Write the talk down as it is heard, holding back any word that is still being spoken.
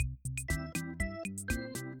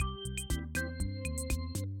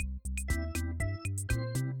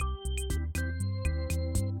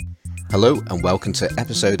Hello and welcome to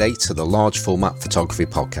episode 8 of the Large Format Photography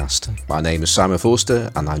Podcast. My name is Simon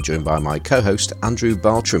Forster and I'm joined by my co-host Andrew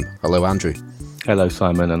Bartram. Hello Andrew. Hello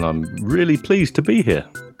Simon, and I'm really pleased to be here.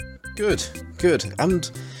 Good.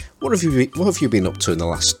 And what have you been up to in the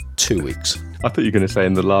last 2 weeks? I thought you were going to say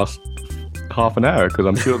in the last half an hour, because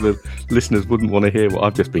I'm sure the listeners wouldn't want to hear what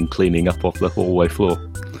I've just been cleaning up off the hallway floor.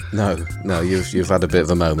 No, you've had a bit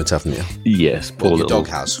of a moment, haven't you? Yes, poor little dog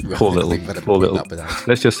has. Poor little.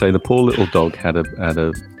 Let's just say the poor little dog had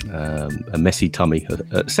a messy tummy,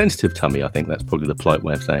 a sensitive tummy. I think that's probably the polite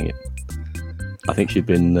way of saying it. I think she'd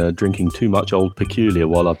been drinking too much Old Peculiar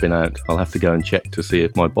while I've been out. I'll have to go and check to see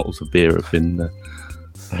if my bottles of beer have been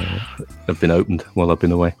opened while I've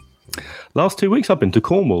been away. Last 2 weeks I've been to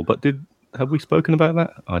Cornwall, but have we spoken about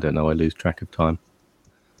that? I don't know. I lose track of time.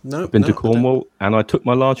 No, I've been to Cornwall, and I took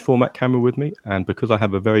my large format camera with me. And because I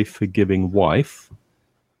have a very forgiving wife,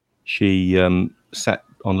 she sat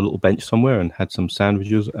on a little bench somewhere and had some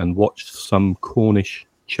sandwiches and watched some Cornish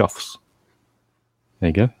chuffs. There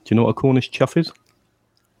you go. Do you know what a Cornish chuff is?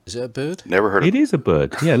 Is it a bird? Never heard of it. It is a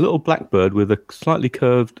bird. Yeah, a little black bird with a slightly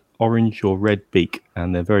curved orange or red beak,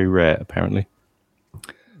 and they're very rare, apparently.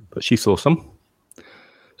 But she saw some.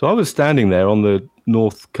 So I was standing there on the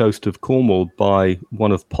north coast of Cornwall by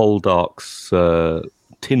one of Poldark's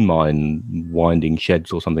tin mine winding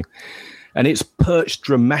sheds or something. And it's perched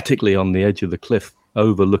dramatically on the edge of the cliff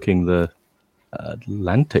overlooking the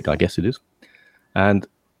Atlantic, I guess it is. And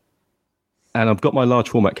I've got my large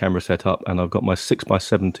format camera set up and I've got my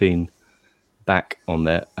 6x17 back on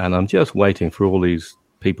there. And I'm just waiting for all these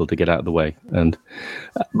people to get out of the way.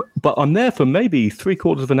 But I'm there for maybe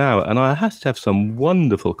 3/4 of an hour, and I had to have some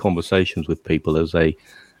wonderful conversations with people as they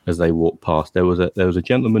walk past. There was a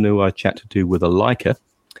gentleman who I chatted to with a Leica,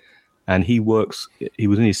 and he was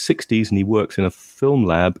in his 60s and he works in a film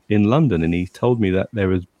lab in London, and he told me that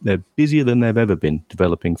they're busier than they've ever been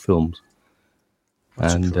developing films.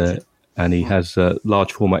 And he has a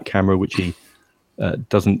large format camera which he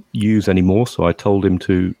doesn't use anymore, so I told him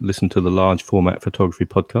to listen to the Large Format Photography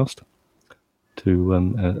Podcast.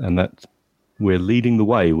 And that we're leading the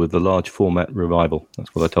way with the large format revival.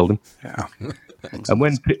 That's what I told him. Yeah. And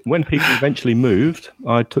when people eventually moved,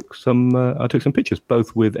 I took some pictures,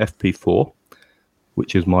 both with FP4,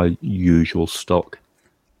 which is my usual stock,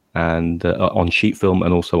 and on sheet film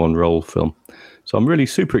and also on roll film. So I'm really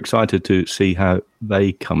super excited to see how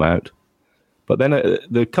they come out. But then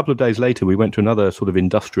a couple of days later, we went to another sort of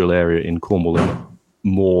industrial area in Cornwall, and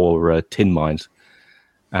more tin mines.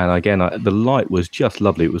 And again, the light was just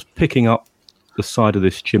lovely. It was picking up the side of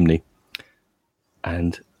this chimney.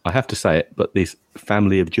 And I have to say it, but this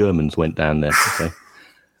family of Germans went down there. Okay?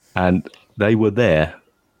 And they were there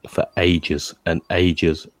for ages and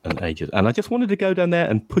ages and ages. And I just wanted to go down there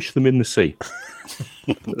and push them in the sea.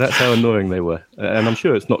 That's how annoying they were. And I'm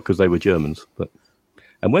sure it's not because they were Germans, but...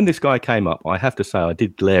 And when this guy came up, I have to say I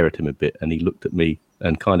did glare at him a bit, and he looked at me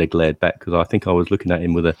and kind of glared back because I think I was looking at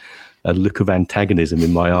him with a look of antagonism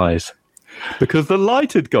in my eyes because the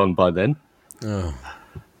light had gone by then. Oh,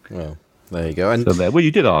 well, there you go. And so there. Well,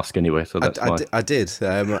 you did ask anyway, so that's fine. I did.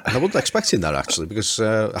 And I wasn't expecting that actually because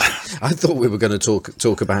I thought we were going to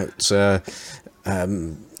talk about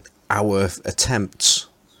our attempts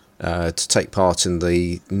to take part in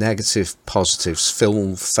the Negative Positives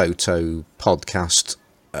Film Photo Podcast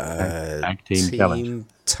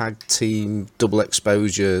tag team double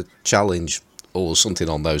exposure challenge or something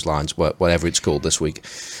on those lines, whatever it's called this week,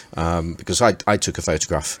 because I took a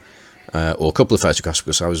photograph or a couple of photographs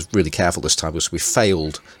because I was really careful this time because we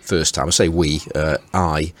failed first time. I say we,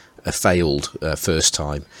 I failed first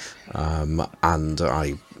time, and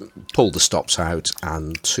I pulled the stops out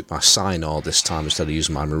and took my Sinar this time instead of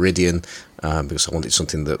using my Meridian, because I wanted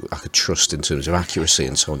something that I could trust in terms of accuracy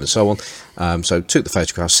and so on and so on. So took the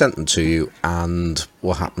photographs, sent them to you, and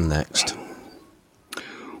what happened next?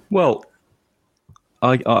 Well,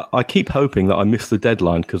 I keep hoping that I miss the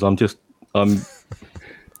deadline because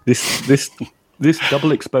this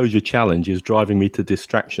double exposure challenge is driving me to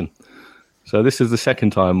distraction. So this is the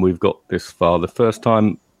second time we've got this far. The first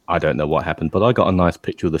time, I don't know what happened, but I got a nice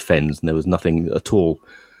picture of the fens and there was nothing at all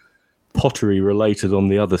pottery related on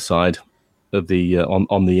the other side of the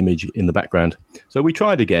on the image in the background. So we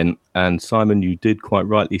tried again, and Simon, you did quite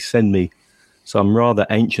rightly send me some rather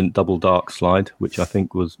ancient double dark slide, which I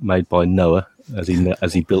think was made by Noah as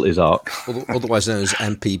he built his ark. Otherwise known as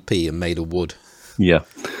MPP and made of wood. Yeah.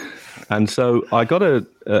 And so I got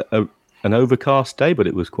an overcast day, but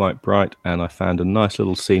it was quite bright, and I found a nice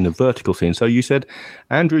little scene, a vertical scene. So you said,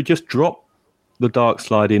 Andrew, just drop the dark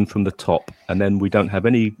slide in from the top, and then we don't have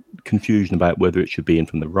any confusion about whether it should be in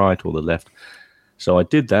from the right or the left. So I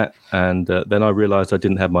did that, and then I realized I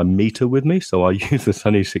didn't have my meter with me, so I used the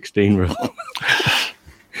Sunny 16 reel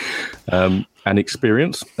and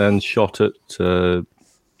experience, and shot at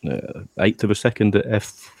 1/8 of a second at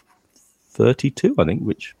f32, I think,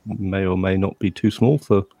 which may or may not be too small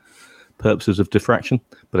for purposes of diffraction.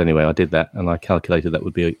 But anyway, I did that, and I calculated that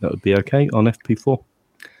would be okay on FP4,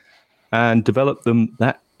 and developed them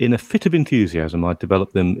that in a fit of enthusiasm. I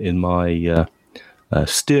developed them in my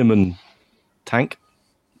Stearman tank.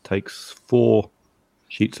 Takes 4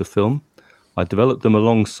 sheets of film. I developed them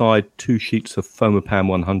alongside 2 sheets of Fomapan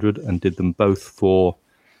 100 and did them both for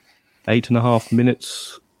 8.5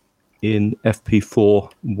 minutes in FP4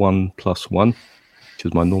 1+1, which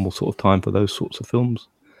is my normal sort of time for those sorts of films.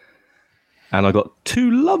 And I got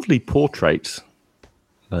 2 lovely portraits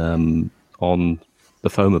on the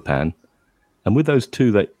Fomapan. And with those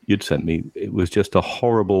 2 that you'd sent me, it was just a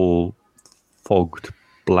horrible fogged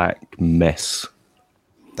black mess.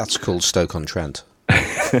 That's called Stoke-on-Trent.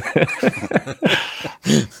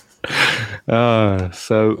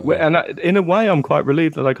 In a way, I'm quite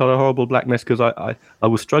relieved that I got a horrible black mess, because I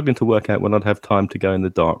was struggling to work out when I'd have time to go in the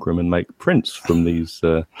darkroom and make prints from these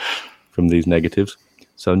negatives.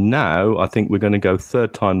 So now I think we're going to go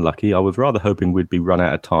third time lucky. I was rather hoping we'd be run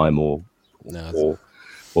out of time, or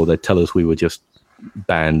they'd tell us we were just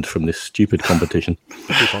banned from this stupid competition.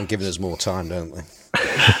 They keep on giving us more time, don't they?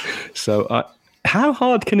 So how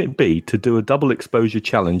hard can it be to do a double exposure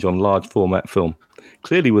challenge on large format film?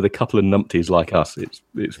 Clearly, with a couple of numpties like us,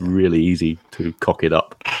 it's really easy to cock it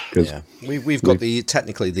up. Yeah, we've got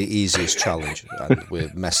technically the easiest challenge, and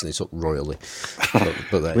we're messing it up royally.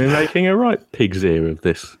 But we're making a right pig's ear of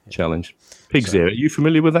this challenge. Pig's ear. Are you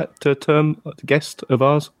familiar with that term, guest of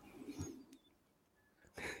ours?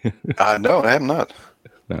 No, I am not.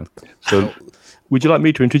 No. So, would you like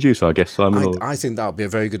me to introduce our guest, Simon? I think that would be a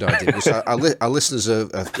very good idea, because our listeners are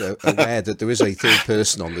aware that there is a third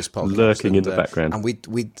person on this podcast lurking in the background,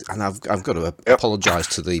 and I've got to apologise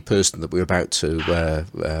to the person that we're about to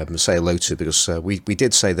say hello to, because we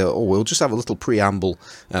did say that we'll just have a little preamble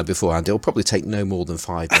beforehand. It'll probably take no more than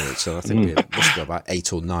 5 minutes, and I think we must be about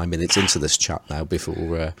 8 or 9 minutes into this chat now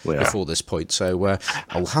before this point. So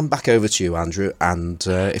I'll hand back over to you, Andrew, and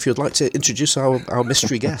if you'd like to introduce our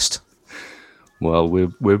mystery guest. Well,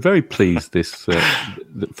 we're very pleased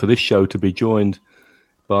for this show to be joined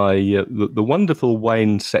by the wonderful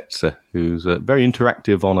Wayne Setzer, who's very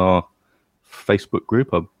interactive on our Facebook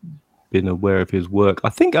group. I've been aware of his work, I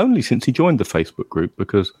think, only since he joined the Facebook group,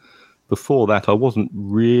 because before that I wasn't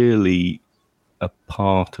really a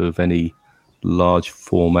part of any large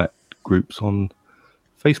format groups on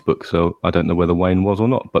Facebook. So I don't know whether Wayne was or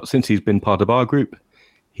not. But since he's been part of our group,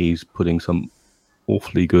 he's putting some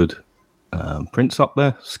awfully good prints up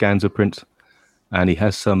there, scans of prints, and he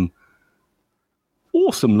has some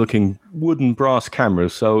awesome looking wooden brass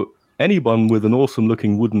cameras. So anyone with an awesome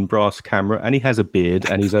looking wooden brass camera, and he has a beard,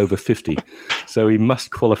 and he's over 50, so he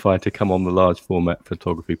must qualify to come on the large format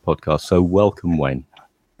photography podcast. So welcome, Wayne.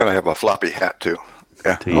 And I have a floppy hat too.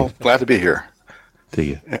 Yeah, glad to be here. To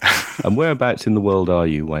you. And whereabouts in the world are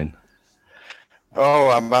you, Wayne? Oh,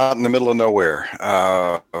 I'm out in the middle of nowhere.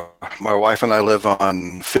 My wife and I live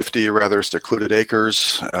on 50 rather secluded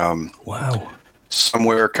acres. Wow.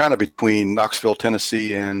 Somewhere kind of between Knoxville,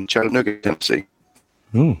 Tennessee and Chattanooga, Tennessee.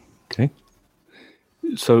 Okay.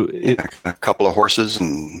 So a couple of horses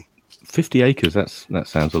and 50 acres, that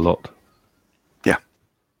sounds a lot. Yeah.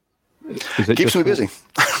 Keeps me busy.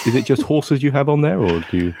 Is it just horses you have on there, or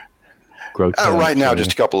do you grow right now,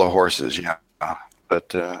 just a couple of horses, yeah.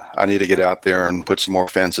 But I need to get out there and put some more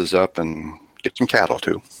fences up and get some cattle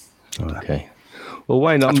too. Okay. Well,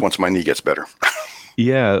 Wayne, that's once my knee gets better.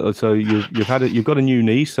 Yeah. So you've got a new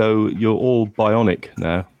knee, so you're all bionic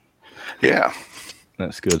now. Yeah.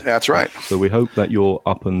 That's good. That's right. So we hope that you're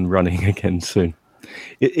up and running again soon.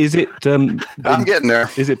 Is it? I'm getting there.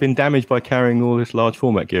 Is it been damaged by carrying all this large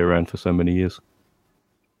format gear around for so many years?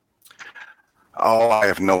 Oh, I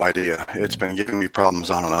have no idea. It's been giving me problems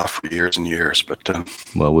on and off for years and years. But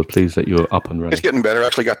well, we're pleased that you're up and running. It's getting better. I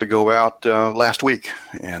actually got to go out last week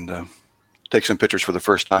and take some pictures for the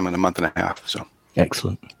first time in a month and a half. So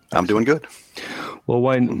excellent. I'm doing good. Well,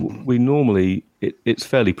 Wayne, we normally it's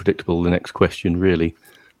fairly predictable, the next question, really.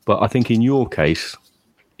 But I think in your case,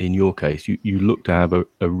 you look to have a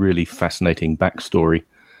really fascinating backstory.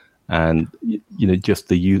 And just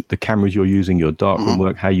the cameras you're using, your darkroom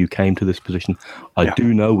work, how you came to this position. I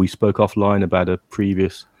do know we spoke offline about a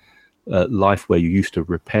previous life where you used to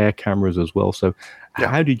repair cameras as well. So,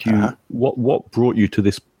 how did you? What brought you to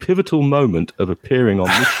this pivotal moment of appearing on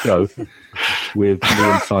this show with me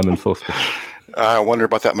and Simon Foster? I wonder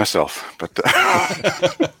about that myself, but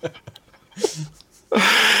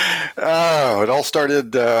it all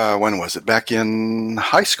started, when was it? Back in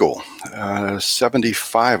high school,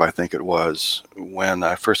 75, I think it was, when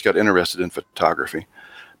I first got interested in photography.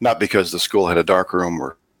 Not because the school had a darkroom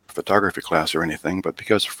or photography class or anything, but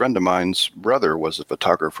because a friend of mine's brother was a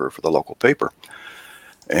photographer for the local paper.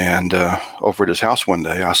 And over at his house one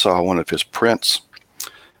day, I saw one of his prints.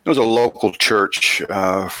 It was a local church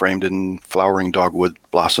framed in flowering dogwood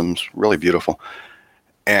blossoms, really beautiful.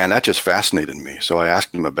 And that just fascinated me. So I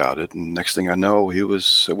asked him about it. And next thing I know, he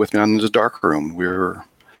was with me in his darkroom. We were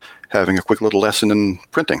having a quick little lesson in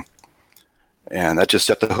printing. And that just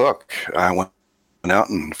set the hook. I went out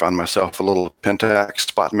and found myself a little Pentax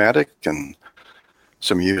Spotmatic and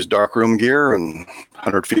some used darkroom gear and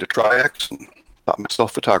 100 feet of Tri-X and taught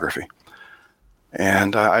myself photography.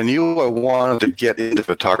 And I knew I wanted to get into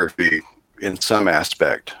photography in some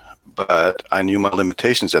aspect, but I knew my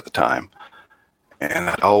limitations at the time. And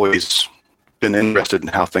I'd always been interested in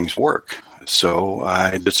how things work. So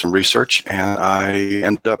I did some research, and I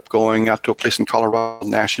ended up going out to a place in Colorado,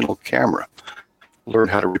 National Camera,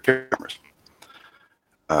 learned how to repair cameras.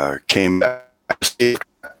 Came back to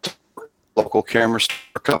local camera store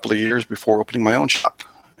a couple of years before opening my own shop.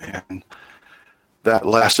 And that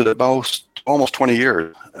lasted about almost 20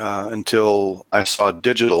 years until I saw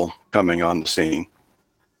digital coming on the scene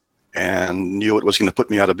and knew it was going to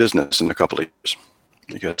put me out of business in a couple of years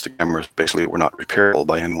because the cameras basically were not repairable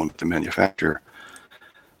by anyone but the manufacturer.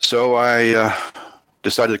 So I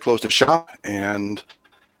decided to close the shop and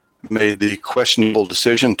made the questionable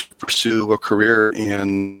decision to pursue a career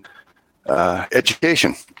in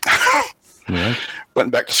education. Right.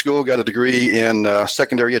 Went back to school, got a degree in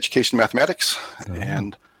secondary education mathematics,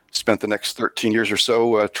 and spent the next 13 years or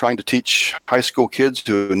so trying to teach high school kids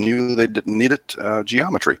who knew they didn't need it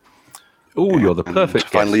geometry. Oh, you're the perfect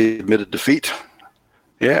guest. Finally admitted defeat.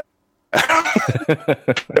 Yeah.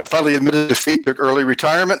 Finally admitted defeat, took early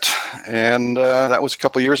retirement, and that was a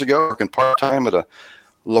couple of years ago, working part-time at a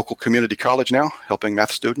local community college now, helping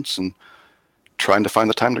math students and trying to find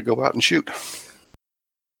the time to go out and shoot.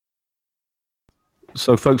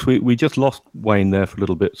 So, folks, we just lost Wayne there for a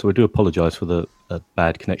little bit, so I do apologise for the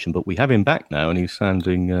bad connection, but we have him back now, and he's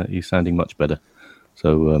sounding much better.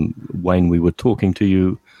 So, Wayne, we were talking to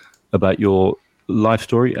you about your life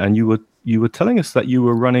story, and you were telling us that you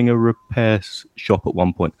were running a repair shop at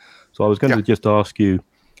one point. So, I was going to just ask you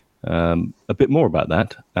a bit more about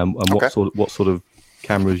that, and Okay. what sort of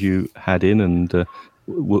cameras you had in, and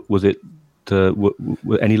was it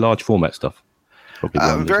any large format stuff?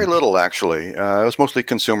 Very little, actually. It was mostly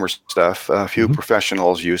consumer stuff. A few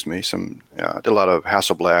professionals used me. Did a lot of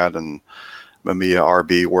Hasselblad and Mamiya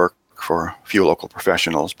RB work for a few local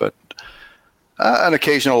professionals, but an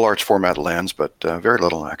occasional large format lens, but very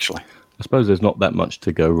little, actually. I suppose there's not that much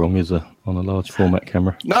to go wrong, is there, on a large format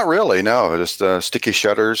camera? Not really, no. Just sticky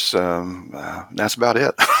shutters. That's about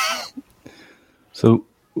it. So,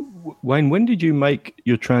 Wayne, when did you make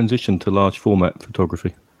your transition to large format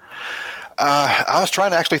photography? I was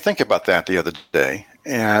trying to actually think about that the other day,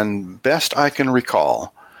 and best I can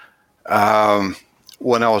recall,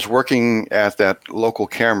 when I was working at that local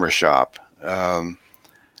camera shop,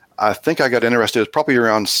 I think I got interested, it was probably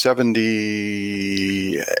around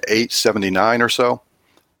 78, 79 or so,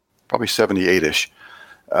 probably 78-ish.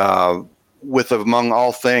 With, among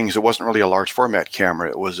all things, it wasn't really a large format camera.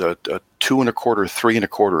 It was a 2 1/4, 3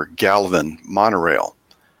 1/4 Galvin monorail.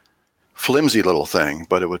 Flimsy little thing,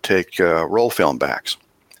 but it would take roll film backs,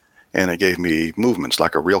 and it gave me movements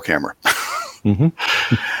like a real camera.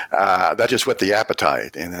 That just whet the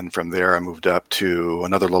appetite, and then from there I moved up to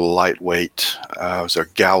another little lightweight. It was a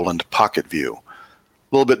Gowland Pocket View, a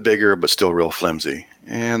little bit bigger but still real flimsy,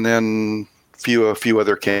 and then a few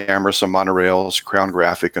other cameras, some monorails, Crown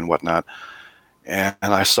Graphic and whatnot. And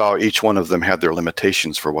I saw each one of them had their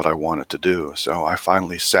limitations for what I wanted to do, so I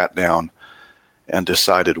finally sat down and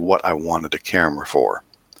decided what I wanted a camera for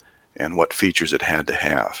and what features it had to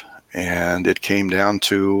have. And it came down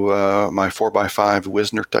to my 4x5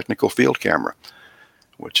 Wisner Technical Field camera,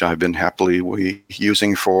 which I've been happily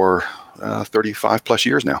using for 35 plus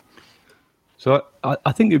years now. So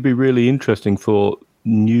I think it'd be really interesting for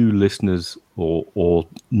new listeners or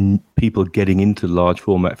people getting into large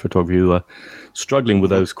format photography who are struggling with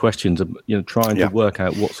those questions of, trying to work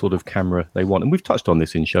out what sort of camera they want. And we've touched on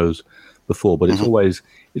this in shows before, but it's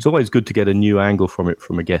always good to get a new angle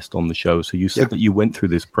from a guest on the show. So you said that you went through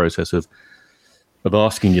this process of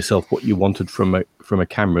asking yourself what you wanted from a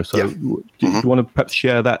camera. So do you want to perhaps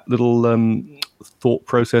share that little thought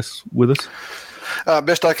process with us?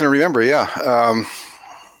 Best I can remember, yeah.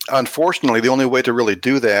 unfortunately, the only way to really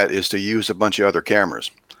do that is to use a bunch of other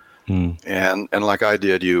cameras. Mm. And like I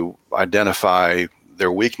did, you identify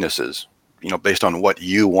their weaknesses, based on what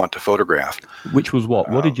you want to photograph. Which was what?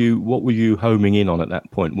 What were you homing in on at that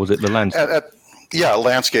point? Was it the landscape?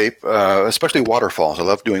 Landscape, especially waterfalls. I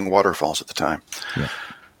loved doing waterfalls at the time. Yeah.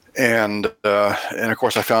 And of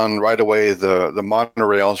course, I found right away the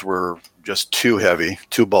monorails were just too heavy,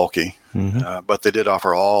 too bulky, but they did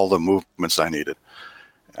offer all the movements I needed.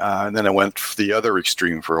 And then I went the other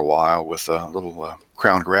extreme for a while with a little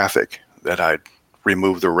Crown Graphic that I'd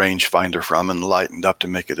removed the rangefinder from and lightened up to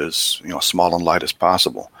make it as small and light as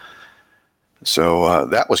possible. So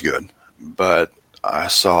that was good, but I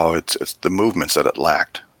saw it's the movements that it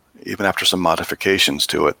lacked, even after some modifications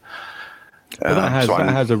to it. Well, that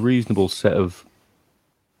has a reasonable set of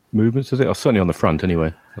movements, is it? Or certainly on the front,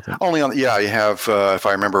 anyway. I think. Only on, you have, if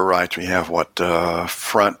I remember right, we have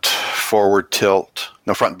front forward tilt,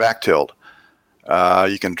 no, front back tilt.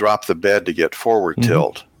 You can drop the bed to get forward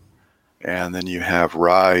tilt, and then you have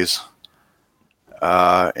rise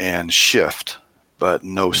and shift, but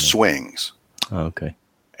no swings. Oh, okay.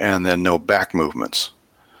 And then no back movements.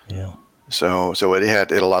 Yeah. So it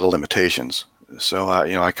had a lot of limitations. So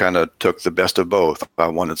I kind of took the best of both. I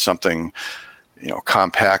wanted something,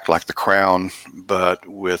 compact like the Crown, but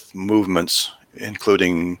with movements,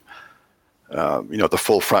 including, the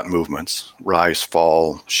full front movements: rise,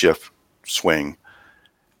 fall, shift, swing.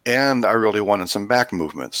 And I really wanted some back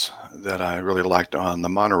movements that I really liked on the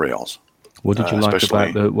monorails. What did you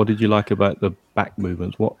like about the back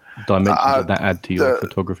movements? What dimensions did that add to your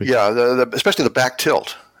photography? Yeah, especially the back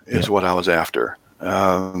tilt is what I was after.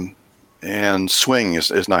 And swing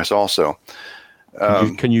is nice also.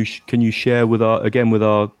 Can you share with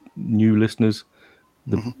our new listeners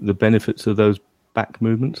the benefits of those back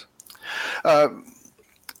movements? Well,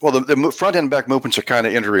 the front and back movements are kind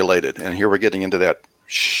of interrelated, and here we're getting into that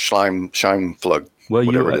Scheinflug,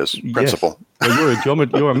 whatever it is, principle. Well,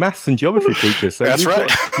 you're a maths and geometry teacher, so that's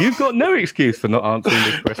right. You've got no excuse for not answering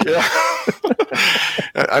this question. Yeah.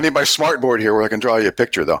 I need my smart board here where I can draw you a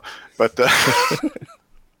picture, though. But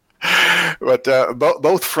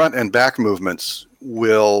both front and back movements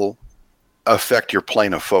will affect your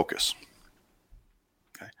plane of focus.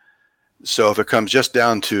 Okay. So if it comes just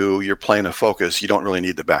down to your plane of focus, you don't really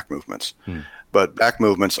need the back movements. But back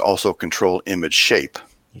movements also control image shape.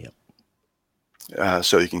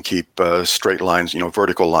 So you can keep straight lines,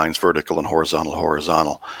 vertical, and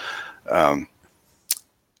horizontal.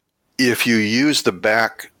 If you use the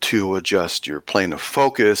back to adjust your plane of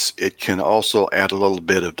focus, it can also add a little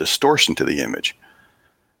bit of distortion to the image,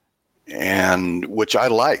 and which I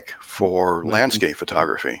like for landscape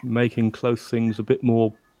photography. Making close things a bit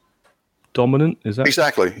more dominant, is that?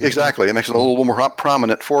 Exactly. It makes it a little more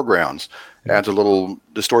prominent foregrounds, adds a little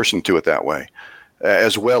distortion to it that way,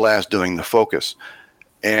 as well as doing the focus.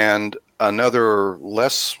 And another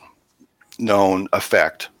less known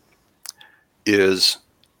effect is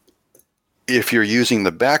if you're using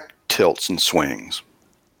the back tilts and swings,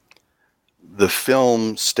 the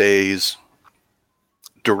film stays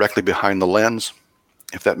directly behind the lens,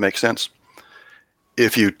 if that makes sense.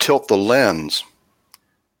 If you tilt the lens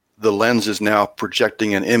is now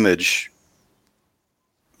projecting an image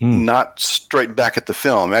not straight back at the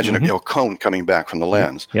film. Imagine a cone coming back from the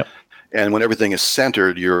lens. Yep. And when everything is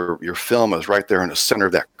centered, your film is right there in the center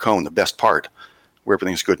of that cone, the best part, where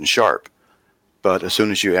everything's good and sharp. But as soon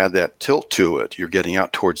as you add that tilt to it, you're getting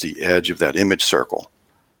out towards the edge of that image circle.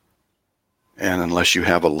 And unless you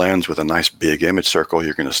have a lens with a nice big image circle,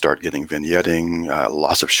 you're going to start getting vignetting,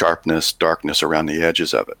 loss of sharpness, darkness around the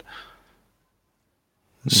edges of it.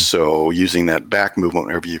 So using that back movement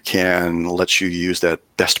whenever you can lets you use that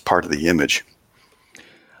best part of the image.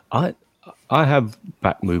 I have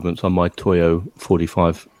back movements on my Toyo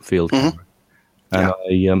 45 field camera,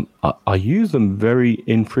 and I use them very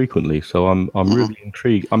infrequently. So I'm really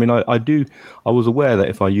intrigued. I mean, I was aware that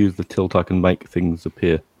if I use the tilt, I can make things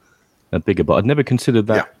appear bigger, but I'd never considered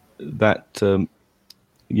that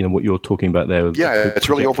what you're talking about there. It's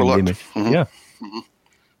really overlooked. Yeah.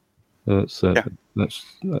 That's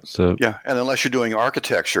and unless you're doing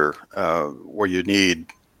architecture where you need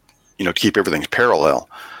to keep everything parallel,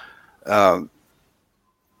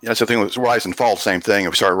 that's the thing with rise and fall. Same thing.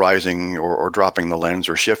 If you start rising or dropping the lens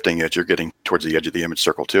or shifting it, you're getting towards the edge of the image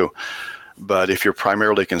circle too. But if you're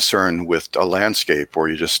primarily concerned with a landscape where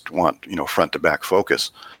you just want front to back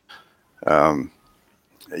focus, you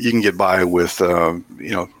can get by with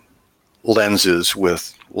lenses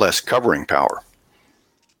with less covering power.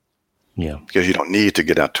 Yeah, because you don't need to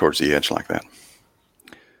get out towards the edge like that.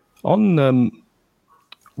 On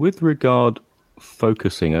with regard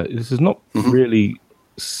focusing. This is not really,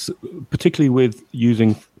 particularly with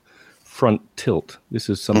using front tilt. This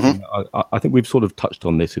is something I think we've sort of touched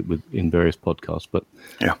on this in various podcasts. But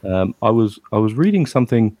I was reading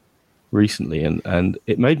something recently, and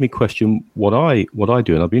it made me question what I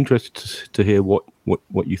do, and I'd be interested to hear what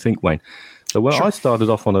you think, Wayne. So when I started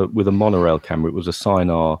off with a monorail camera, it was a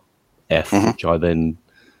Sinar F, which I then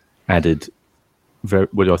added.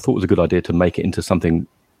 What I thought was a good idea to make it into something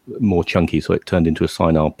more chunky, so it turned into a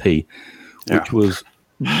Sinar P, which was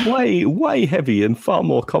way heavy and far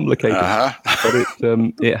more complicated. But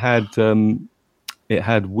it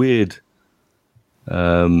had weird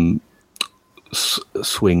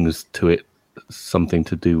swings to it, something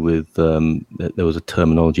to do with there was a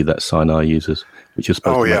terminology that Sinar uses, which is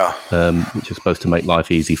supposed to make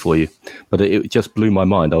life easy for you. But it just blew my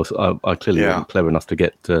mind. I clearly wasn't clever enough to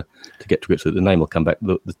get to grips with it. The name will come back.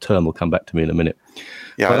 The term will come back to me in a minute.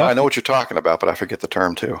 Yeah, but I know what you're talking about, but I forget the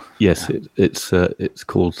term too. Yes, it's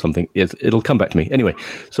called something. It'll come back to me anyway.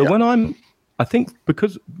 So when I'm out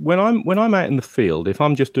in the field, if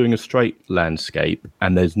I'm just doing a straight landscape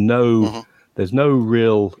and there's no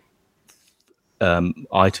real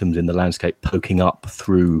items in the landscape poking up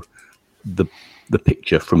through the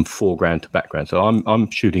picture from foreground to background. So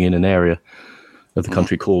I'm shooting in an area of the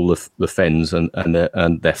country called the Fens, and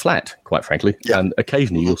they're flat, quite frankly. Yeah. And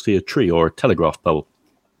occasionally you'll see a tree or a telegraph pole.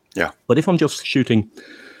 Yeah. But if I'm just shooting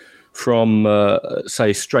from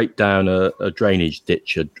say straight down a drainage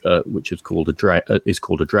ditch, which is called a drain,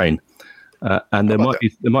 and there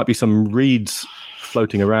might be some reeds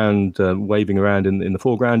floating around, waving around in the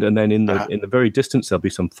foreground, and then in the very distance there'll be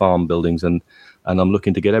some farm buildings, and I'm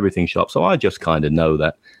looking to get everything sharp. So I just kind of know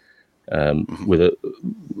that I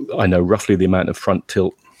know roughly the amount of front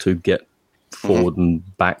tilt to get forward and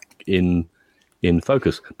back in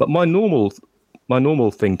focus. But my normal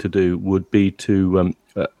thing to do would be to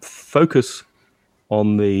focus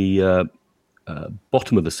on the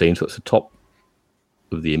bottom of the scene, so it's the top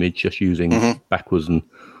of the image, just using backwards and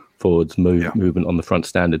forwards movement on the front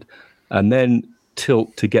standard, and then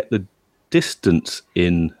tilt to get the distance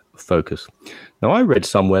in focus. Now, I read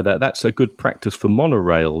somewhere that that's a good practice for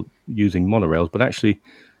using monorails, but actually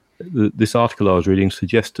this article I was reading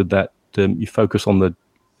suggested that you focus on the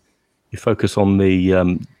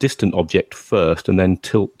distant object first and then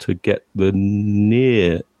tilt to get the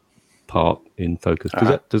near part in focus.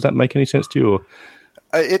 Does that make any sense to you? Or?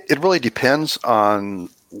 It really depends on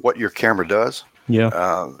what your camera does. Yeah.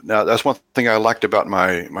 Now, that's one thing I liked about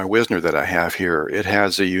my Wisner that I have here. It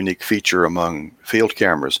has a unique feature among field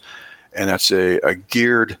cameras, and that's a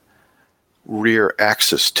geared rear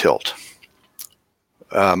axis tilt.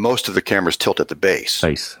 Most of the cameras tilt at the base.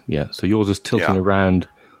 Yeah. So yours is tilting around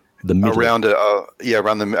the middle.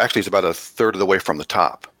 Actually, it's about a third of the way from the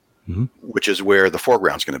top, which is where the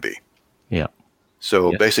foreground's going to be. Yeah.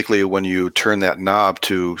 So basically, when you turn that knob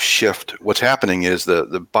to shift, what's happening is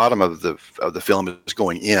the bottom of the film is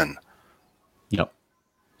going in. Yep.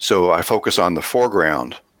 So I focus on the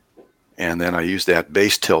foreground, and then I use that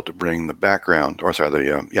base tilt to bring the background,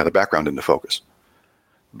 the background into focus.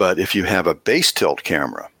 But if you have a base tilt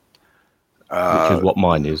camera, which is what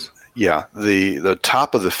mine is. Yeah, the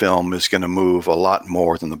top of the film is going to move a lot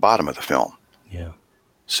more than the bottom of the film. Yeah.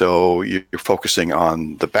 So you're focusing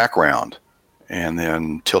on the background, and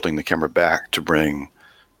then tilting the camera back to bring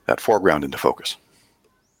that foreground into focus.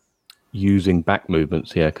 Using back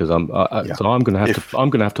movements, because so I'm going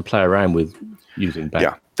to have to play around with using back.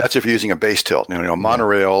 Yeah, that's if you're using a base tilt.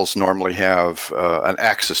 Monorails normally have an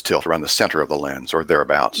axis tilt around the center of the lens or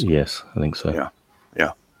thereabouts. Yes, I think so.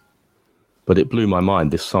 Yeah. But it blew my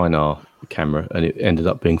mind, this Sinar camera, and it ended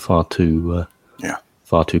up being far too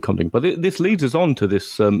complicated. But this leads us on to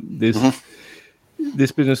this business.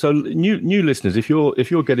 So new listeners, if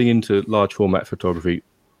you're getting into large format photography,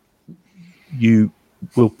 you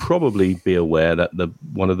will probably be aware that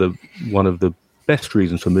one of the best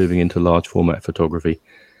reasons for moving into large format photography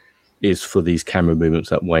is for these camera movements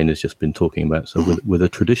that Wayne has just been talking about. So with a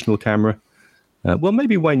traditional camera, well,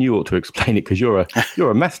 maybe Wayne, you ought to explain it because you're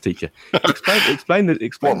a maths teacher. Explain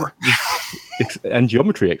and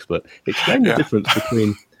geometry expert. Explain the difference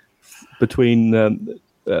between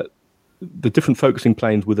the different focusing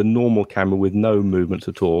planes with a normal camera with no movements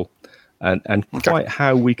at all, and quite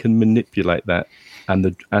how we can manipulate that,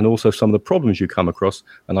 and also some of the problems you come across.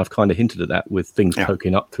 And I've kind of hinted at that with things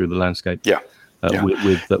poking up through the landscape.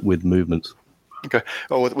 With movements. Okay.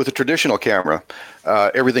 Well, with a traditional camera,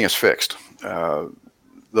 everything is fixed. The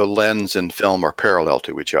lens and film are parallel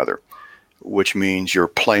to each other, which means your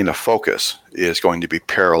plane of focus is going to be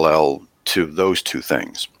parallel to those two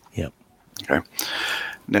things. Yeah. Okay.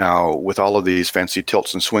 Now, with all of these fancy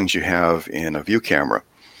tilts and swings you have in a view camera,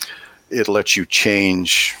 it lets you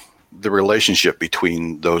change the relationship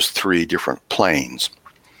between those three different planes.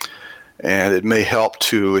 And it may help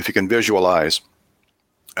to, if you can visualize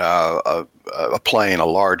a plane, a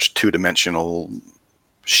large two-dimensional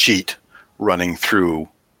sheet running through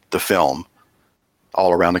the film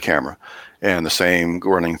all around the camera, and the same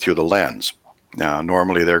running through the lens. Now,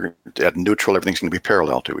 normally they're at neutral, everything's going to be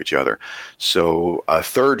parallel to each other. So a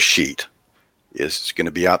third sheet is going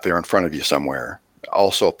to be out there in front of you somewhere,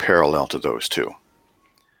 also parallel to those two.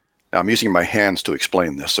 Now, I'm using my hands to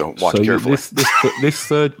explain this, so watch carefully. This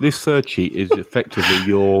third sheet is effectively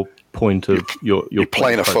your point of your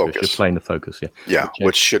plane of focus. Your plane of focus, yeah. Yeah,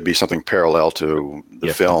 which should be something parallel to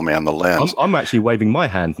the film and the lens. I'm actually waving my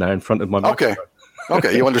hand now in front of my microphone.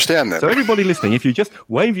 Okay, you understand that. So everybody listening, if you just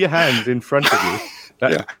wave your hands in front of you,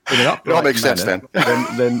 in an upright it all makes sense then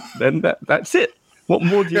that's it. What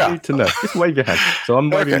more do you need to know? Just wave your hand. So I'm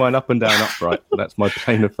waving mine up and down upright. That's my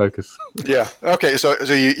plane of focus. Yeah. Okay. So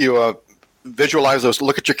you visualize those.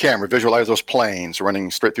 Look at your camera. Visualize those planes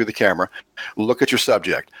running straight through the camera. Look at your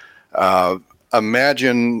subject.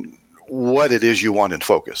 Imagine what it is you want in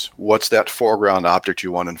focus. What's that foreground object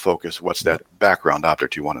you want in focus? What's that background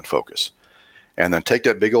object you want in focus? And then take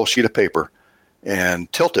that big old sheet of paper and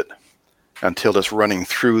tilt it until it's running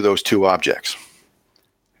through those two objects.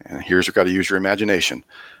 And here's you've got to use your imagination.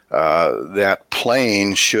 That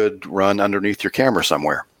plane should run underneath your camera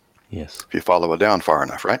somewhere. Yes. If you follow it down far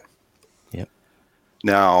enough, right? Yep.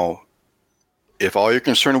 Now, if all you're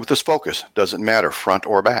concerned with is focus, doesn't matter, front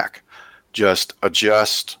or back. Just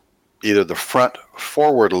adjust either the front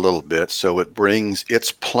forward a little bit so it brings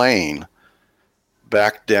its plane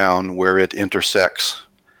back down where it intersects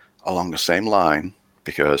along the same line,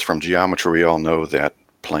 because from geometry we all know that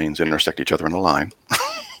planes intersect each other in a line.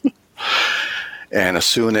 And as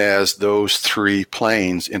soon as those three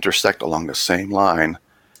planes intersect along the same line,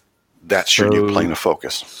 that's your new plane of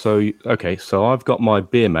focus. So I've got my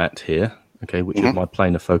beer mat here, which is my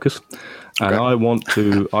plane of focus, and I want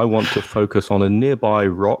to focus on a nearby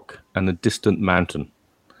rock and a distant mountain.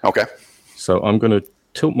 Okay. So I'm going to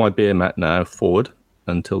tilt my beer mat now forward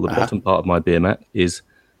until the bottom part of my beer mat is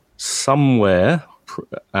somewhere,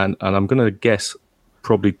 and I'm going to guess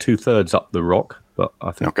probably 2/3 up the rock, but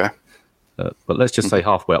I think. Okay. But let's just say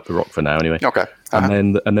halfway up the rock for now, anyway. Okay.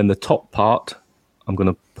 And then the top part, I'm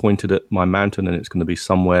going to point it at my mountain, and it's going to be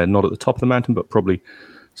somewhere not at the top of the mountain, but probably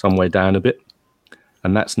somewhere down a bit.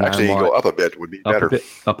 And that's now actually you go up a bit would be better.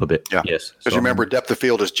 Up a bit. Yeah. Yes. Because remember, depth of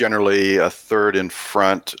field is generally a third in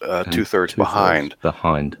front, 2/3 behind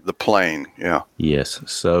the plane. Yeah. Yes.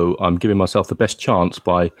 So I'm giving myself the best chance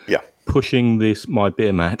by pushing my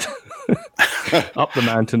beer mat up the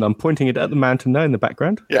mountain. I'm pointing it at the mountain now in the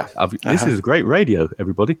background. Yeah. This is great radio,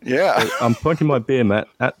 everybody. Yeah. So I'm pointing my beer mat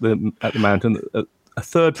at the mountain, a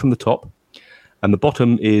third from the top, and the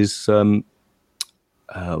bottom is that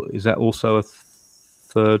also a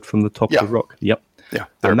third from the top of the rock? Yep. Yeah.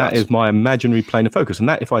 And that is my imaginary plane of focus. And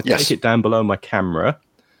that, if I take it down below my camera,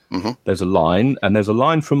 there's a line, and there's a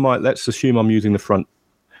line from my. Let's assume I'm using the front.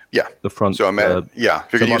 Yeah. The front. So if you're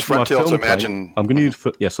going to use front tilts, imagine. I'm going to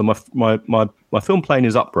use. So my film plane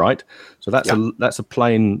is upright. So that's a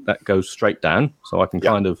plane that goes straight down. So I can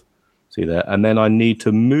kind of see there, and then I need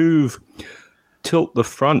to tilt the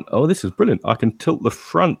front. Oh, this is brilliant! I can tilt the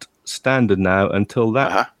front standard now until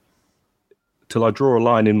that. Till I draw a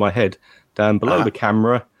line in my head down below the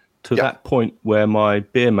camera to that point where my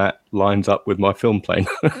beer mat lines up with my film plane.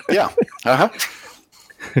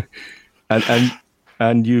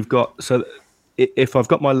 And you've got, so if I've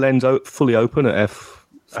got my lens fully open at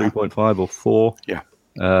f3.5 or 4,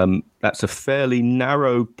 that's a fairly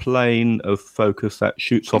narrow plane of focus that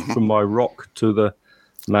shoots off from my rock to the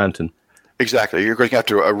mountain. Exactly. You're going to have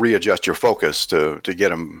to readjust your focus to get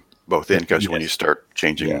them both in, because when you start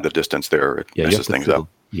changing the distance there, it messes things up.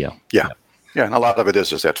 Yeah, and a lot of it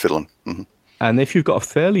is just that fiddling. And if you've got a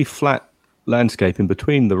fairly flat landscape in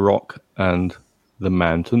between the rock and the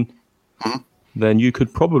mountain, then you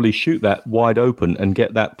could probably shoot that wide open and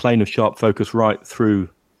get that plane of sharp focus right through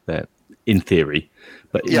there, in theory.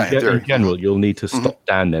 But in general, you'll need to stop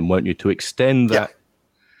down then, won't you, to extend that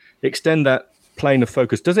plane of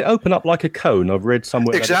focus. Does it open up like a cone? I've read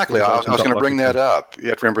somewhere. Exactly. I was going to bring that up. You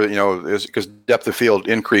have to remember, because depth of field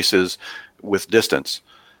increases with distance.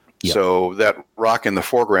 Yep. So that rock in the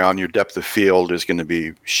foreground, your depth of field is going to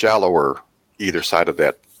be shallower either side of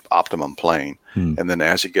that optimum plane. And then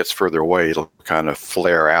as it gets further away, it'll kind of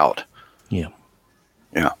flare out. Yeah.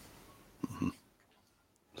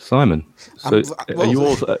 Simon, so are you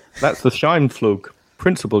also, that's the Scheinflug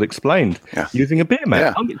principle explained using a beer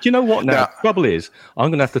mat. Yeah. Do you know what now? The trouble is, I'm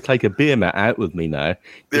going to have to take a beer mat out with me now.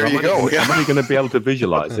 There you go. I'm only going to be able to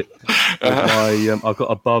visualize it. I've got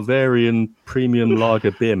a Bavarian premium lager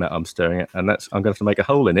beer mat I'm staring at, and I'm going to have to make a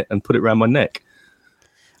hole in it and put it around my neck.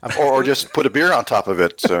 Or just put a beer on top of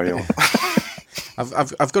it. So, you know.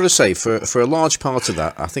 I've got to say, for a large part of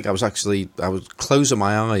that, I think I was closing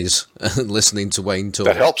my eyes and listening to Wayne talk.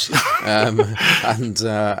 That helps.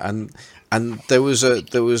 And there was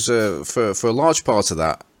for a large part of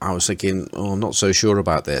that, I was thinking, I'm not so sure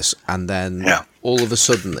about this. And then all of a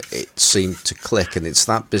sudden, it seemed to click, and it's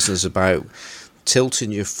that business about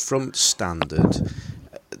tilting your front standard.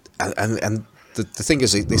 And the thing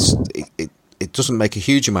is, it doesn't make a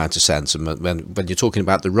huge amount of sense. And when you're talking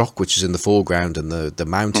about the rock, which is in the foreground, and the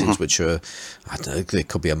mountains, which are, I don't know, they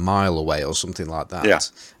could be a mile away or something like that. Yeah.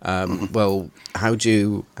 Well, how do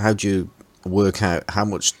you work out how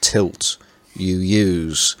much tilt you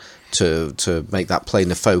use to make that plane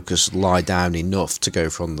of focus lie down enough to go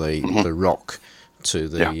from the rock to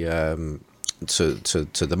the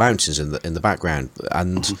to the mountains in the background?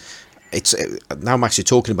 And it's now I'm actually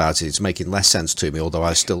talking about it. It's making less sense to me, although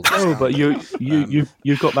I still. No, but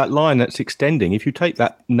you've got that line that's extending. If you take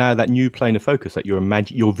that new plane of focus that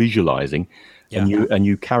you're visualizing, and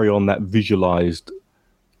you carry on that visualized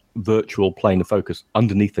virtual plane of focus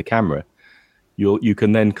underneath the camera, you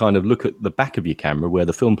can then kind of look at the back of your camera where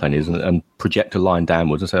the film plane is and project a line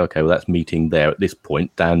downwards and say, okay, well that's meeting there at this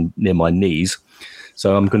point down near my knees.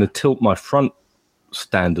 So I'm going to tilt my front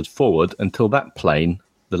standard forward until that plane,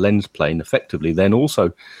 the lens plane, effectively then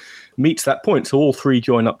also meets that point. So all three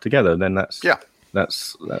join up together. Then that's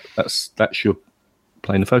your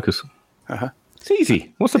plane of focus. It's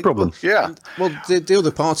easy. What's the problem? Yeah. Well, the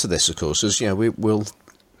other part of this, of course, is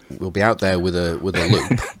we'll be out there with a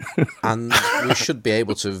loop, and we should be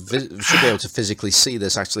able to physically see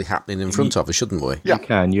this actually happening in front of us, shouldn't we? Yeah. You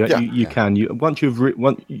can. You can. Once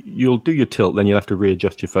you'll do your tilt, then you'll have to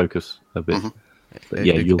readjust your focus a bit. But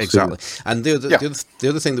you'll exactly. See and the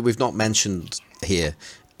other thing that we've not mentioned here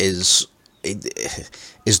is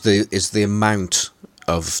the amount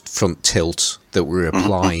of front tilt that we're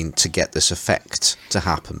applying to get this effect to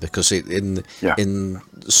happen, because in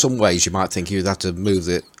some ways you might think you'd have to move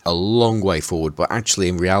it a long way forward, but actually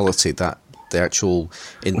in reality that the actual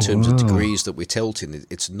in terms of degrees that we're tilting,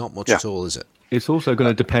 it's not much at all, is it? It's also going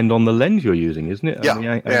to depend on the lens you're using, isn't it?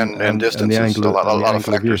 And distance. And the angle, a lot of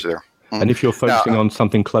factors there. And if you're focusing on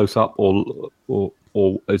something close up or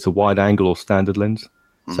it's a wide angle or standard lens,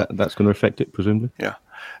 that's going to affect it, presumably? Yeah.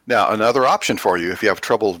 Now, another option for you, if you have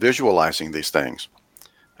trouble visualizing these things,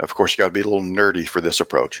 of course, you got to be a little nerdy for this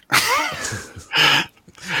approach.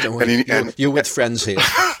 Don't worry, you're with friends here.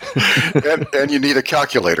 and you need a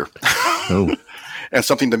calculator and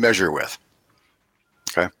something to measure with.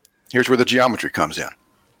 Okay. Here's where the geometry comes in.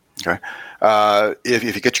 Okay. If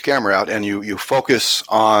you get your camera out and you focus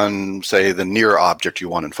on, say, the near object you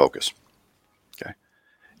want in focus, okay,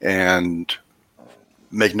 and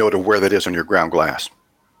make note of where that is on your ground glass,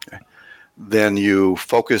 okay, then you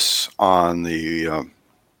focus on the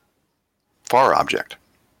far object.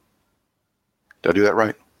 Did I do that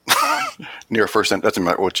right? Near first, doesn't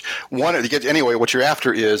matter which one. Anyway, what you're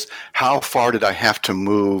after is how far did I have to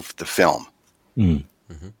move the film?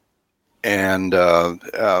 And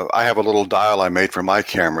I have a little dial I made for my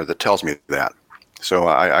camera that tells me that. So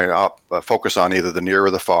I focus on either the near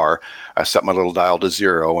or the far. I set my little dial to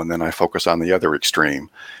 0, and then I focus on the other extreme.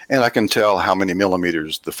 And I can tell how many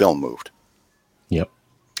millimeters the film moved. Yep.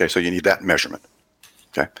 Okay, so you need that measurement.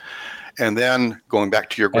 Okay. And then going back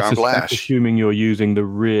to your ground glass. That's assuming you're using the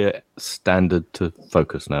rear standard to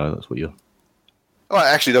focus now. That's what you're... Well, it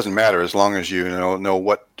actually doesn't matter as long as you know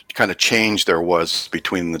what kind of change there was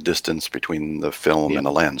between the distance between the film and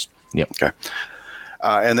the lens. Yep. Okay.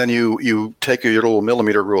 And then you take your little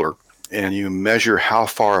millimeter ruler and you measure how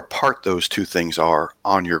far apart those two things are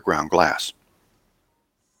on your ground glass.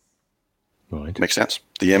 Right. Makes sense?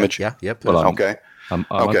 The image? Yeah. Yep. Well, okay.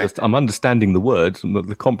 I'm understanding the words.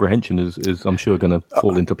 The comprehension is I'm sure, going to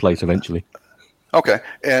fall into place eventually. Okay.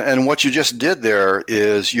 And what you just did there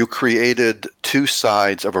is you created two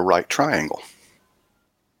sides of a right triangle.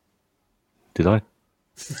 Did I?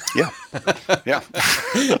 Yeah. Yeah.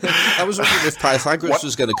 I was wondering if Pythagoras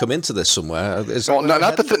was going to come into this somewhere. Well,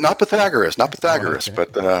 not Pythagoras,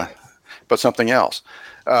 but something else.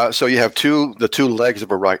 So you have the two legs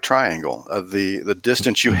of a right triangle. The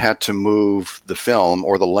distance you had to move the film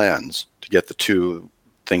or the lens to get the two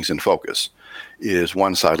things in focus is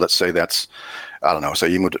one side. Let's say that's, I don't know, say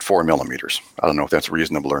you moved it 4 millimeters. I don't know if that's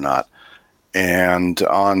reasonable or not. And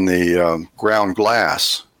on the ground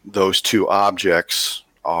glass, those two objects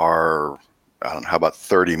are, I don't know, how about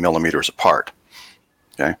 30 millimeters apart?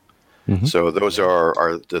 Okay. Mm-hmm. So those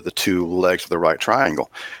are the two legs of the right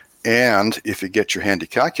triangle. And if you get your handy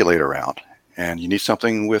calculator out and you need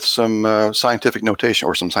something with some scientific notation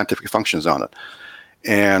or some scientific functions on it,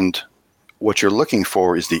 and what you're looking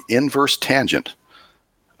for is the inverse tangent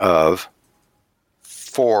of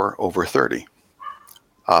 4/30,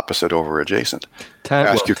 opposite over adjacent.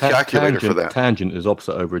 Ask your calculator for that. Tangent is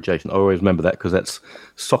opposite over adjacent. I always remember that because that's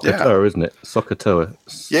SOHCAHTOA, isn't it? SOHCAHTOA.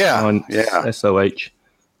 SOH.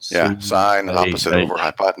 Yeah, sine and opposite over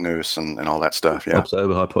hypotenuse and all that stuff. Yeah, opposite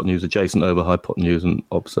over hypotenuse, adjacent over hypotenuse, and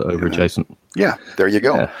opposite over adjacent. Yeah, there you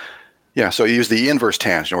go. Yeah, so you use the inverse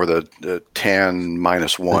tangent or the tan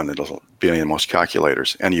 -1. It'll be in most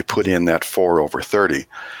calculators, and you put in that 4/30.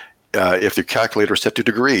 If your calculator is set to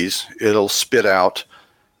degrees, it'll spit out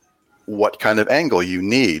what kind of angle you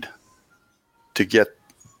need to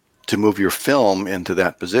move your film into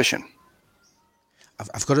that position.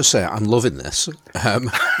 I've got to say, I'm loving this.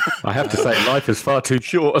 I have to say, life is far too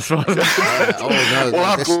short as far as I'm concerned. Well,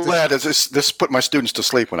 I'm glad. This put my students to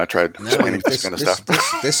sleep when I tried explaining this kind of stuff.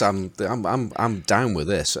 I'm down with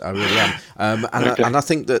this. I really am. And I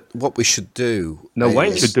think that what we should do. No,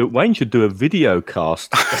 Wayne should do a video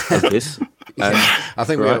cast of this. I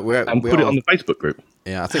think we're put it on the Facebook group.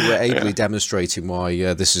 Yeah, I think we're ably demonstrating why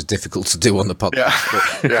this is difficult to do on the podcast.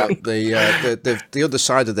 But the other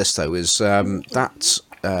side of this, though, is that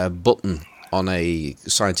button on a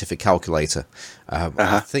scientific calculator.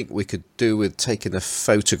 I think we could do with taking a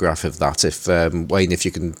photograph of that. If Wayne, if you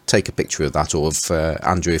can take a picture of that, or if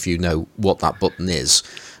Andrew, if you know what that button is,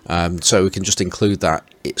 so we can just include that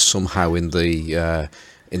somehow in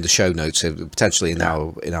the show notes, potentially in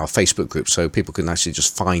our Facebook group, so people can actually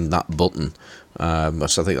just find that button.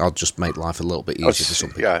 So I think I'll just make life a little bit easier for some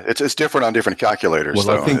people. Yeah, it's different on different calculators. Well,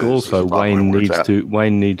 I think also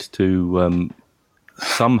Wayne needs to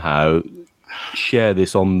somehow share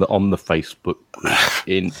this on the Facebook group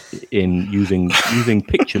in using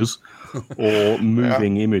pictures or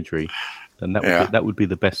moving imagery, and that would be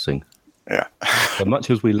the best thing. Yeah. So much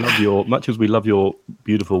as we love your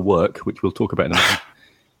beautiful work, which we'll talk about in a minute.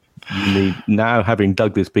 You need, now having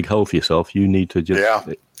dug this big hole for yourself, you need to just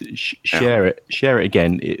share it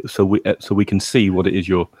again, so we can see what it is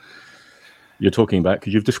you're talking about,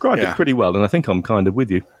 because you've described it pretty well, and I think I'm kind of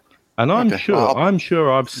with you. And I'm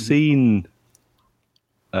sure I've seen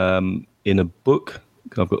in a book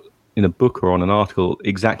or on an article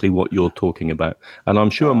exactly what you're talking about, and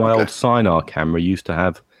I'm sure my old Sinar camera used to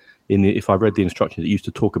have if I read the instructions, it used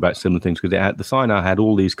to talk about similar things, because the Sinar had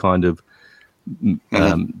all these kind of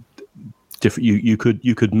different. You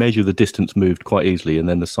could measure the distance moved quite easily, and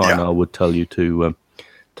then the Sinar would tell you to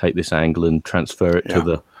take this angle and transfer it to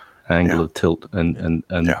the angle of tilt, and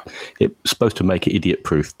it's supposed to make it idiot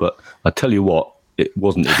proof. But I tell you what, it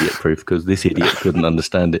wasn't idiot proof, because this idiot couldn't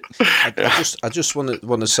understand it. I just want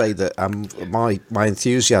to say that my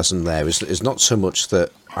enthusiasm there is not so much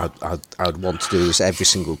that I'd want to do this every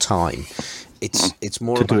single time. It's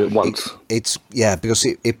more to about do it once. Because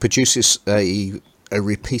it produces a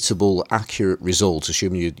repeatable, accurate result,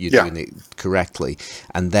 assuming you're doing it correctly,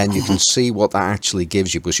 and then you can see what that actually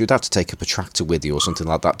gives you, because you'd have to take a protractor with you or something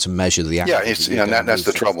like that to measure the accuracy. That's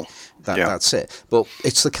the trouble. That's it. But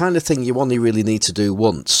it's the kind of thing you only really need to do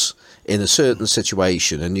once in a certain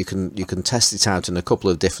situation, and you can test it out in a couple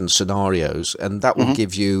of different scenarios, and that will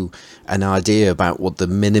give you an idea about what the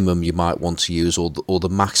minimum you might want to use, or the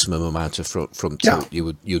maximum amount of front tilt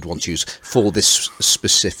you'd want to use for this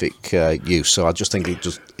specific use. So I just think it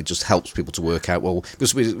just helps people to work out, well,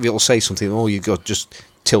 because we all say something, you got just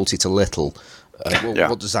tilt it a little.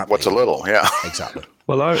 What does that mean? What's a little? Yeah, exactly.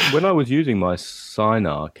 Well, when I was using my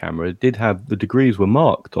Sinar camera, it did have the degrees were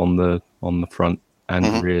marked on the front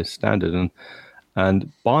and rear standard,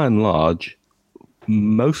 and by and large,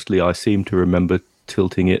 mostly I seem to remember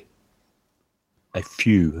tilting it a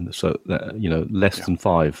few, so less than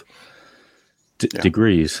 5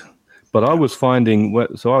 degrees. But I was finding,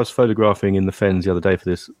 so I was photographing in the fens the other day for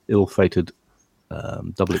this ill-fated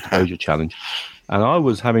double exposure challenge, and I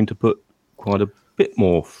was having to put quite a bit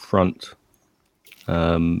more front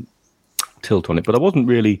tilt on it, but I wasn't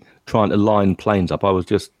really trying to line planes up. I was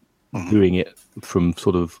just doing it from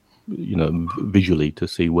sort of visually to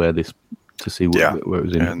see where it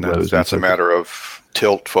was in. And that's a matter of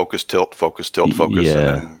tilt, focus, and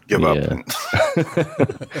then give up.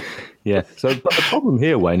 Yeah. So, but the problem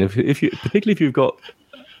here, Wayne, particularly if you've got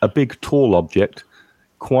a big tall object,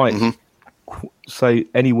 say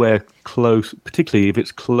anywhere close, particularly if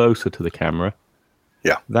it's closer to the camera,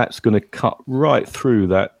 that's going to cut right through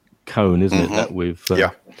that cone, isn't it? That we've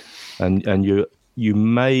and you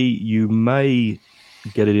may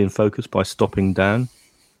get it in focus by stopping down,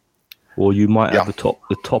 or you might have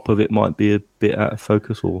the top of it might be a bit out of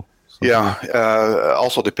focus, or something. Yeah.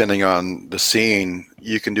 Also, depending on the scene,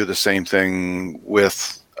 you can do the same thing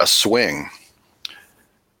with a swing.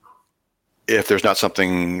 If there's not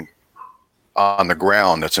something on the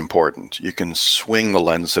ground that's important, you can swing the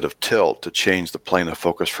lens instead of tilt to change the plane of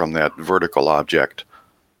focus from that vertical object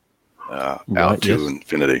out to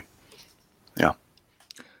infinity. Yeah.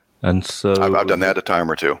 And so I've done that a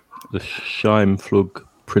time or two. The Scheimpflug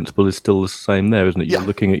principle is still the same there, isn't it? You're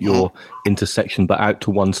looking at your intersection, but out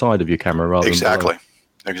to one side of your camera rather than below.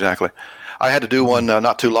 Exactly. I had to do one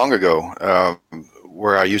not too long ago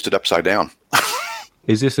where I used it upside down.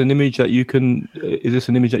 Is this an image that you can? Is this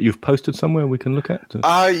an image that you've posted somewhere we can look at?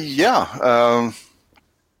 Yeah.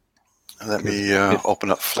 Let me open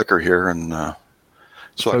up Flickr here, and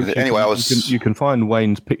you can find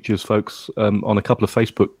Wayne's pictures, folks, on a couple of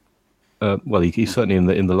Facebook. Well, he's certainly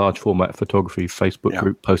in the large format photography Facebook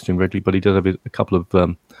group, posting regularly, but he does have a couple of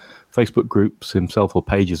Facebook groups himself or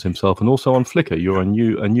pages himself, and also on Flickr. You're a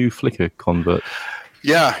new Flickr convert.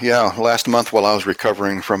 Yeah. Last month, while I was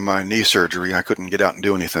recovering from my knee surgery, I couldn't get out and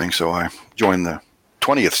do anything, so I joined the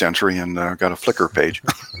 20th century and got a Flickr page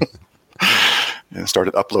and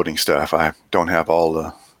started uploading stuff. I don't have all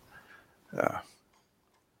the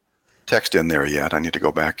text in there yet. I need to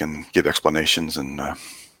go back and give explanations and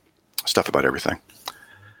stuff about everything.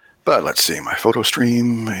 But let's see, my photo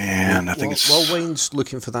stream, and I think it's... While Wayne's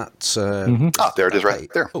looking for that... there it is, right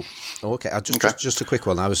there. Oh, okay. Just a quick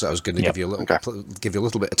one. I was going to give you a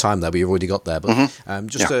little bit of time there, but you've already got there. But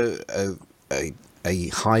a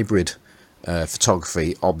hybrid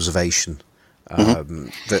photography observation.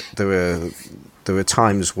 That there are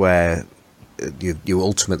times where you're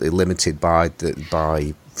ultimately limited by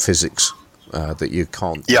physics. That you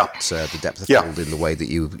can't get the depth of field in the way that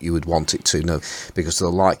you would want it to, because the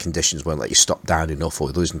light conditions won't let you stop down enough,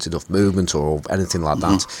 or there isn't enough movement, or anything like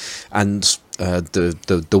that. And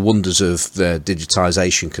the wonders of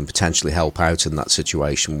digitization can potentially help out in that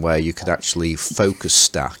situation, where you could actually focus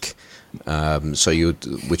stack.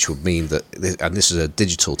 Which would mean that, and this is a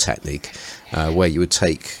digital technique, where you would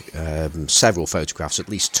take several photographs, at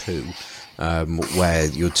least two. Where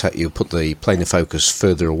you put the plane of focus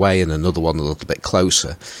further away and another one a little bit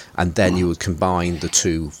closer, and then you would combine the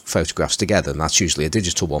two photographs together, and that's usually a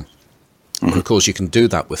digital one. But of course, you can do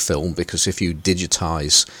that with film, because if you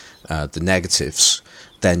digitize the negatives,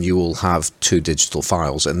 then you will have two digital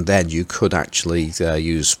files, and then you could actually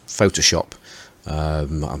use Photoshop.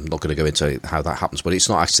 I'm not going to go into how that happens, but it's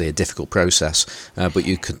not actually a difficult process. But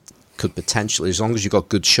you could potentially, as long as you've got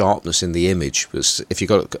good sharpness in the image, because if you've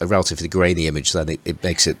got a relatively grainy image, then it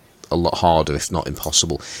makes it a lot harder, if not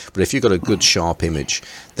impossible. But if you've got a good sharp image,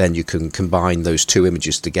 then you can combine those two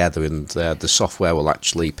images together, and the software will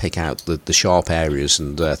actually pick out the sharp areas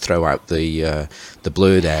and throw out the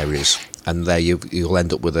blurred areas, and there you'll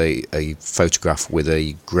end up with a photograph with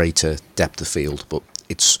a greater depth of field. But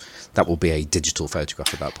that will be a digital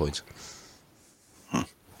photograph at that point.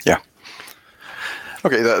 Yeah.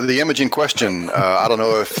 Okay, the image in question, I don't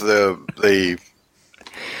know if the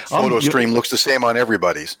photo stream looks the same on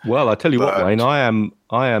everybody's. Well, I tell you what, Wayne, I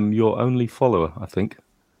am your only follower, I think.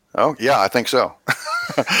 Oh, yeah, I think so.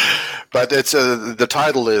 But it's the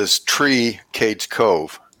title is Tree Cades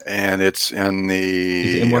Cove, and it's in the...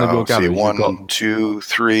 Is it in one of your galleries? 1, 2,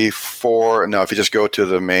 3, 4... No, if you just go to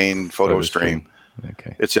the main photo stream,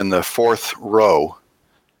 okay. It's in the fourth row,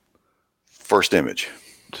 first image.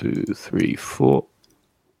 2, 3, 4...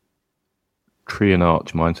 Tree and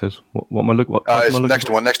arch, mine says. What am I looking? It's next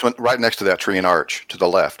one, right next to that tree and arch, to the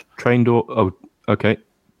left. Train door. Oh, okay.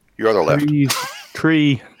 Your other left.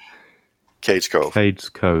 Tree. Cades Cove.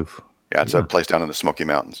 Cades Cove. Yeah, it's a place down in the Smoky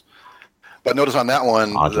Mountains. But notice on that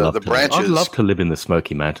one, the branches. I'd love to live in the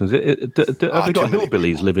Smoky Mountains. Have they got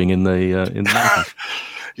hillbillies living in the mountains?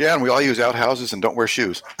 Yeah, and we all use outhouses and don't wear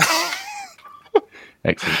shoes.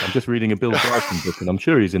 Excellent. I'm just reading a Bill Bryson book, and I'm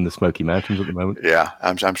sure he's in the Smoky Mountains at the moment. Yeah,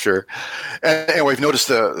 I'm sure. And anyway, you've noticed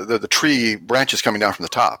the tree branches coming down from the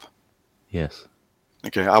top. Yes.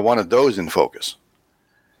 Okay, I wanted those in focus.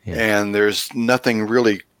 Yes. And there's nothing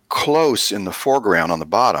really close in the foreground on the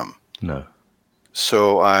bottom. No.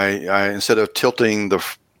 So I instead of tilting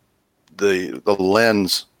the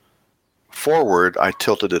lens forward, I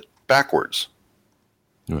tilted it backwards.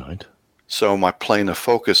 Right. So my plane of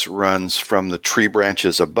focus runs from the tree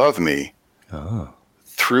branches above me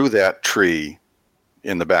through that tree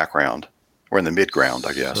in the background, or in the midground,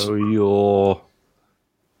 I guess. So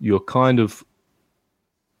you're kind of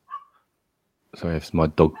Sorry, it's my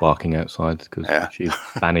dog barking outside because she's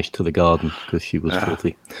banished to the garden because she was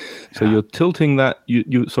filthy. So you're tilting that.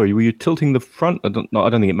 Sorry, were you tilting the front? I don't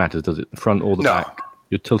think it matters, does it? The front or the back?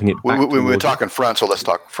 You're tilting it back. We're talking front, so let's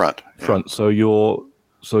talk front. Front. Yeah.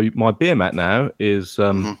 So my beer mat now is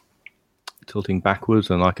tilting backwards,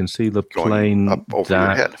 and I can see the plane up over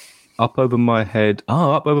your head. Up over my head.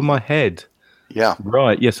 Oh, up over my head. Yeah.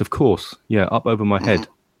 Right. Yes, of course. Yeah, up over my head.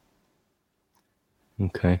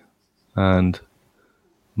 Okay. And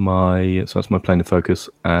so that's my plane of focus,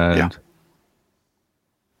 and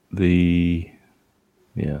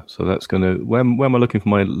so that's going to, where am I looking for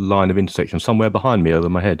my line of intersection? Somewhere behind me over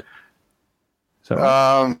my head. Is that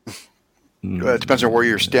right? It depends on where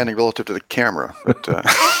you're standing relative to the camera. But,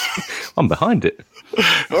 I'm behind it.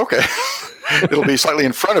 Okay. It'll be slightly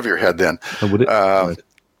in front of your head then. Oh, would it? Right.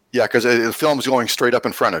 Yeah, because the film's going straight up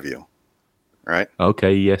in front of you, right?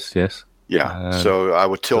 Okay, yes. Yeah, so I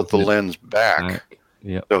would tilt the lens back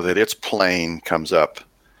so that its plane comes up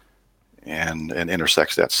and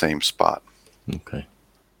intersects that same spot. Okay.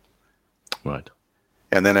 Right.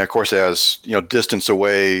 And then, of course, as distance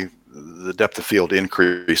away, the depth of field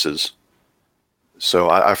increases. So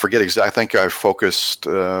I forget exactly. I think I focused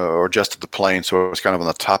or adjusted the plane so it was kind of on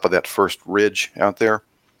the top of that first ridge out there.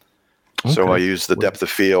 Okay. So I used the depth of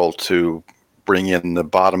field to bring in the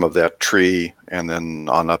bottom of that tree and then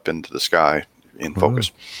on up into the sky in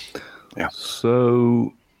focus. Yeah.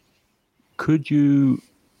 So could you,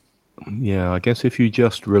 I guess if you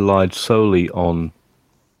just relied solely on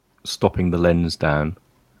stopping the lens down,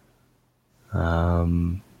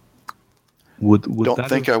 don't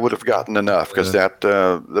think I would have gotten enough because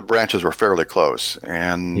the branches were fairly close.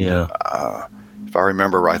 And if I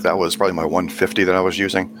remember right, that was probably my 150 that I was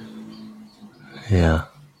using. Yeah.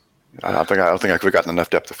 I don't think I could have gotten enough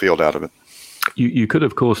depth of field out of it. You could,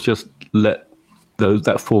 of course, just let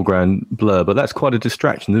that foreground blur, but that's quite a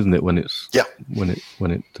distraction, isn't it? When it's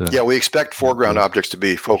we expect foreground objects to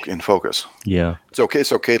be in focus. Yeah, it's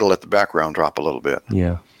okay to let the background drop a little bit.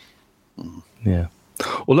 Yeah, yeah.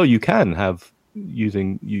 Although you can have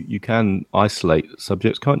you can isolate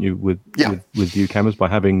subjects, can't you, with view cameras by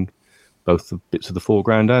having both the bits of the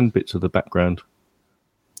foreground and bits of the background.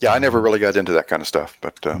 Yeah, I never really got into that kind of stuff,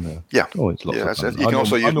 but yeah. Oh, it's lots of fun. You can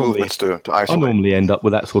also use movements to isolate. I normally end up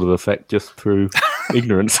with that sort of effect just through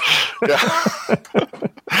ignorance.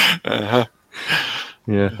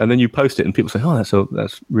 Yeah, and then you post it, and people say, "Oh,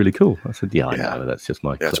 that's really cool." I said, "Yeah, I know. That's just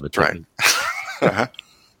my clever technique."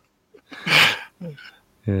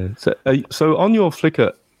 Yeah. So on your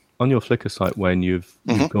Flickr site, Wayne, you've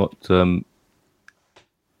got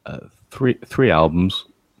three albums,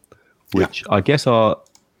 which I guess are.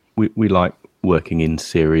 We like working in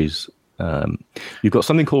series. You've got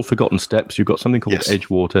something called Forgotten Steps. You've got something called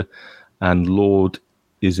Edgewater, and Lord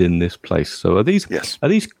is in this place. So are these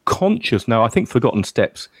conscious? Now, I think Forgotten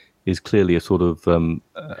Steps is clearly a sort of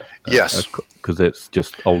because it's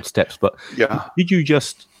just old steps. But did you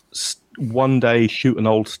just one day shoot an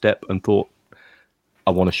old step and thought,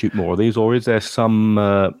 I want to shoot more of these, or is there some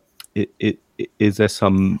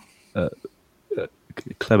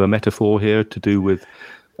clever metaphor here to do with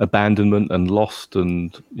abandonment and lost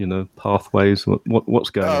and pathways? What's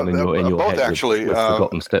going on in your both, head actually, with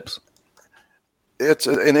Forgotten Steps? It's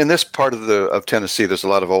in this part of Tennessee. There's a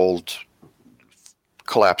lot of old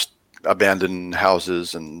collapsed abandoned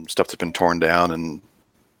houses and stuff that's been torn down and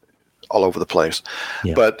all over the place.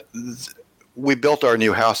 But we built our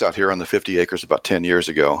new house out here on the 50 acres about 10 years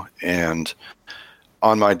ago, and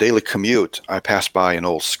on my daily commute I passed by an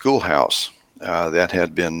old schoolhouse that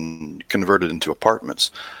had been converted into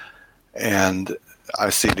apartments. And I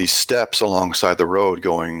see these steps alongside the road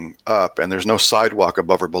going up, and there's no sidewalk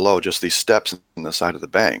above or below, just these steps in the side of the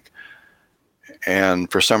bank.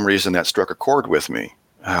 And for some reason that struck a chord with me.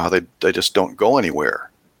 How they just don't go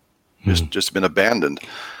anywhere. Just been abandoned.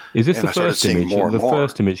 Is this the first image?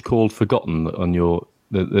 First image called Forgotten on your.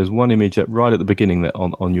 There's one image right at the beginning that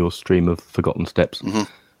on your stream of Forgotten Steps.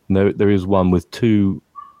 There is one with two.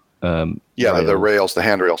 Rails. The rails, the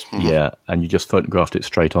handrails. Yeah, and you just photographed it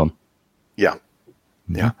straight on. Yeah.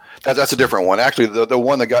 Yeah, that's a different one. Actually, the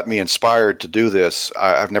one that got me inspired to do this,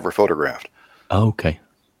 I've never photographed. Oh, okay.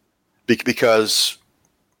 Because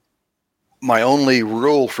my only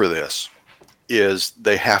rule for this is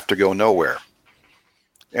they have to go nowhere.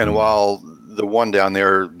 And while the one down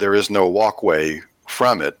there is no walkway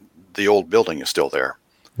from it, the old building is still there.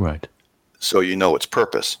 Right. So its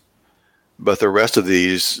purpose. But the rest of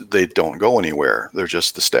these, they don't go anywhere. They're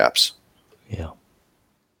just the steps. Yeah.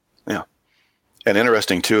 Yeah. And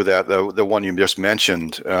interesting too that the one you just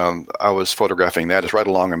mentioned, I was photographing that. It's right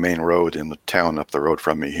along a main road in the town up the road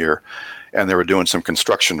from me here, and they were doing some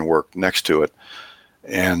construction work next to it.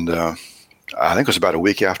 And I think it was about a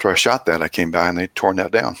week after I shot that, I came by and they'd torn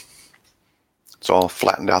that down. It's all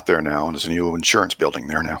flattened out there now, and there's a new insurance building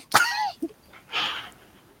there now.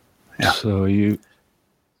 Yeah. So are you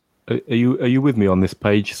with me on this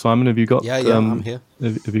page, Simon? Have you got? Yeah, I'm here.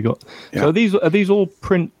 Have you got? Yeah. So are these all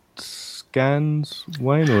print scans,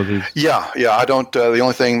 Wayne, or are these? Yeah. I don't.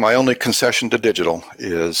 My only concession to digital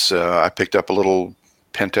is I picked up a little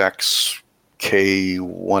Pentax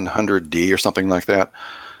K100D or something like that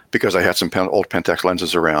because I had some old Pentax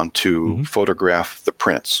lenses around to photograph the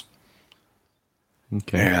prints.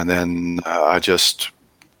 Okay. And then I just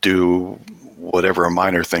do whatever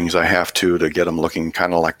minor things I have to get them looking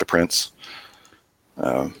kind of like the prints.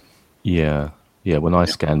 Yeah. When I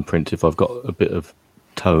scan print, if I've got a bit of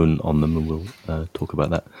tone on them, and we'll talk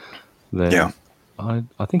about that. Then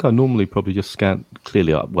I think I normally probably just scan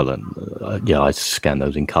clearly. I scan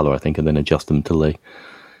those in color, I think, and then adjust them till they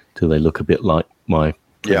look a bit like my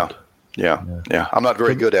print. Yeah. I'm not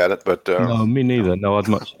very good at it, but no, me neither. No, I'd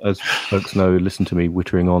much, as folks know, listen to me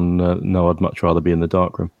wittering on. No, I'd much rather be in the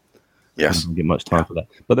darkroom. Yes, I don't get much time for that.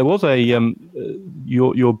 But there was a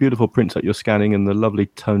your beautiful prints that you're scanning and the lovely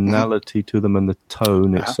tonality to them and the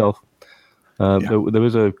tone itself. There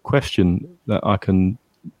was a question that I can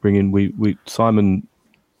bring in. We Simon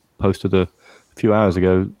posted a few hours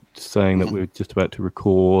ago saying that we were just about to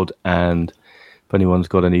record, and if anyone's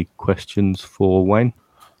got any questions for Wayne,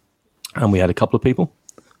 and we had a couple of people.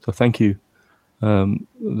 So thank you,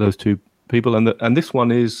 those two people. And this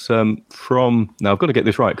one is from, now I've got to get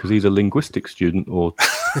this right because he's a linguistics student or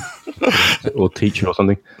or teacher or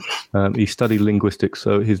something. He studied linguistics,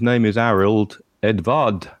 so his name is Arild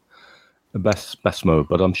Edvard Basmo,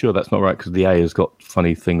 but I'm sure that's not right because the A has got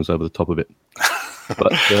funny things over the top of it.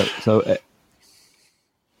 But so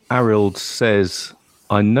Arild says,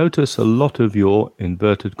 I notice a lot of your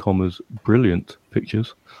inverted commas brilliant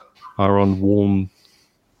pictures are on warm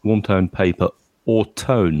tone paper or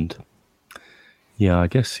toned. Yeah, I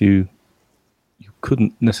guess you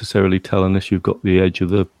couldn't necessarily tell unless you've got the edge of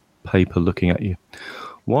the paper looking at you.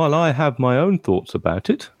 While I have my own thoughts about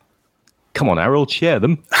it, come on, Arild, share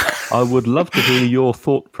them. I would love to hear your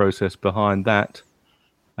thought process behind that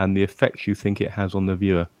and the effects you think it has on the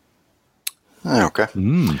viewer. Okay.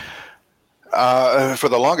 For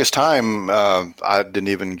the longest time, I didn't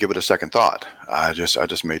even give it a second thought. I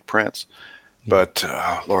just made prints. But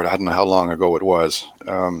Lord, I don't know how long ago it was.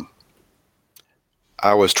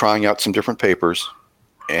 I was trying out some different papers,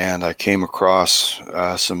 and I came across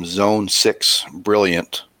some Zone 6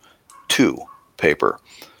 Brilliant 2 paper,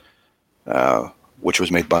 which was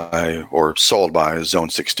made by or sold by Zone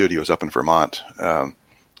 6 Studios up in Vermont.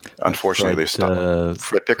 Unfortunately, they stopped.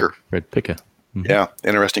 Fred Picker. Mm-hmm. Yeah,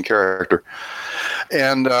 interesting character.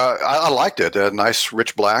 And I liked it. Nice,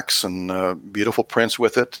 rich blacks and beautiful prints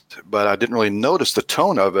with it. But I didn't really notice the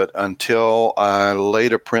tone of it until I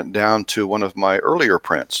laid a print down to one of my earlier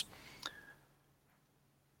prints.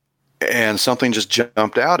 And something just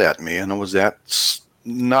jumped out at me, and it was that's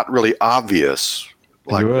not really obvious.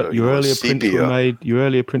 Like your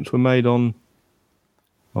earlier prints were made on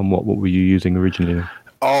what? What were you using originally?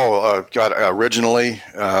 Originally,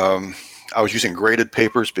 I was using graded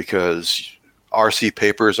papers because RC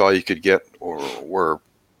papers, all you could get were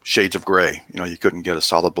shades of gray. You couldn't get a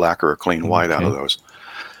solid black or a clean white out of those.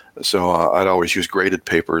 So I'd always use graded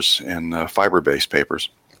papers and fiber-based papers.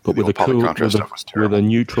 But with a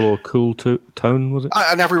neutral or cool tone, was it?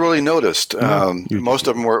 I never really noticed. Most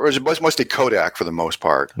of them it was mostly Kodak for the most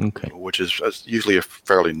part, which is usually a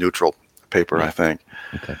fairly neutral paper, I think.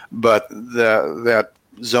 Okay. But that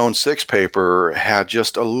Zone 6 paper had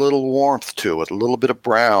just a little warmth to it, a little bit of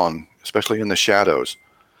brown, especially in the shadows,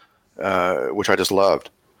 which I just loved.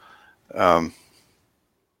 Do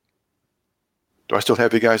I still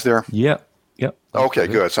have you guys there? Yeah. Okay,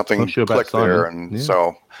 good. Something clicked there, and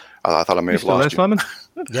so I thought I may have lost you. Simon?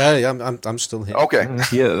 Yeah, I'm still here. Okay.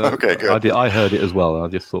 Okay, good. I heard it as well. I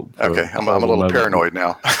just thought. Okay, I'm a little paranoid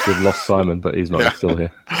now. We've lost Simon, but he's not. He's still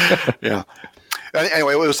here. Yeah.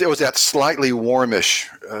 Anyway, it was that slightly warmish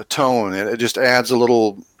tone, and it just adds a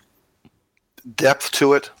little depth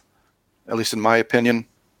to it, at least in my opinion,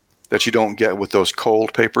 that you don't get with those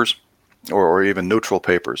cold papers or even neutral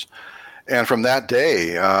papers. And from that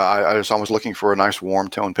day, I was always looking for a nice warm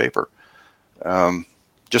tone paper.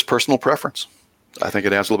 Just personal preference. I think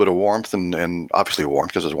it adds a little bit of warmth and obviously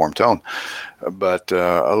warmth because it's a warm tone, but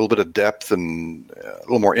a little bit of depth and a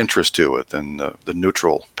little more interest to it than the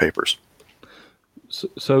neutral papers.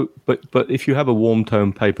 But if you have a warm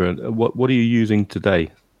tone paper, what are you using today?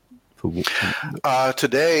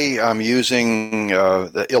 Today I'm using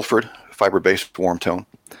the Ilford fiber-based warm tone.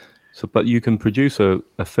 So, but you can produce a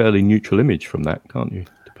fairly neutral image from that, can't you?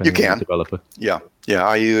 You can. On the developer. Yeah.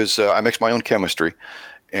 I mix my own chemistry,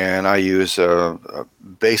 and I use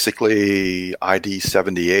basically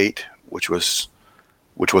ID78, which was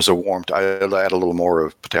a warm. I add a little more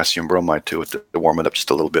of potassium bromide to it to warm it up just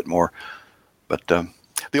a little bit more. But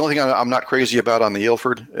the only thing I'm not crazy about on the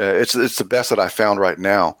Ilford, it's the best that I found right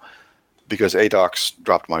now, because ADOX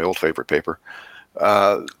dropped my old favorite paper.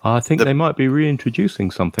 I think they might be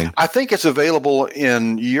reintroducing something. I think it's available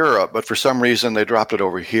in Europe, but for some reason they dropped it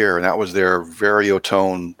over here, and that was their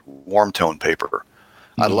Variotone warm tone paper.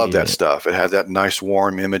 I love that stuff. It had that nice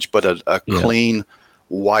warm image, but a clean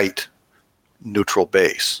white neutral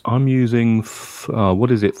base. I'm using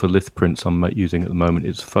what is it for lith prints? I'm using at the moment.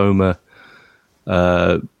 It's Foma.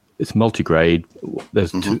 It's multigrade.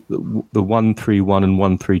 There's two, the 131 and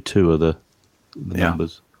 132 are the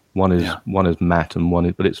numbers. One is matte and one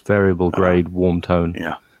is, but it's variable grade warm tone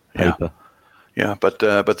paper. Yeah, but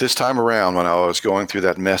this time around, when I was going through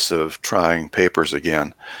that mess of trying papers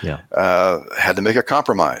again, had to make a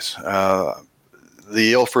compromise.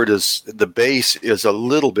 The Ilford the base is a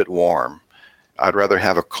little bit warm. I'd rather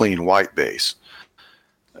have a clean white base,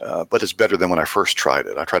 but it's better than when I first tried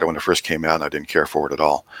it. I tried it when it first came out, and I didn't care for it at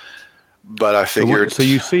all. But I figured. So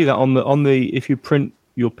you see that on the if you print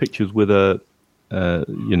your pictures with a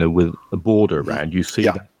with a border around, you see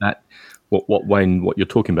that what Wayne, what you're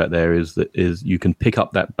talking about there is you can pick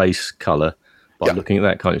up that base color by looking at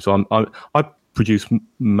that kind of. So I produce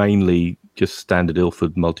mainly just standard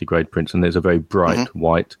Ilford multigrade prints, and there's a very bright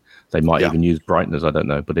white. They might even use brightness, I don't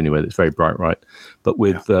know, but anyway, it's very bright white. But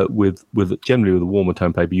with generally with a warmer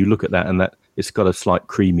tone paper, you look at that and that it's got a slight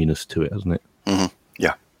creaminess to it, hasn't it?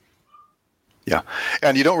 Yeah,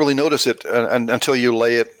 and you don't really notice it until you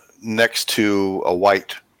lay it next to a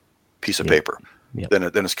white piece of paper. Then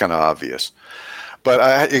it's kind of obvious. But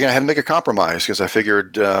I had to make a compromise, because I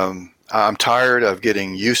figured I'm tired of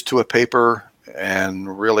getting used to a paper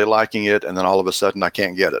and really liking it, and then all of a sudden I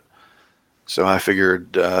can't get it. So I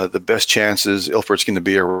figured the best chance is Ilford's going to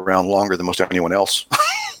be around longer than most anyone else.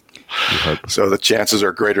 So the chances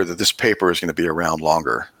are greater that this paper is going to be around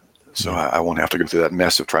longer. So I won't have to go through that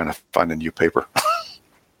mess of trying to find a new paper.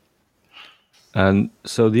 And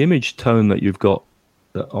so the image tone that you've got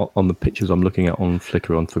on the pictures I'm looking at on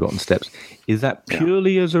Flickr on Forgotten Steps, is that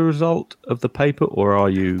purely as a result of the paper, or are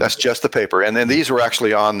you... That's just the paper. And then these were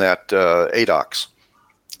actually on that ADOX.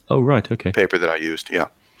 Oh, right, okay. Paper that I used, Yeah.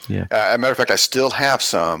 As a matter of fact, I still have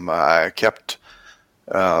some. I kept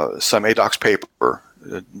some ADOX paper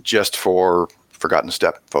just for Forgotten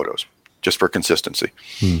Step photos, just for consistency.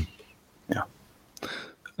 Yeah.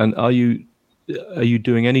 And are you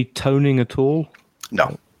doing any toning at all?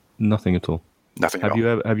 No. Nothing at all? Nothing at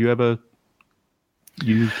all. Have you ever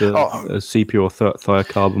used a sepia or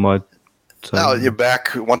thiocarbamide tone? You're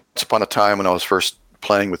back once upon a time when I was first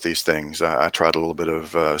playing with these things. I tried a little bit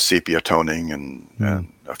of sepia toning and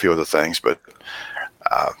a few other things, but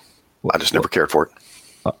I just never cared for it.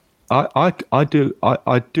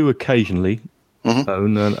 I do occasionally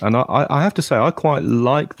tone, and I have to say I quite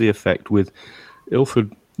like the effect with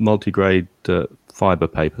Ilford multigrade fiber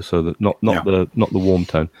paper, so that not the warm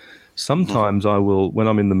tone. Sometimes I will, when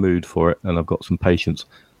I'm in the mood for it and I've got some patience,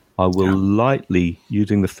 I will lightly,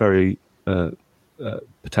 using the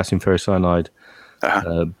potassium ferricyanide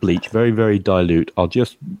bleach, very, very dilute,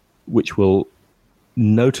 which will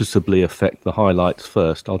noticeably affect the highlights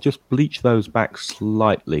first. I'll just bleach those back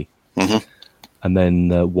slightly and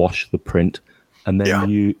then wash the print, and then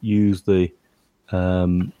you use the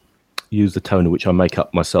toner, which I make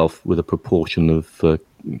up myself with a proportion of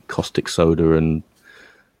caustic soda and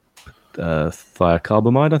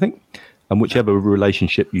thiocarbamide, I think, and whichever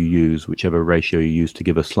relationship you use, whichever ratio you use to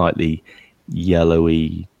give a slightly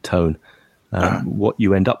yellowy tone, what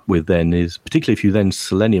you end up with then is, particularly if you then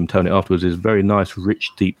selenium tone it afterwards, is very nice,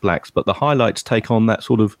 rich, deep blacks, but the highlights take on that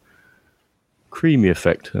sort of creamy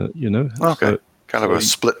effect, Okay, so, kind of a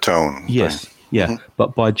split tone. Yes,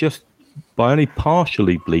 but by only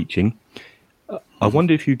partially bleaching, I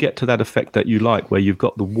wonder if you get to that effect that you like, where you've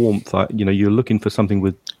got the warmth. You're looking for something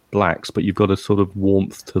with blacks, but you've got a sort of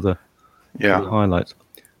warmth to the highlights.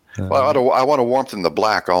 Well, I want a warmth in the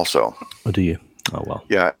black also. Oh, do you? Oh, well.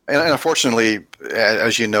 Yeah, and unfortunately,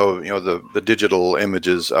 as you know, the digital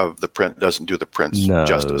images of the print doesn't do the prints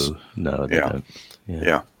justice. No, they don't.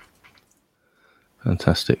 Yeah.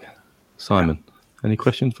 Fantastic. Simon, any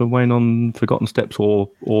questions for Wayne on Forgotten Steps or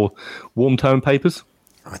warm tone papers?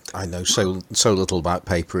 I know so little about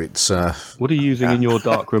paper. It's What are you using in your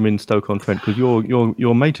darkroom in Stoke-on-Trent? Because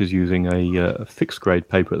your mate is using a fixed grade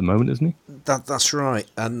paper at the moment, isn't he? that's right,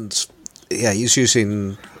 and yeah, he's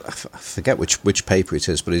using I forget which paper it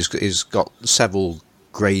is, but he's got several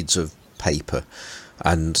grades of paper,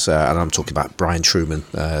 and I'm talking about Brian Truman.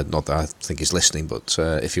 Not that I think he's listening, but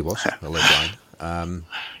if he was, hello Brian.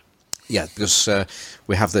 Yeah, because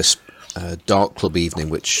we have this dark club evening,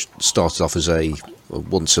 which started off as a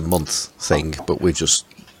once a month thing, but we're just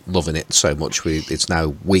loving it so much. It's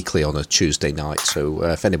now weekly on a Tuesday night. So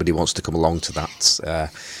if anybody wants to come along to that,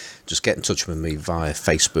 just get in touch with me via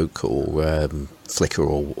Facebook or Flickr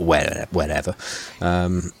or wherever.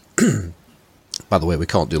 By the way, we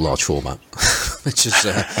can't do large format, which is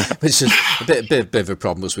a bit of a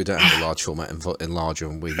problem, because we don't have a large format enlarger,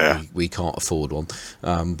 and we can't afford one.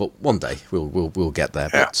 But one day we'll get there.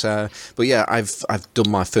 Yeah. But yeah, I've done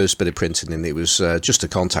my first bit of printing, and it was just a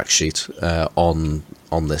contact sheet on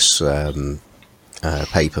this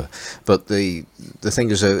paper. But the thing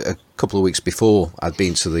is, a couple of weeks before, I'd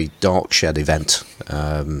been to the Dark Shed event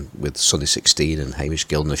with Sunny 16 and Hamish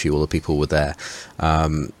Gill and a few other people were there.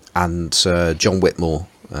 And John Whitmore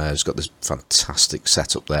has got this fantastic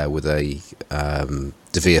setup there with a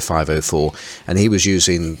Devere 504, and he was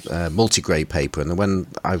using multigrade paper. And when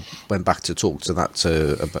I went back to talk about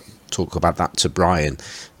that to Brian,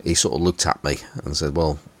 he sort of looked at me and said,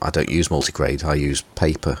 "Well, I don't use multigrade. I use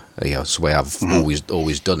paper. It's the way I've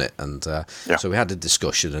always done it." And so we had a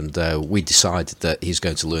discussion, and we decided that he's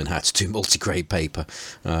going to learn how to do multigrade paper.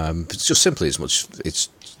 It's just simply as much. It's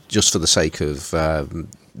just for the sake of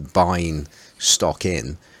buying stock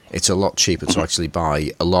in. It's a lot cheaper to actually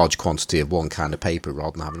buy a large quantity of one kind of paper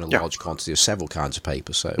rather than having a large quantity of several kinds of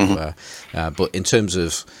paper. So, but in terms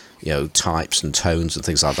of types and tones and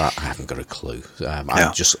things like that, I haven't got a clue.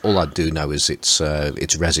 All I do know is it's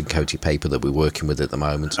resin coated paper that we're working with at the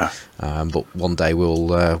moment. But one day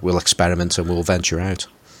we'll experiment and we'll venture out.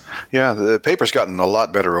 Yeah, the paper's gotten a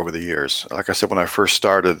lot better over the years. Like I said, when I first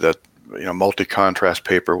started, that multi-contrast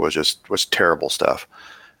paper was terrible stuff.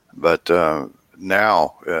 But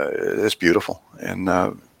now it's beautiful, and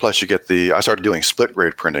plus you get I started doing split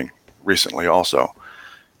grade printing recently also,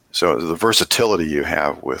 so the versatility you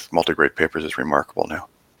have with multi-grade papers is remarkable now.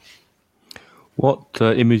 What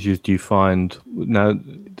images do you find now?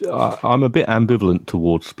 I'm a bit ambivalent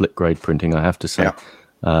towards split grade printing, I have to say.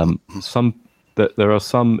 There are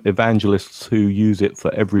some evangelists who use it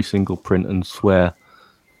for every single print and swear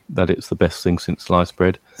that it's the best thing since sliced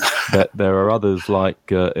bread. There are others,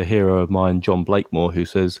 like a hero of mine, John Blakemore, who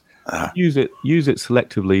says use it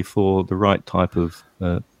selectively for the right type of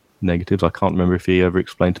negatives. I can't remember if he ever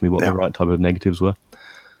explained to me what the right type of negatives were.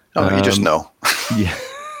 Oh, you just know. Yeah.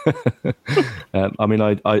 I mean,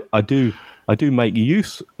 I do make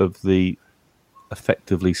use of the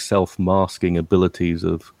effectively self-masking abilities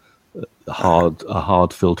of a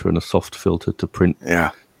hard filter and a soft filter to print.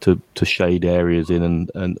 Yeah. To shade areas in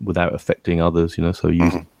and without affecting others, so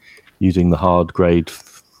using the hard grade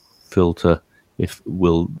filter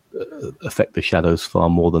will affect the shadows far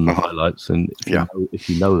more than the highlights, and if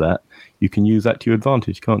you know that, you can use that to your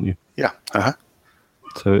advantage, can't you? Yeah.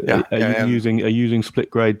 So are you using split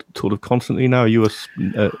grade sort of constantly now? Are you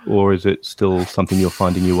or is it still something you're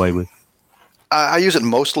finding your way with? I use it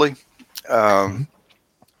mostly.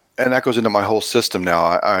 And that goes into my whole system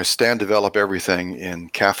now. I stand develop everything in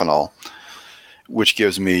Caffenol, which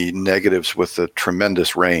gives me negatives with a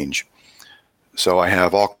tremendous range. So I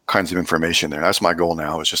have all kinds of information there. That's my goal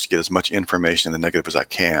now, is just to get as much information in the negative as I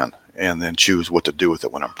can, and then choose what to do with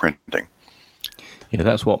it when I'm printing. Yeah,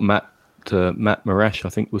 that's what Matt Marash, I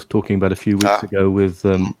think, was talking about a few weeks ago with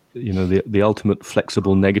the ultimate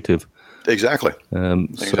flexible negative. Exactly.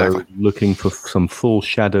 So looking for some full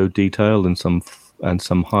shadow detail and some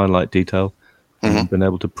highlight detail, and you've been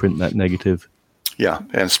able to print that negative. Yeah,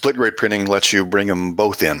 and split grade printing lets you bring them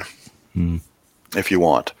both in if you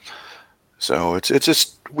want. So it's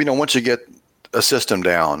just, once you get a system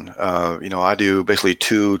down, I do basically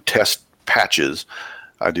 2 test patches.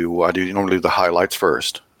 I do normally the highlights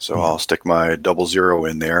first. So I'll stick my 00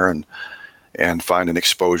 in there and find an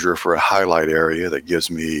exposure for a highlight area that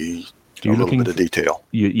gives me a little bit of detail.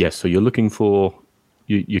 Yes, so you're looking for...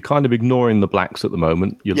 You're kind of ignoring the blacks at the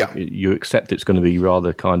moment. You accept it's going to be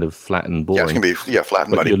rather kind of flat and boring. Yeah, it's going to be flat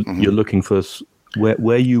and muddy. You're looking for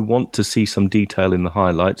where you want to see some detail in the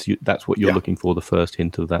highlights. That's what you're looking for, the first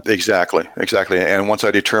hint of that. Exactly. And once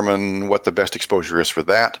I determine what the best exposure is for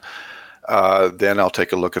that, then I'll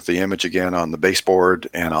take a look at the image again on the baseboard,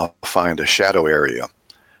 and I'll find a shadow area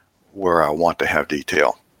where I want to have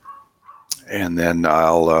detail. And then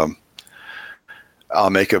I'll I'll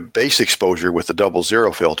make a base exposure with the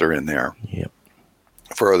 00 filter in there. Yep.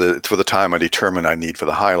 For the time I determine I need for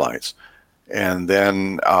the highlights. And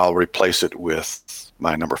then I'll replace it with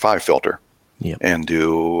my number 5 filter. Yep. And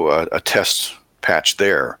do a test patch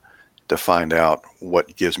there to find out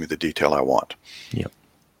what gives me the detail I want. Yep.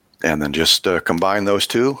 And then just combine those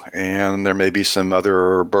two, and there may be some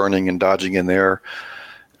other burning and dodging in there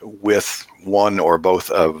with one or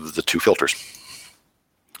both of the 2 filters.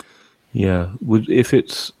 Yeah. If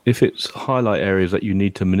it's highlight areas that you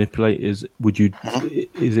need to manipulate, is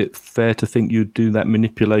it fair to think you'd do that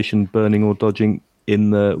manipulation, burning or dodging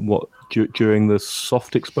in during the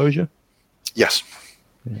soft exposure? Yes.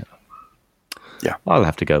 Yeah. I'll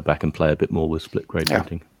have to go back and play a bit more with split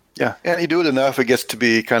gradienting. Yeah, and you do it enough, it gets to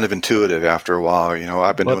be kind of intuitive after a while.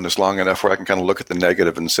 I've been doing this long enough where I can kind of look at the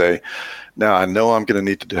negative and say, now I know I'm going to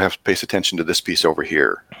need to have to pay attention to this piece over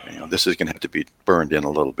here. This is going to have to be burned in a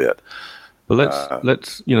little bit. But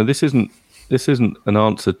let's this isn't an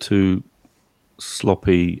answer to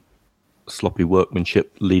sloppy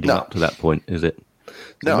workmanship leading up to that point, is it?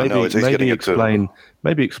 So maybe explain.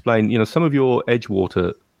 Some of your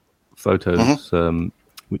Edgewater photos,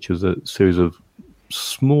 which is a series of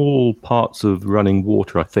small parts of running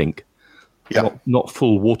water, I think. Yeah. Not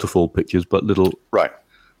full waterfall pictures, but little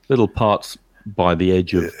parts by the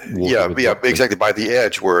edge of water. Yeah, exactly, by the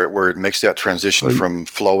edge where it makes that transition from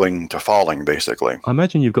flowing to falling, basically. I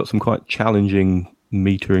imagine you've got some quite challenging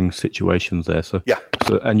metering situations there. So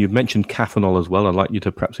and you've mentioned Caffenol as well. I'd like you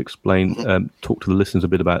to perhaps explain, talk to the listeners a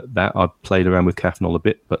bit about that. I've played around with Caffenol a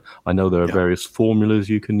bit, but I know there are various formulas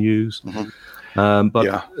you can use.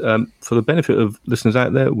 For the benefit of listeners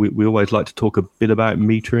out there, we always like to talk a bit about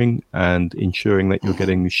metering and ensuring that you're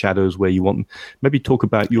getting shadows where you want them. Maybe talk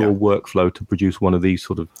about your workflow to produce one of these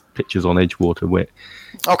sort of pictures on Edgewater.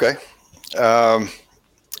 Okay.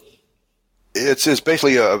 It's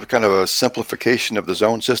basically a kind of a simplification of the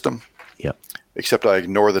zone system. Yeah. Except I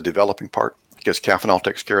ignore the developing part because Caffenol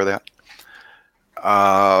takes care of that.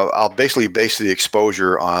 I'll basically base the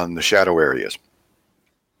exposure on the shadow areas.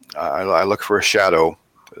 I look for a shadow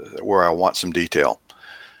where I want some detail.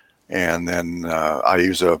 And then I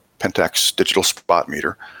use a Pentax digital spot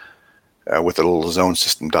meter with a little zone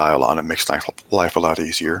system dial on it. Makes life a lot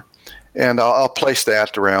easier. And I'll place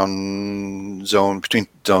that around between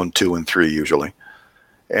zone 2 and 3 usually.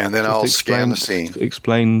 And then I'll scan the scene.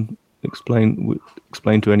 Explain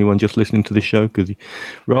to anyone just listening to this show, because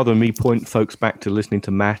rather than me point folks back to listening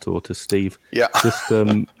to Matt or to Steve, just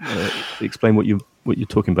explain what you're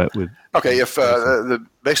talking about with. Okay, if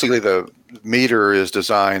basically the meter is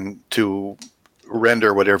designed to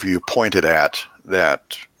render whatever you point it at,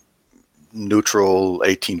 that neutral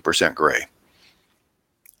 18% gray.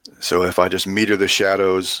 So if I just meter the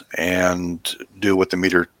shadows and do what the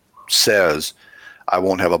meter says, I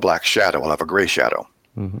won't have a black shadow. I'll have a gray shadow.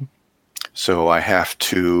 Mm-hmm. So I have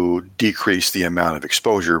to decrease the amount of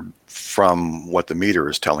exposure from what the meter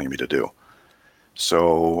is telling me to do.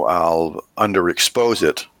 So I'll underexpose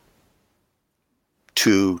it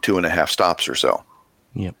 2.5 stops or so.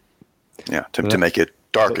 Yep. Yeah, to make it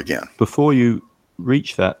dark again. Before you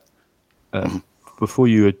reach that,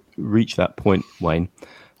 point, Wayne,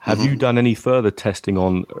 have you done any further testing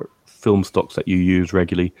on film stocks that you use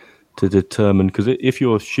regularly to determine? Because if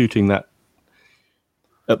you're shooting that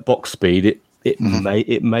at box speed, it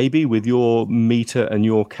may be with your meter and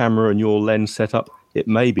your camera and your lens setup. It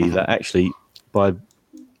may be that actually by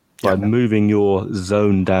moving your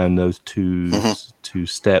zone down those two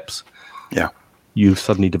steps, you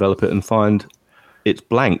suddenly develop it and find it's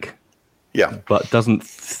blank. Yeah, but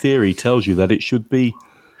theory tells you that it should be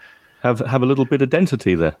have a little bit of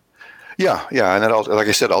density there. Yeah, and that all, like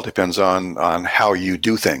I said, all depends on how you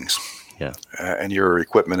do things. Yeah, and your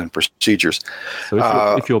equipment and procedures.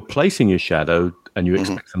 So if you're placing your shadow and you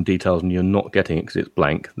expect some details and you're not getting it because it's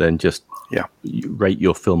blank, then just you rate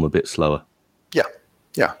your film a bit slower.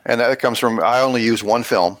 Yeah, and that comes from I only use one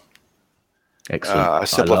film. Excellent. I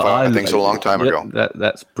simplified things a long time ago.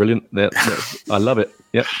 That's brilliant. I love it.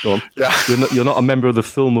 Yep, go on. Yeah. You're not a member of the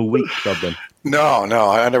Film a Week Club then? No,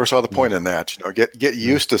 I never saw the point in that. Get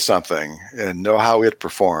used to something and know how it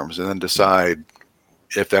performs, and then decide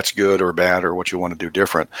if that's good or bad or what you want to do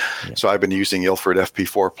different. Yeah. So I've been using Ilford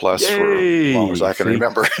FP4 Plus for as long as I can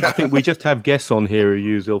remember. I think we just have guests on here who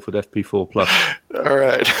use Ilford FP4 Plus. All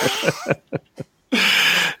right.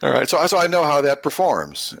 All right. So I know how that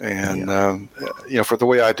performs, and for the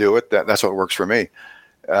way I do it, that's what works for me.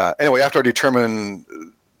 Anyway, after I determine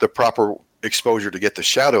the proper exposure to get the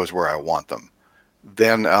shadows where I want them,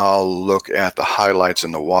 then I'll look at the highlights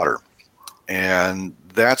in the water. And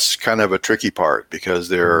that's kind of a tricky part, because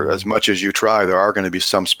there, as much as you try, there are going to be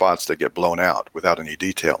some spots that get blown out without any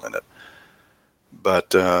detail in it.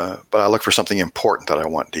 But I look for something important that I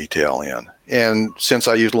want detail in. And since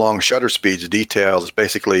I use long shutter speeds, detail is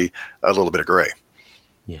basically a little bit of gray.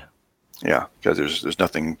 Yeah. Yeah, because there's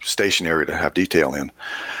nothing stationary to have detail in.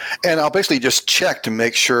 And I'll basically just check to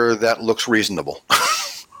make sure that looks reasonable.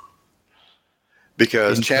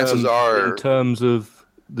 Because chances are... In terms of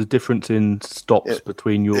the difference in stops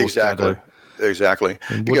between your shadow. Exactly.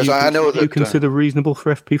 Because I know that... you consider reasonable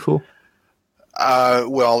for FP4?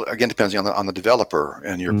 Well, again, depends on the developer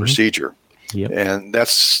and your procedure. Yep. And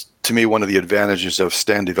that's, to me, one of the advantages of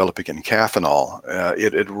stand developing in Caffenol.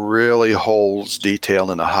 It really holds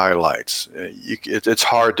detail in the highlights. It's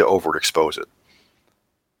hard to overexpose it.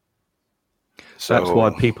 So, that's why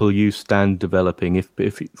people use stand developing.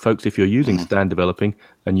 If you're using stand developing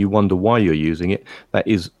and you wonder why you're using it, that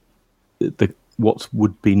is what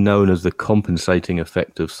would be known as the compensating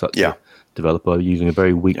effect of such a developer using a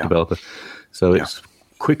very weak developer. So it's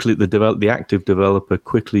quickly the active developer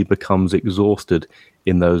quickly becomes exhausted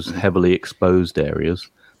in those heavily exposed areas,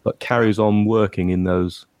 but carries on working in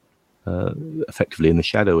those effectively in the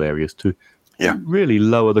shadow areas to really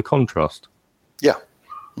lower the contrast. Yeah.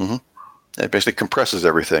 Mm-hmm. It basically compresses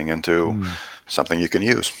everything into something you can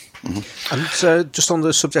use. Mm-hmm. And just on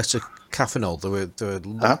the subject of Caffenol, there were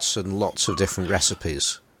lots and lots of different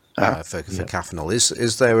recipes for Caffenol.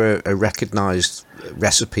 Is there a recognised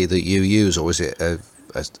recipe that you use, or is it a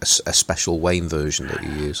special Wayne version that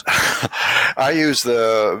you use? I use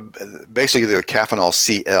basically the Caffenol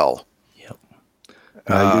CL.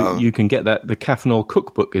 Yep. You can get that. The Caffenol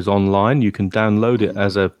cookbook is online. You can download it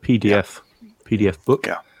as a PDF book.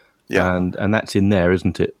 Yeah. Yeah, and that's in there,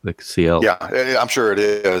 isn't it? The CL. Yeah, I'm sure it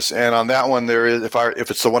is. And on that one, there is, if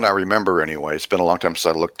it's the one I remember anyway. It's been a long time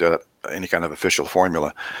since I looked at any kind of official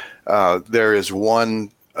formula. There is one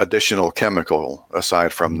additional chemical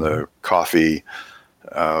aside from the coffee,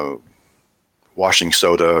 washing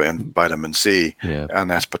soda, and vitamin C, and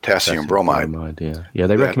that's potassium bromide. Yeah,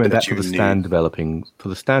 they recommend that for the stand developing. For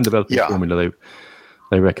the stand developing formula,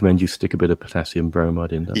 they recommend you stick a bit of potassium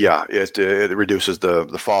bromide in there. Yeah, it reduces the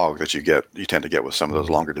fog that you tend to get with some of those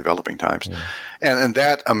longer developing times. Yeah. And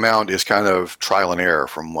that amount is kind of trial and error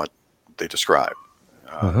from what they describe.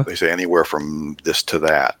 They say anywhere from this to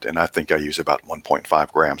that, and I think I use about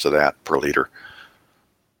 1.5 grams of that per liter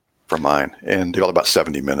for mine, and develop about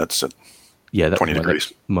 70 minutes at 20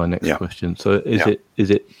 degrees. My next question. So is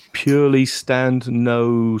it purely stand,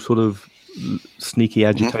 no sort of sneaky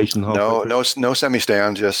agitation? No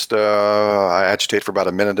semi-stand. Just I agitate for about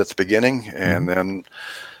a minute at the beginning, and then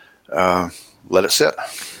let it sit.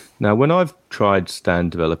 Now, when I've tried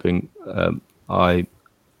stand developing, I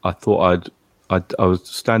thought I was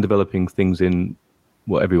stand developing things in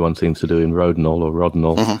what everyone seems to do in Rodinol or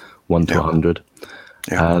Rodinol 1 to 100,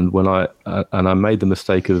 and when I made the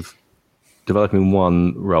mistake of developing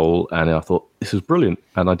one roll, and I thought, this is brilliant,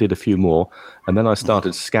 and I did a few more, and then I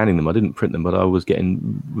started scanning them. I didn't print them, but I was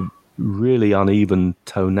getting really uneven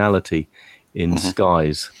tonality in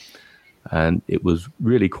skies, and it was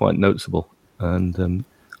really quite noticeable. And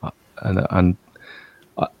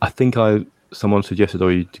I think someone suggested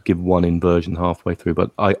you to give one inversion halfway through, but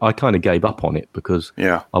I kind of gave up on it because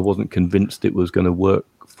I wasn't convinced it was going to work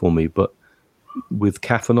for me. But with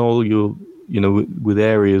Caffenol, with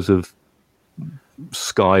areas of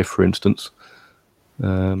sky, for instance.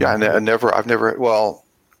 I've never. Well,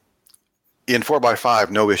 in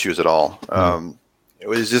 4x5, no issues at all.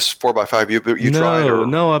 Is this 4x5 you tried?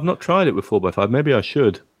 No, I've not tried it with 4x5. Maybe I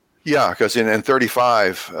should. Yeah, because in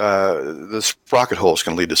 35, the sprocket holes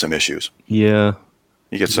can lead to some issues. Yeah.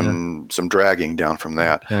 You get some dragging down from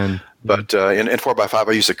that. But in 4x5,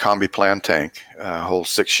 I use a combi plan tank, holds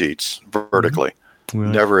 6 sheets vertically. Right.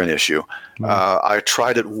 Never an issue. Right. I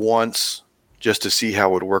tried it once just to see how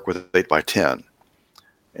it would work with 8x10.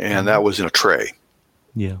 And that was in a tray.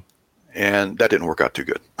 Yeah. And that didn't work out too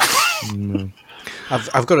good.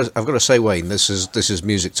 I've got to say, Wayne, this is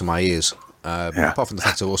music to my ears. Apart from the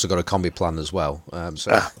fact I've also got a combi plan as well. Because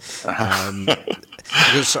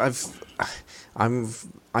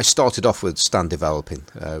I started off with stand developing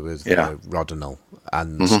with Rodinol,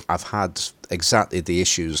 and I've had exactly the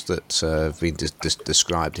issues that have been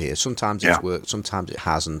described here. Sometimes it's worked, sometimes it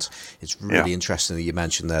hasn't. It's really interesting that you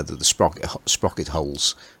mentioned there that the sprocket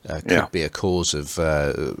holes could be a cause of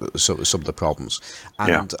some of the problems.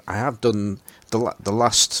 And I have done the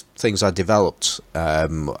last things I developed.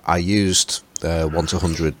 I used 1 to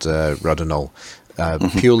 100 Rodinol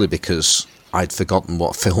purely because I'd forgotten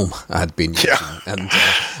what film I'd been using, and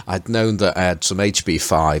I'd known that I had some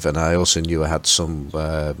HB5, and I also knew I had some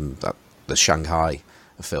the Shanghai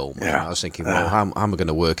film. And I was thinking, well, how am I going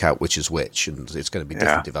to work out which is which? And it's going to be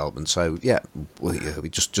different development. So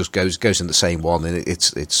it just goes in the same one, and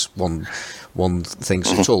it's one thing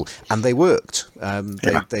at all, and they worked.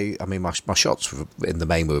 They I mean, my shots in the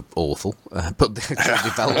main were awful, but they're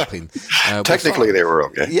developing. Technically, they were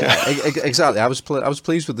okay. Yeah, exactly. I was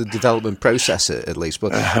pleased with the development process at least,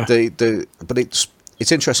 but but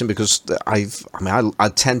it's interesting because I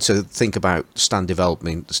tend to think about stand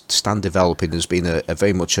developing as being a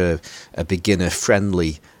very much a beginner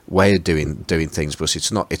friendly way of doing things, but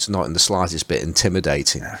it's not in the slightest bit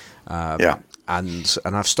intimidating. And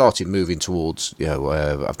I've started moving towards,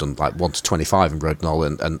 I've done like 1 to 25 in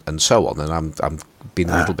Rodinol and so on, and I'm being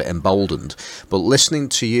a little bit emboldened. But listening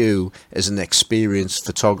to you as an experienced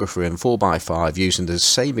photographer in 4x5 using the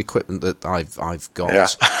same equipment that I've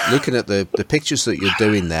got, looking at the pictures that you're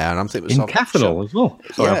doing there, and I'm thinking in Caffenol as well.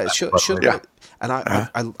 Sorry, and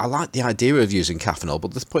I like the idea of using Caffenol,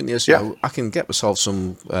 but the point is, I can get myself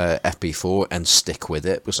some FP4 and stick with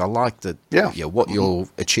it because I like what you're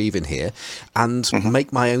achieving here, and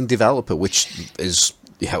make my own developer, which is,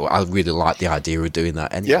 I really like the idea of doing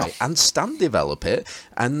that anyway, and stand develop it,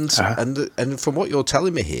 and from what you're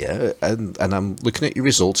telling me here, and I'm looking at your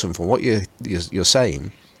results, and from what you're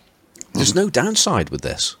saying. There's no downside with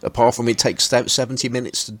this, apart from it takes 70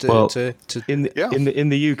 minutes to do. Well, in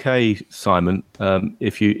the UK, Simon,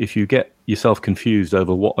 if you get yourself confused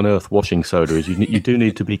over what on earth washing soda is, you do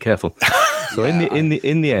need to be careful. So in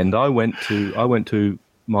the end, I went to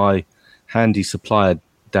my handy supplier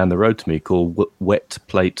down the road to me called Wet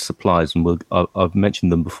Plate Supplies, and I've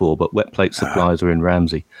mentioned them before, but Wet Plate Supplies are in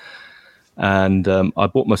Ramsey, and I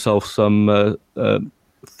bought myself some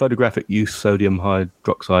photographic use sodium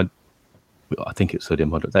hydroxide. I think it's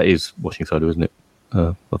sodium hydroxide. That is washing soda, isn't it?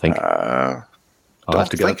 I think. I'll have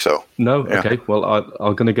to think so. No? Yeah. Okay. Well,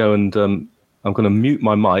 I'm going to go and I'm going to mute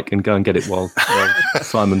my mic and go and get it while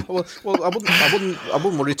Simon. Well, I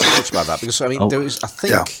wouldn't worry too much about that because I mean there is. I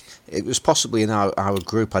think it was possibly in our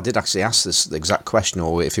group. I did actually ask this exact question,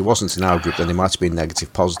 or if it wasn't in our group, then it might have been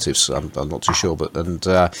negative positives. I'm not too sure, but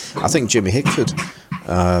I think Jimmy Hickford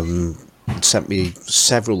sent me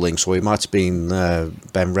several links, or it might have been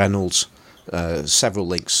Ben Reynolds. Several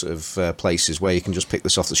links of places where you can just pick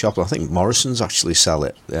this off the shop. I think Morrison's actually sell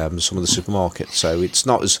it, some of the supermarkets. So it's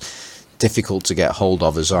not as difficult to get hold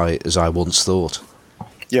of as I once thought.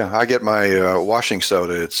 Yeah, I get my washing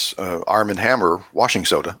soda. It's Arm & Hammer washing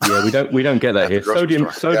soda. Yeah, we don't get that here.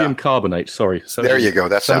 Sodium carbonate. Sorry. There you go.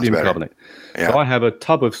 That sounds sodium better. Carbonate. Yeah. So I have a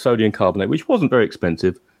tub of sodium carbonate, which wasn't very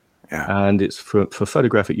expensive, and it's for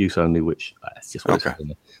photographic use only. Which it's just what it's in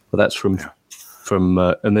there. But that's from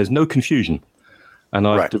and there's no confusion. And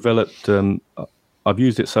I've developed. I've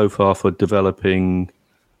used it so far for developing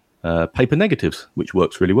paper negatives, which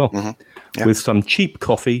works really well with some cheap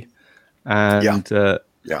coffee and.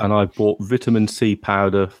 And I bought vitamin C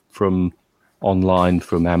powder from online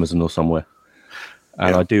from Amazon or somewhere.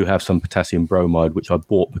 And I do have some potassium bromide, which I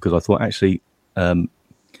bought because I thought, actually, I'm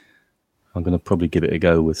going to probably give it a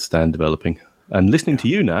go with stand developing. And listening to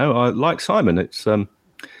you now, I like Simon. It's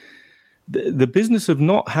the business of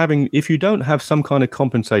not having, if you don't have some kind of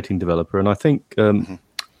compensating developer, and I think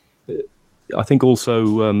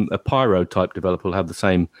also a pyro type developer will have the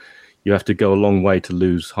same. You have to go a long way to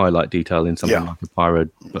lose highlight detail in something like a pyro.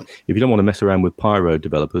 But if you don't want to mess around with pyro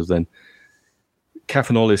developers, then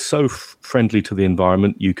Caffenol is so friendly to the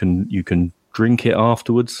environment. You can drink it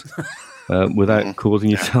afterwards without causing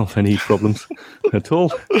yourself any problems at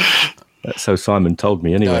all. That's so Simon told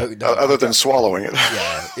me anyway. No, other than swallowing it.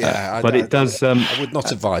 But it does. I would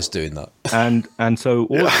not advise doing that. And so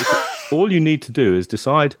all you need to do is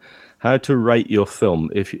decide how to rate your film.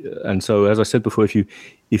 So as I said before,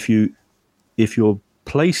 if you're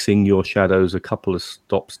placing your shadows a couple of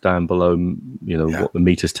stops down below, what the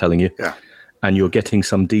meter's telling you, and you're getting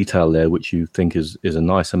some detail there, which you think is a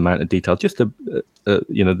nice amount of detail, just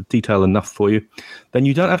the detail enough for you, then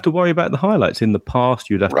you don't have to worry about the highlights. In the past,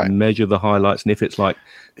 you'd have to measure the highlights, and if it's like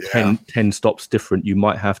 10 stops different, you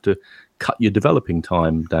might have to cut your developing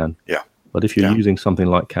time down. Yeah. But if you're using something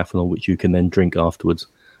like Caffenol, which you can then drink afterwards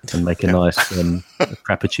and make a nice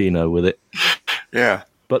frappuccino with it. Yeah.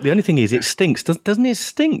 But the only thing is, it stinks. Doesn't it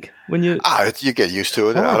stink when you? You get used to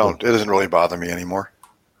it. It doesn't really bother me anymore.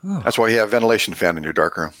 Oh. That's why you have a ventilation fan in your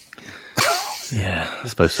dark room. Yeah, I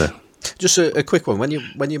suppose so. Just a quick one. When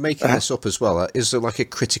you're making this up as well, is there like a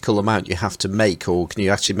critical amount you have to make, or can you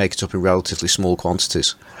actually make it up in relatively small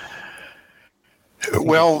quantities?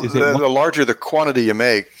 Well, the larger the quantity you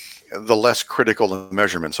make, the less critical the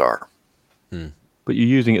measurements are. But you're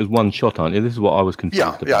using it as one shot, aren't you? This is what I was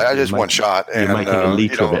confused about. I just one shot. You're making a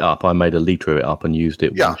liter of it up. I made a liter of it up and used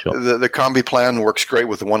it one shot. The Combi plan works great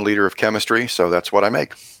with the 1 liter of chemistry, so that's what I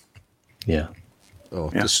make. Yeah.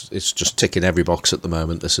 It's just ticking every box at the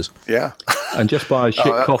moment. This is. Yeah. And just buy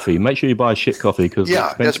shit coffee. Make sure you buy shit coffee because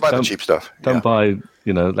just buy the cheap stuff. Don't buy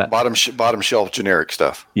that bottom shelf generic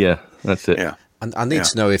stuff. Yeah, that's it. Yeah. And I need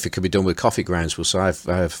to know if it can be done with coffee grounds. Well, so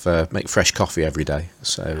I've make fresh coffee every day.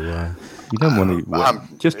 So you don't want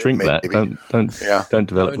to just drink maybe. that. Don't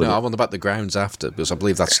develop. No, I want about the grounds after because I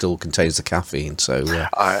believe that still contains the caffeine. So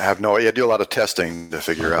I have no idea. I do a lot of testing to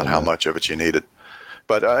figure out how much of it you needed.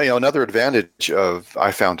 But another advantage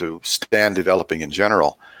I found to stand developing in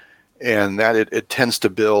general, and that it tends to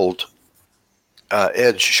build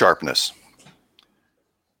edge sharpness.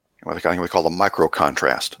 What we call the micro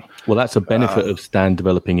contrast. Well, that's a benefit of stand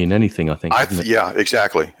developing in anything, I think. Yeah,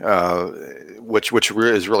 exactly. Which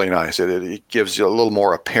is really nice. It gives you a little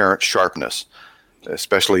more apparent sharpness,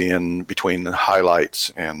 especially in between the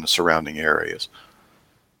highlights and the surrounding areas.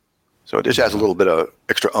 So it just adds a little bit of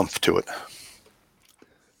extra oomph to it.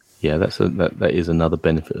 Yeah, that is another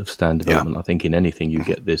benefit of stand development. I think in anything you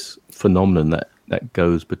get this phenomenon that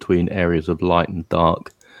goes between areas of light and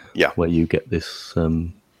dark. Yeah, where you get this.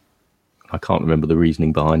 I can't remember the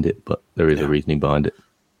reasoning behind it, but there is a reasoning behind it.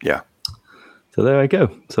 Yeah. So there I go.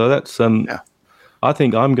 So that's I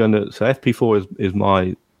think I'm going to. So FP4 is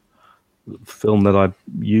my film that I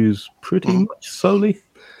use pretty much solely,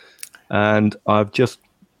 and I've just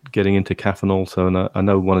getting into Caffenol. So I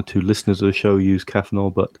know one or two listeners of the show use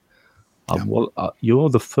Caffenol, but you're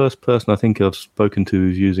the first person I think I've spoken to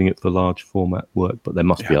who's using it for large format work. But there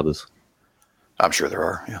must be others. I'm sure there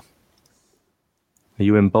are. Yeah. Are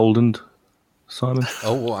you emboldened, Simon?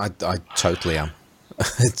 Oh, I totally am.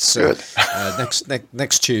 It's good.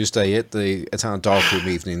 Next Tuesday at our darkroom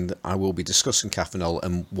evening, I will be discussing Caffenol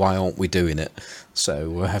and why aren't we doing it.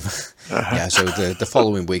 So so the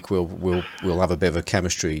following week we'll have a bit of a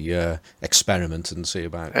chemistry experiment and see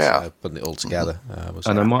about putting it all together.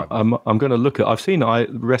 And I'm going to look at. I've seen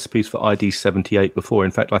recipes for ID78 before. In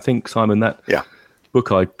fact, I think Simon that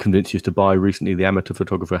book I convinced you to buy recently, the Amateur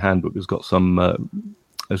Photographer Handbook, has got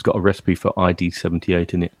has got a recipe for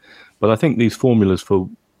ID78 in it. But I think these formulas for,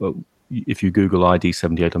 if you Google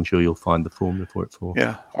ID78, I'm sure you'll find the formula for it.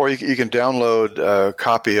 Yeah, or you can download a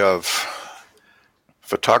copy of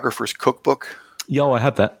Photographer's Cookbook. Yeah, I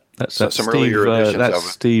have that. That's some Steve, earlier editions of it.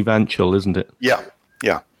 That's Steve Anchel, isn't it? Yeah.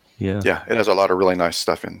 It has a lot of really nice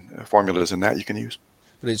stuff in formulas in that you can use.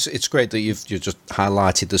 But it's great that you've just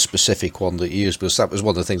highlighted the specific one that you use, because that was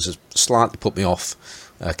one of the things that slightly put me off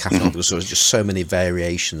Caffenol, because there's just so many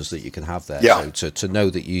variations that you can have there. Yeah. So to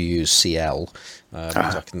know that you use CL,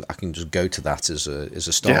 I can just go to that as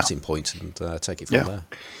a starting point and take it from there.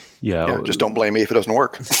 Yeah, just don't blame me if it doesn't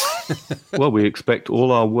work. Well, we expect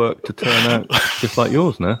all our work to turn out just like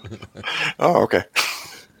yours now. Oh, okay.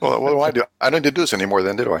 Well, what do I do? I don't need to do this anymore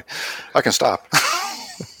then, did I? I can stop.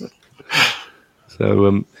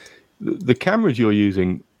 So the cameras you're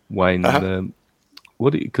using, Wayne,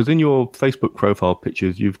 because in your Facebook profile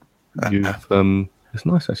pictures, you've it's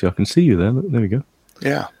nice actually. I can see you there. There we go.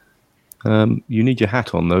 Yeah. You need your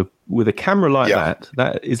hat on though. With a camera like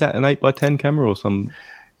that is that an 8x10 camera or some?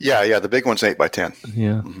 Yeah. The big one's 8x10.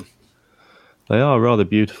 Yeah. They are rather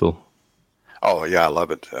beautiful. Oh yeah, I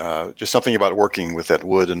love it. Just something about working with that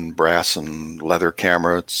wood and brass and leather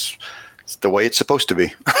camera. It's the way it's supposed to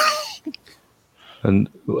be. And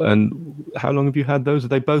how long have you had those? Are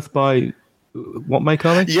they both by what make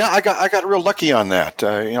are they? Yeah, I got real lucky on that.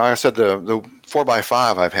 I said the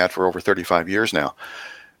 4x5 I've had for over 35 years now,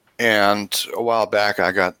 and a while back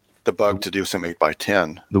I got the bug to do some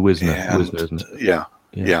 8x10. The Wisner, isn't it?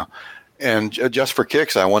 Yeah. And just for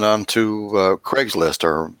kicks, I went on to Craigslist,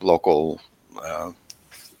 our local,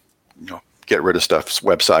 get rid of stuff's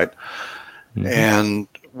website, and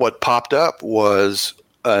what popped up was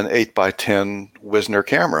an 8x10 Wisner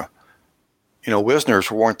camera.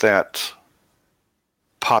 Wisners weren't that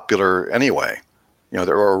popular anyway.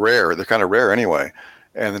 They're rare. They're kind of rare anyway.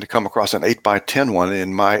 And then to come across an 8x10 one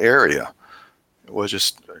in my area, it was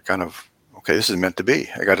just kind of, okay, this is meant to be.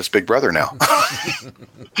 I got his big brother now.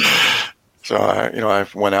 So I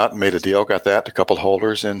went out and made a deal, got that, a couple of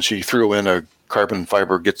holders, and she threw in a carbon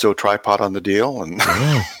fiber Gitzo tripod on the deal. And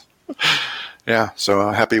so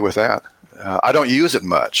I'm happy with that. I don't use it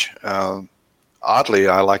much. Oddly,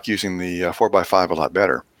 I like using the 4x5 a lot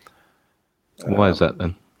better. Why is that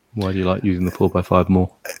then? Why do you like using the 4x5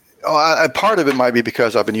 more? Part of it might be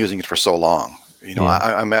because I've been using it for so long.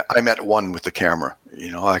 I'm at one with the camera.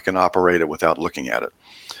 I can operate it without looking at it.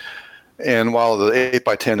 And while the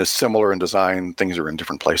 8x10 is similar in design, things are in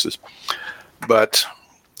different places. But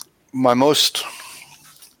my most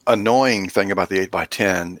annoying thing about the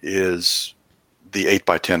 8x10 is the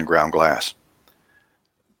 8x10 ground glass.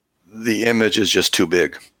 The image is just too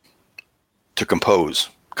big to compose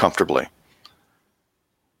comfortably.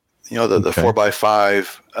 The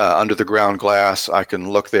 4x5 under the ground glass, I can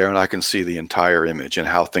look there and I can see the entire image and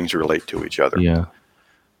how things relate to each other. Yeah.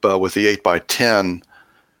 But with the 8x10,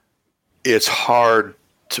 it's hard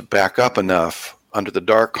to back up enough under the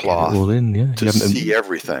dark cloth to see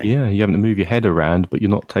everything. Yeah, you having to move your head around, but you're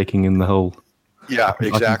not taking in the whole. Yeah,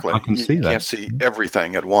 exactly. I can see that. You can't see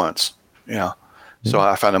everything at once. Yeah. So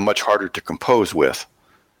I find it much harder to compose with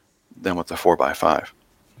than with the 4x5.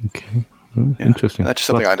 Okay. Interesting. That's just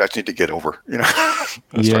something I just need to get over.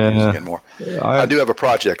 Start using it more. I do have a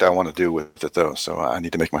project I want to do with it, though, so I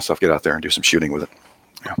need to make myself get out there and do some shooting with it.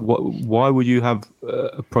 Yeah. Why would you have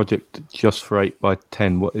a project just for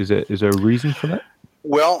 8x10? Is there a reason for that?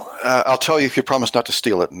 Well, I'll tell you if you promise not to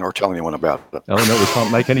steal it nor tell anyone about it. Oh no, we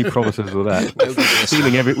can't make any promises with that.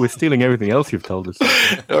 We're stealing everything else you've told us.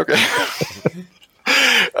 Okay.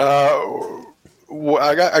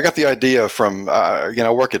 I got the idea from I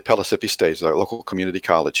work at Pellissippi State, a local community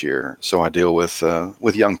college here, so I deal with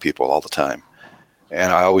young people all the time,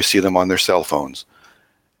 and I always see them on their cell phones.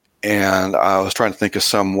 And I was trying to think of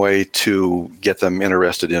some way to get them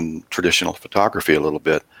interested in traditional photography a little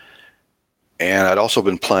bit. And I'd also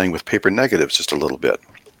been playing with paper negatives just a little bit.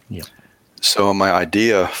 Yeah. So my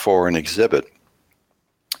idea for an exhibit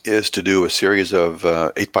is to do a series of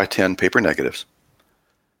 8x10 paper negatives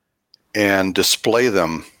and display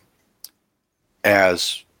them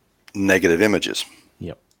as negative images.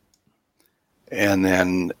 Yep. And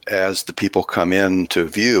then as the people come in to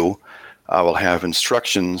view, I will have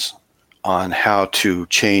instructions on how to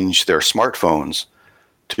change their smartphones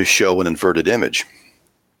to show an inverted image.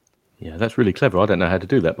 Yeah, that's really clever. I don't know how to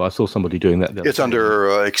do that, but I saw somebody doing that. It's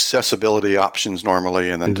under accessibility options normally,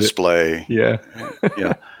 and then display. Yeah.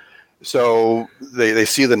 Yeah. So they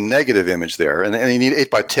see the negative image there, and you need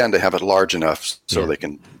 8x10 to have it large enough so they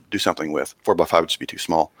can do something with. 4x5 would just be too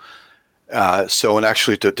small. So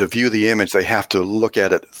actually to view the image, they have to look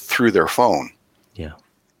at it through their phone. Yeah.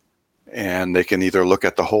 And they can either look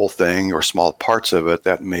at the whole thing or small parts of it.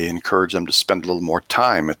 That may encourage them to spend a little more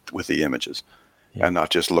time with the images and not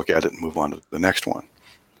just look at it and move on to the next one.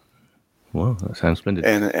 Well, that sounds splendid.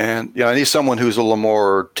 And I need someone who's a little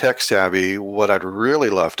more tech savvy. What I'd really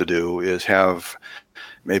love to do is have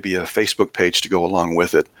maybe a Facebook page to go along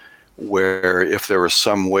with it, where if there was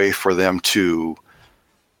some way for them to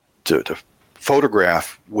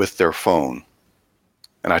photograph with their phone.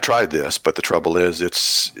 And I tried this, but the trouble is it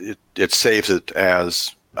saves it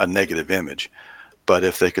as a negative image. But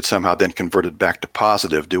if they could somehow then convert it back to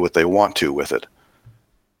positive, do what they want to with it,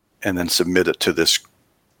 and then submit it to this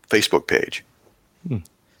Facebook page,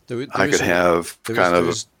 I could have kind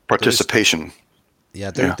of participation.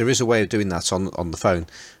 There is a way of doing that on the phone,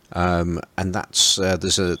 and that's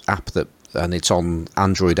there's an app and it's on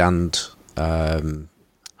Android and.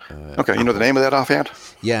 Okay, you know the name of that offhand?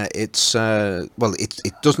 Yeah, it's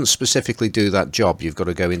it doesn't specifically do that job. You've got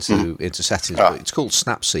to go into settings, but it's called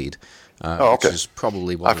Snapseed. Okay. Which is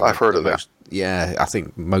probably one. I've heard of that. Yeah, I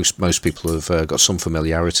think most people have got some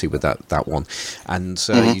familiarity with that one, and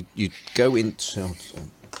you go into. I'll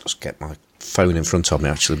just get my phone in front of me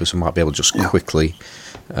actually, but I might be able to just quickly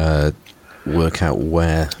work out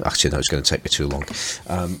where. Actually, no, it's going to take me too long.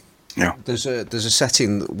 There's a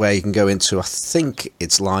setting where you can go into. I think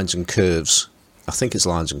it's lines and curves.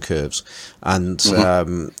 And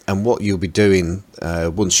what you'll be doing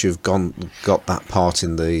once you've got that part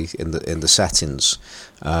in the settings,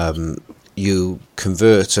 you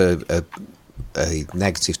convert a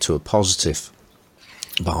negative to a positive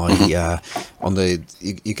by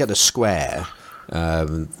you get a square.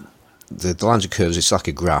 The lines and curves, it's like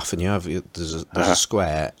a graph, and there's a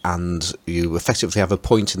square, and you effectively have a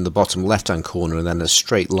point in the bottom left-hand corner and then a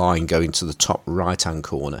straight line going to the top right-hand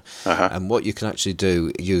corner. And what you can actually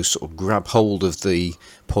do, you sort of grab hold of the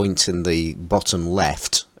point in the bottom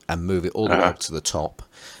left and move it all the way up to the top,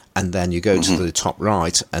 and then you go to the top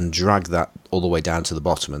right and drag that all the way down to the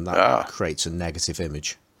bottom, and that creates a negative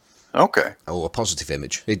image. Okay. Or a positive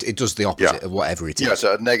image. It does the opposite of whatever it is. Yeah, it's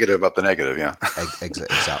a negative up the negative, yeah.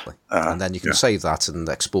 Exactly. And then you can save that and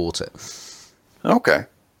export it. Okay.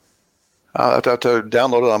 I'll have to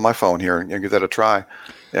download it on my phone here and give that a try.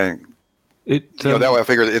 And that way I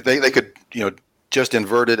figured if they could, just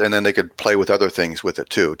invert it and then they could play with other things with it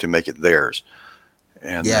too to make it theirs.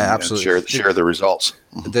 and absolutely. and share the results.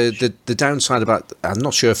 The downside about, I'm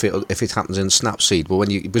not sure if it happens in Snapseed,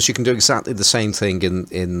 but you can do exactly the same thing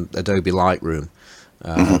in Adobe Lightroom,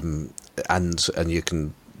 and you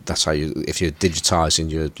can. That's how if you're digitizing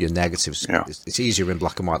your negatives, it's easier in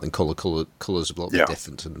black and white than color. Colors are a little bit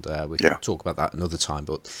different, and we can talk about that another time.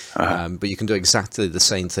 But you can do exactly the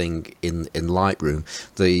same thing in Lightroom.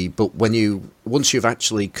 But once you've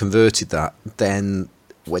actually converted that, then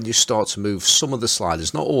when you start to move some of the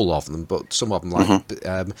sliders, not all of them, but some of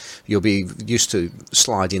them, you'll be used to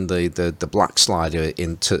sliding the black slider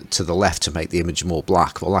to the left to make the image more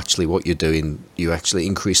black. Well, actually, what you're doing, you actually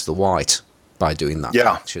increase the white by doing that.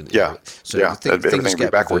 So things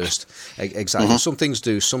get reversed. Exactly. Some things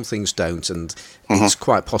do, some things don't, and it's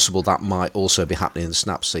quite possible that might also be happening in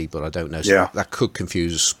Snapseed, but I don't know. So that could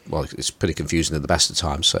confuse. Well, it's pretty confusing at the best of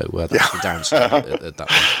times. So that's the downside at that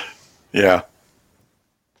point. Yeah.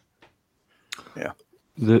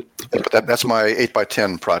 That's my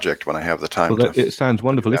 8x10 project when I have the time. Well, it sounds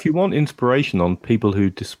wonderful. If you want inspiration on people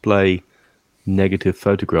who display negative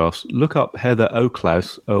photographs, look up Heather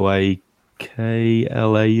Oaklaus, Oaklaus.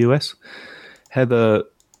 Heather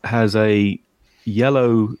has a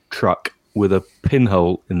yellow truck with a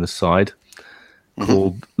pinhole in the side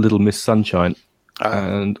called Little Miss Sunshine,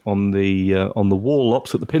 and on the wall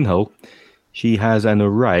opposite the pinhole, she has an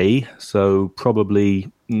array. So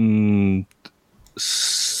probably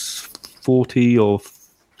 40 or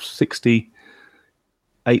 60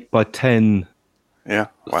 8x10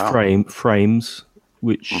 frames,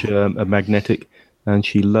 which are magnetic, and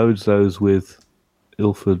she loads those with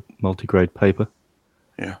Ilford multigrade paper,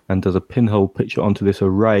 and does a pinhole picture onto this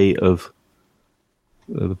array of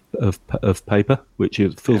paper, which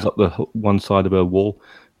fills up the one side of her wall.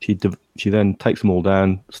 She then takes them all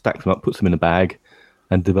down, stacks them up, puts them in a bag,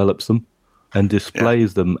 and develops them, and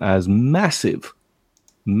displays them as massive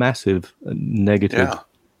negative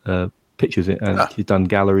pictures. And she's done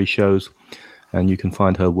gallery shows, and you can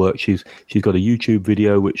find her work. She's got a YouTube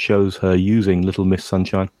video which shows her using Little Miss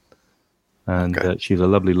Sunshine, and she's a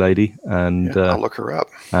lovely lady. And I'll look her up.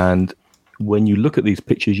 And when you look at these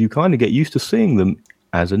pictures, you kind of get used to seeing them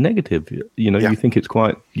as a negative. You think it's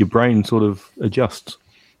quite, your brain sort of adjusts.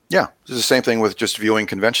 Yeah, it's the same thing with just viewing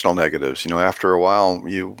conventional negatives. After a while,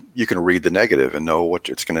 you can read the negative and know what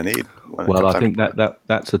it's going to need. Well, I think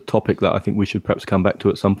that's a topic that I think we should perhaps come back to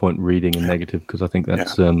at some point, reading a negative, because I think I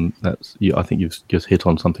think you've just hit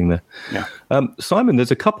on something there. Yeah. Simon,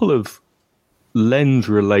 there's a couple of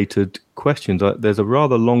lens-related questions. There's a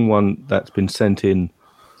rather long one that's been sent in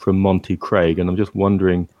from Monty Craig, and I'm just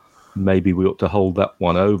wondering, maybe we ought to hold that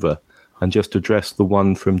one over and just address the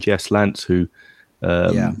one from Jess Lance, who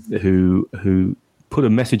put a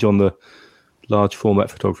message on the Large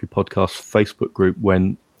Format Photography Podcast Facebook group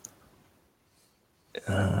when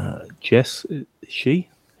Jess, he?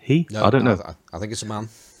 No, I don't know. I think it's a man.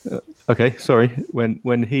 Okay, sorry.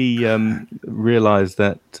 When he realised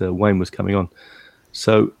that Wayne was coming on.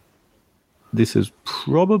 So this is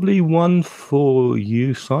probably one for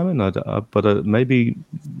you, Simon, but maybe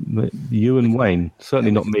you and Wayne.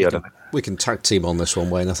 Certainly not me, I don't think. We can tag team on this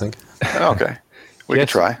one, Wayne, I think. Okay. We can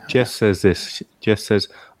try. Jess says this. Jess says,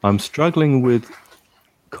 I'm struggling with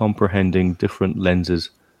comprehending different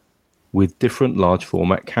lenses with different large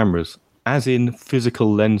format cameras, as in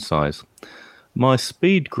physical lens size. My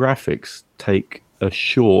speed graphics take a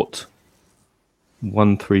short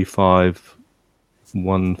 135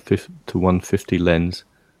 150 to 150 lens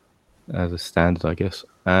as a standard, I guess.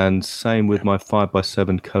 And same with my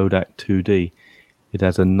 5x7 Kodak 2D. It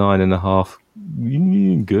has a 9.5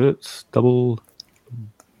 Goertz double.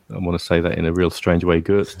 I want to say that in a real strange way.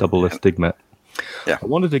 Goertz double astigmat. Yeah. I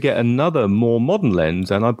wanted to get another more modern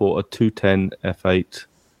lens, and I bought a 210 f8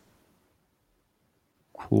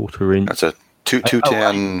 quarter inch. That's a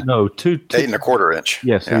 210. No, 8.25 inch.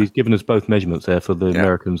 Yes, so he's given us both measurements there for the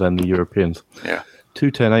Americans and the Europeans. Yeah.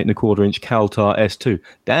 210 8.25 inch Caltar S2.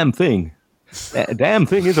 Damn thing. That damn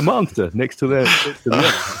thing is a monster next to the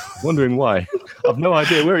wondering why. I've no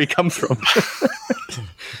idea where he comes from.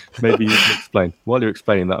 Maybe you can explain. While you're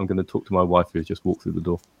explaining that, I'm going to talk to my wife who's just walked through the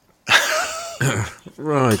door.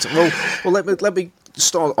 Right. Well. Let me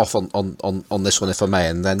start off on this one, if I may,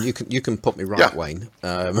 and then you can put me right, Wayne.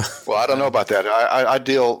 Well, I don't know about that. I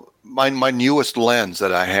deal. My newest lens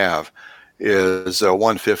that I have is a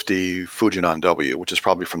 150 Fujinon W, which is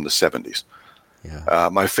probably from the 70s. Yeah.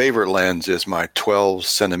 My favorite lens is my 12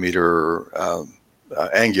 centimeter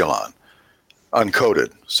Angulon,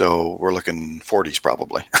 uncoated. So we're looking 40s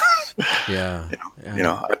probably.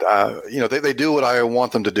 They do what I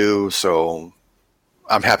want them to do, so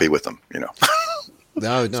I'm happy with them.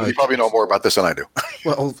 No, So you probably know more about this than I do.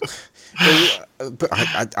 Well, but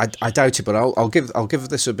I doubt it. But I'll give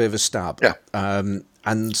this a bit of a stab. Yeah. And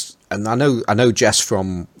I know Jess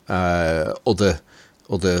from other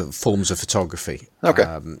forms of photography.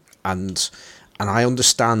 Okay. And I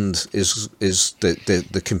understand is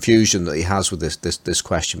the confusion that he has with this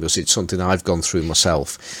question, because it's something I've gone through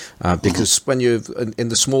myself. Because when you're in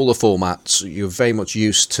the smaller formats, you're very much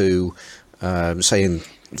used to say in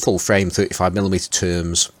full frame 35mm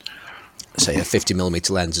terms. Say a 50mm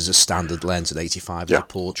lens is a standard lens, an 85 is a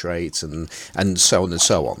portrait, and so on and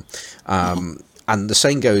so on. And the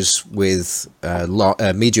same goes with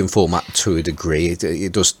medium format to a degree.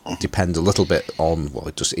 It does depend a little bit on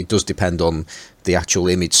it does depend on the actual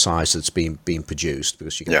image size that's being produced,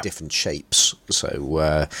 because you get different shapes. So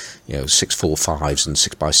 6x5s and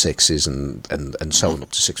 6x6s and so on,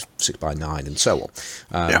 up to 6x9 and so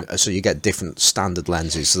on. So you get different standard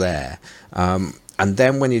lenses there. And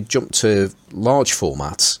then when you jump to large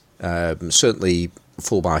formats, certainly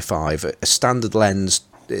 4x5, a standard lens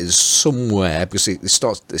is somewhere, because it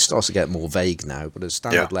starts to get more vague now, but a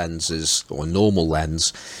standard lens is, or a normal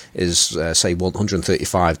lens is say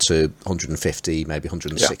 135 to 150, maybe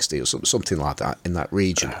 160 or something like that, in that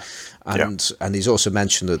region. And he's also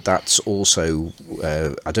mentioned that that's also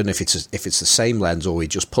I don't know if it's the same lens, or he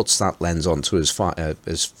just puts that lens onto as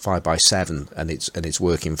 5x7 and it's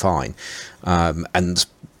working fine. And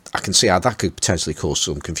I can see how that could potentially cause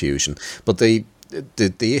some confusion. But the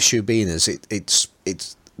issue being is it's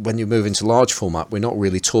when you move into large format, we're not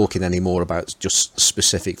really talking anymore about just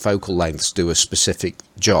specific focal lengths do a specific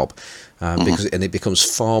job, because it becomes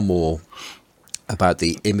far more about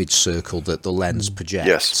the image circle that the lens projects.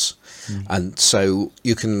 Yes. And so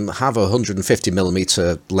you can have a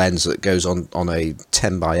 150mm lens that goes on a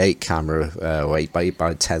 10x8 camera or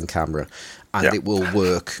 8x10 camera, and it will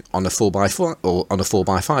work on a 4x4 or on a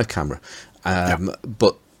 4x5 camera.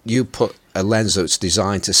 But you put a lens that's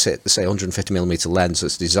designed to sit, say 150mm lens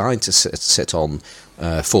that's designed to sit on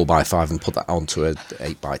 4x5 and put that onto a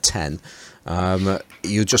 8x10,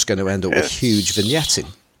 you're just going to end up with huge vignetting.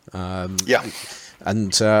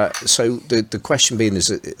 And so the question being is,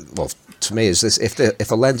 well, to me is this: if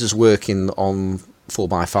a lens is working on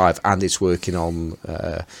 4x5 and it's working on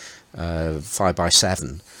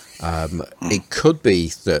 5x7, it could be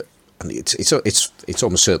that. It's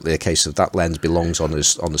almost certainly a case of that lens belongs on a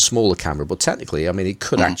smaller camera, but technically, I mean, it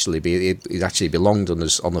could actually be it actually belonged on the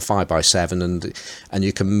 5x7, and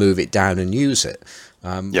you can move it down and use it.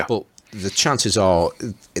 But the chances are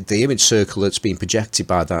the image circle that's being projected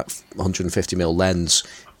by that 150mm lens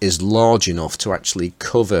is large enough to actually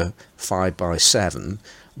cover 5x7.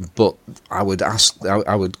 But I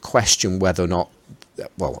would question whether or not,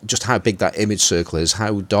 well, just how big that image circle is,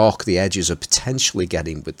 how dark the edges are potentially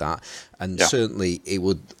getting with that, and certainly it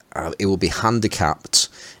would be handicapped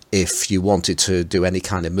if you wanted to do any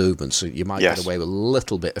kind of movement. So you might get away with a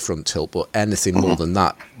little bit of front tilt, but anything more than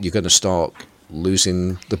that, you're going to start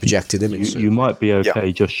losing the projected image. You might be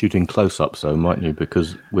okay just shooting close-ups, though, mightn't you?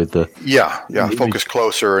 Because with the focus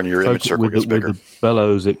closer and your image circle gets bigger. With the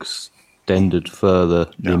bellows extended further,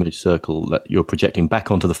 the image circle that you're projecting back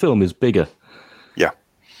onto the film is bigger.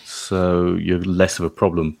 So you're less of a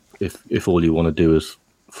problem if all you want to do is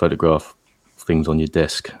photograph things on your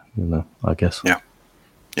desk, I guess.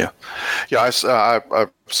 I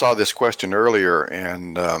saw this question earlier,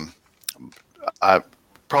 and I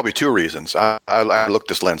probably two reasons. I looked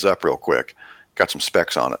this lens up real quick, got some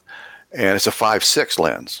specs on it, and it's a 5.6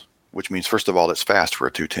 lens, which means, first of all, it's fast for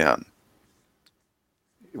a 210,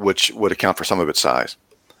 which would account for some of its size.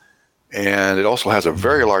 And it also has a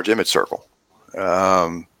very large image circle.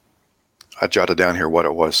 I jotted down here what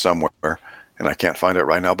it was somewhere, and I can't find it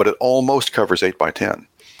right now, but it almost covers 8x10.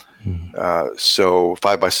 So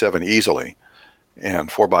 5x7 easily, and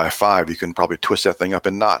 4x5, you can probably twist that thing up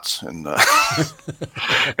in knots and and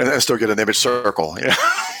then still get an image circle.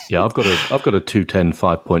 I've got a 210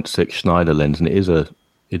 5.6 Schneider lens, and it is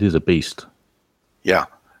a beast.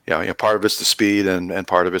 Part of it's the speed, and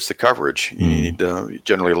part of it's the coverage. You need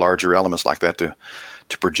generally larger elements like that to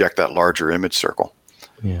project that larger image circle.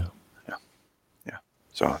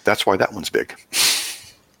 So that's why that one's big.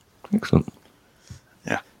 Excellent.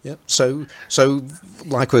 Yeah. So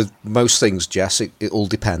like with most things, Jess, it all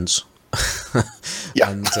depends.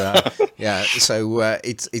 And so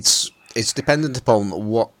it's dependent upon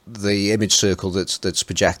what the image circle that's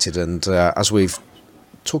projected, and as we've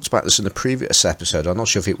talked about this in a previous episode, I'm not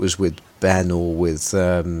sure if it was with Ben or with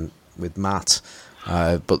Matt,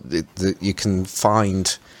 but you can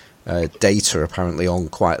find data apparently on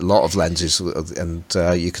quite a lot of lenses, and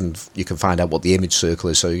you can find out what the image circle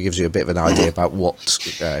is. So it gives you a bit of an idea about what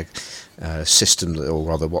system, or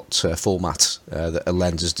rather what format that a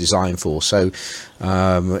lens is designed for. So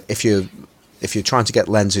if you're trying to get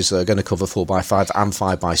lenses that are going to cover 4x5 and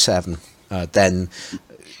 5x7, then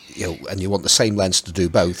and you want the same lens to do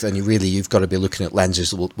both, then you've got to be looking at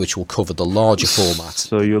lenses which will cover the larger format.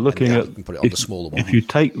 So you're looking at, you can put it on the smaller one. If you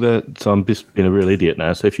take so I'm just being a real idiot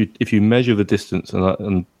now. So if you measure the distance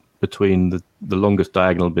and between the longest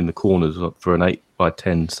diagonal being the corners for an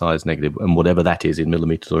 8x10 size negative, and whatever that is in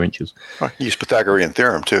millimeters or inches. Use Pythagorean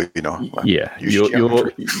theorem too, Yeah,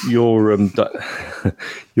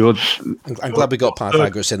 I'm glad we got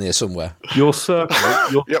Pythagoras in here somewhere. Your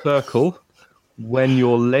circle, circle, when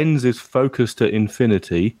your lens is focused at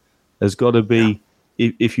infinity, has got to be.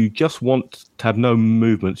 If you just want to have no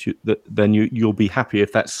movements, then you'll be happy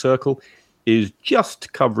if that circle is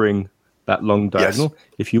just covering that long diagonal. Yes.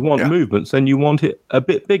 If you want movements, then you want it a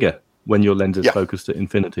bit bigger when your lens is focused at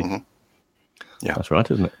infinity. Mm-hmm. Yeah, that's right,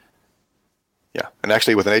 isn't it? Yeah, and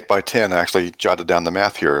actually with an 8x10, I actually jotted down the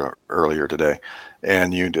math here earlier today,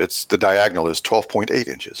 and the diagonal is 12.8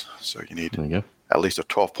 inches. So you need at least a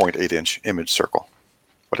 12.8 inch image circle,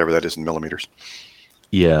 whatever that is in millimeters.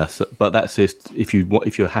 Yeah, but that's if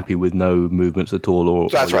you're happy with no movements at all, or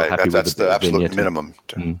that's right. Happy that's the absolute vignette. minimum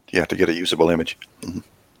to get a usable image. Mm-hmm.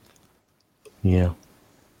 Yeah.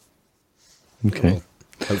 Okay.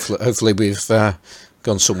 Well, hopefully we've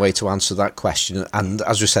gone some way to answer that question, and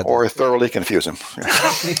as we said, or thoroughly confuse him.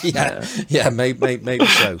 maybe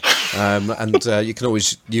so. And you can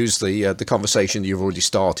always use the conversation you've already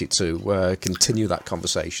started to continue that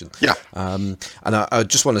conversation. Yeah. And I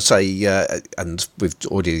just want to say, and we've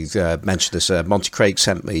already mentioned this. Monty Craig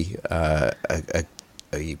sent me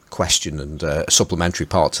a question and a supplementary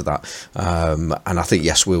part to that, and I think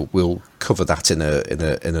we'll cover that in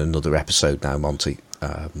another episode now, Monty.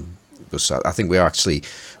 Because I think we're actually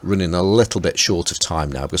running a little bit short of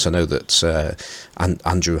time now, because I know that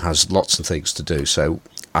Andrew has lots of things to do. So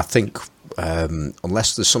I think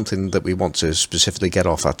unless there's something that we want to specifically get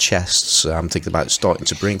off our chests, I'm thinking about starting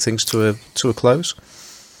to bring things to a close.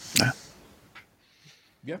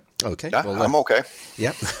 Yeah. Okay. Yeah, well, I'm okay.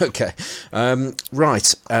 Yeah. Okay.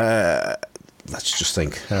 Right. Let's just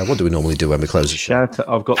think. What do we normally do when we close the show?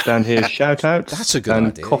 I've got down here shout outs. That's a good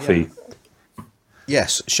idea. Coffee. Yeah.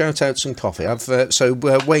 Yes, shout-outs and coffee.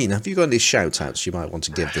 Wayne, have you got any shout-outs you might want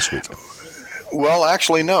to give this week? Well,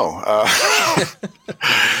 actually, no.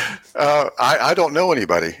 I don't know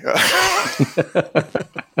anybody.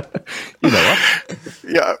 You know what?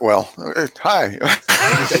 Yeah, well, hi.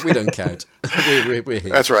 We don't count. We're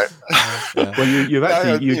here. That's right. Well, you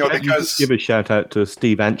give a shout-out to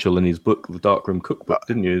Steve Anchel in his book, The Darkroom Cookbook,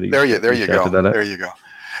 didn't you? There you go. There you go.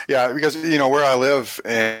 Yeah, because, where I live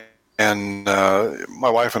and my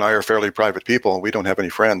wife and I are fairly private people. We don't have any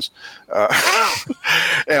friends.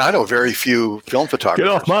 And I know very few film photographers.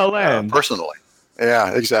 Get off my land. Personally.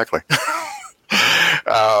 Yeah, exactly.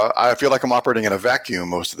 I feel like I'm operating in a vacuum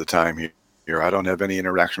most of the time here. I don't have any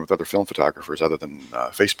interaction with other film photographers other than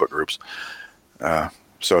Facebook groups.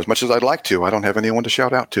 So as much as I'd like to, I don't have anyone to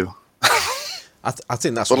shout out to. I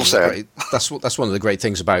think that's that's one of the great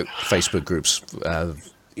things about Facebook groups.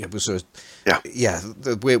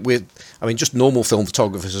 Just normal film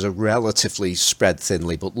photographers are relatively spread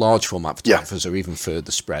thinly, but large format photographers are even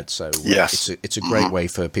further spread. So it's a great way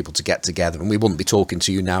for people to get together, and we wouldn't be talking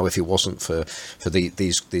to you now if it wasn't for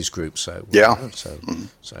these groups. So well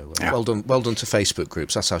done to Facebook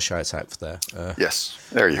groups. That's our shout out for there. Yes,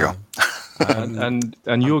 there you go.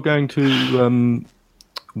 And you're going to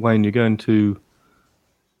Wayne. You're going to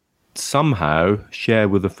somehow share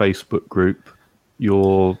with the Facebook group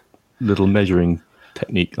your little measuring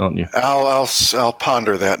technique, aren't you? I'll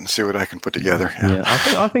ponder that and see what I can put together. Yeah,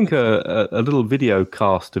 I think a little video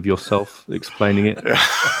cast of yourself explaining it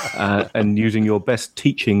and using your best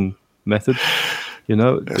teaching methods.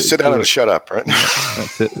 Sit down and shut up, right?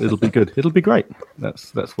 That's it. It'll be good. It'll be great.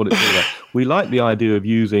 That's what it's all about. We like the idea of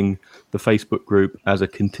using the Facebook group as a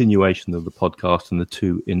continuation of the podcast, and the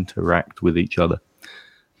two interact with each other.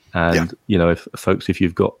 And, if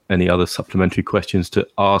you've got any other supplementary questions to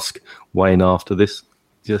ask Wayne after this,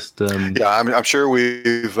 just... I'm sure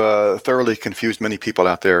we've thoroughly confused many people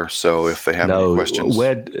out there. So if they have any questions...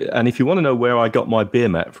 And if you want to know where I got my beer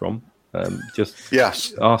mat from, just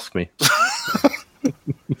ask me.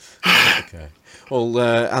 Okay. Well,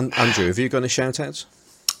 Andrew, have you got any shout-outs?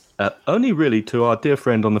 Only really to our dear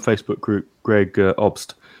friend on the Facebook group, Greg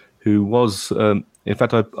Obst, who was... in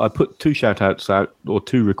fact, I put two shout-outs out, or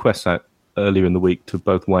two requests out earlier in the week to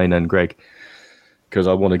both Wayne and Greg. because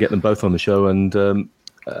I want to get them both on the show. And to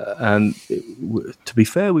be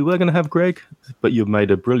fair, we were going to have Greg, but you've made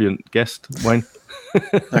a brilliant guest, Wayne.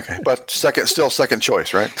 Okay, but still second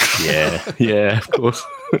choice, right? Yeah, of course.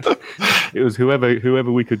 It was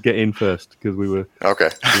whoever we could get in first, because we were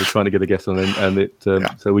trying to get a guest on, and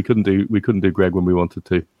so we couldn't do Greg when we wanted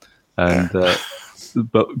to, and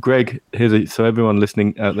but Greg, so everyone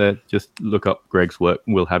listening out there, just look up Greg's work.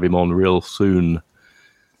 We'll have him on real soon.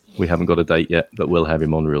 We haven't got a date yet, but we'll have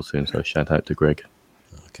him on real soon. So shout out to Greg.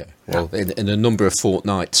 Okay. Well, in a number of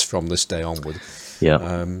fortnights from this day onward.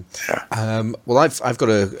 Yeah. Well, I've got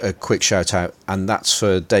a quick shout out, and that's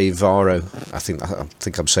for Dave Varro. I think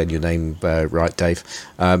I'm saying your name right, Dave,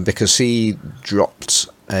 because he dropped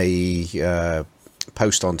a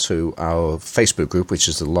post onto our Facebook group, which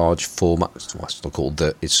is the large format. What's it called?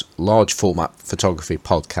 It's large format photography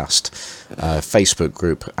podcast Facebook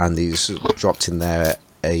group, and he's dropped in there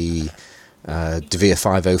a Devere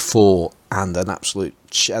 504 and an absolute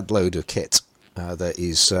shed load of kit that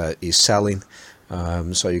he's selling.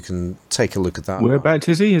 So you can take a look at that. Whereabouts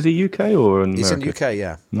is he? Is he UK or in America? He's in the UK,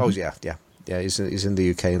 yeah. Mm-hmm. Oh, yeah. He's in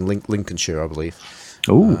the UK, in Lincolnshire, I believe.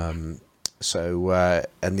 Oh.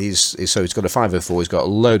 And he's got a 504. He's got a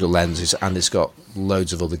load of lenses, and he's got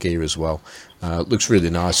loads of other gear as well. Looks really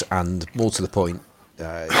nice, and more to the point,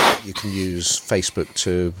 you can use Facebook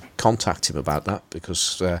to contact him about that,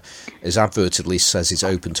 because his advert at least says it's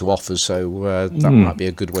open to offers. So that might be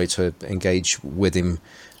a good way to engage with him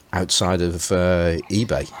outside of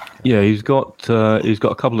eBay. Yeah, he's got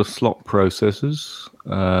a couple of slot processors.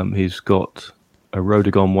 He's got a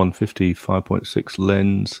Rodegon 150 5.6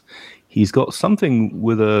 lens. He's got something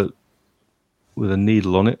with a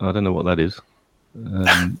needle on it. I don't know what that is.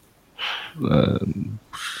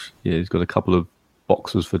 He's got a couple of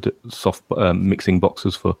boxes for soft mixing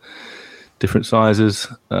boxes for different sizes.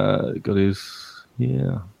 Got his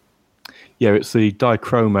it's the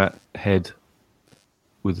dichromat head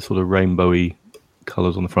with the sort of rainbowy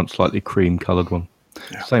colours on the front, slightly cream coloured one.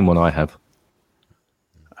 Yeah. Same one I have.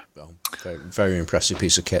 Well, very, very impressive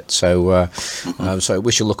piece of kit. So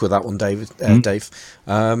wish you luck with that one, Dave. Dave.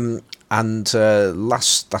 And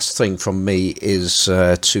last thing from me is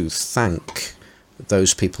to thank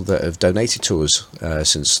those people that have donated to us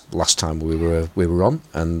since last time we were on,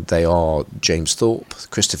 and they are James Thorpe,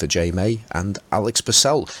 Christopher J. May, and Alex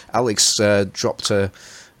Purcell. Alex dropped a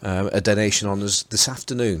donation on us this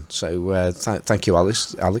afternoon, so thank you,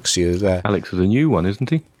 Alex. Alex is a new one,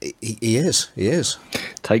 isn't he? He is.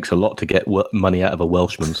 Takes a lot to get money out of a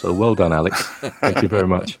Welshman, so well done, Alex. Thank you very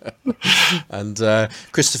much. And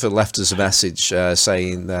Christopher left us a message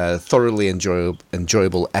saying, thoroughly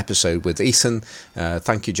enjoyable episode with Ethan.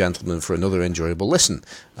 Thank you, gentlemen, for another enjoyable listen.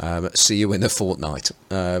 See you in a fortnight.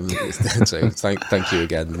 So thank you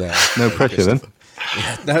again. No pressure then.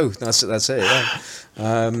 Yeah, no, that's it.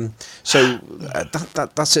 Yeah. So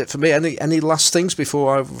that's it for me. Any last things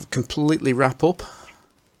before I completely wrap up?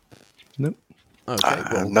 Nope. Okay.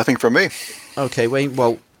 Well, nothing from me. Okay, Wayne.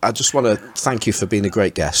 Well, I just want to thank you for being a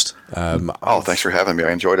great guest. Thanks for having me.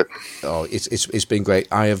 I enjoyed it. Oh, it's been great.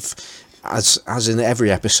 I have, as in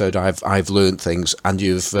every episode, I've learned things, and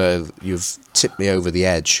you've tipped me over the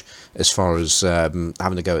edge as far as having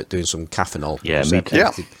a go at doing some Caffenol. Yeah, me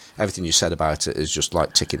too. Everything you said about it is just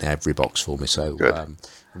like ticking every box for me. So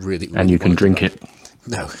really, and you can drink it.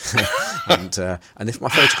 No, and if my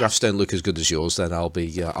photographs don't look as good as yours, then I'll be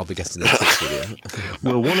getting in touch with you.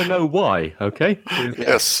 We'll want to know why. Okay.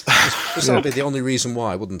 Yes. Because that'll be the only reason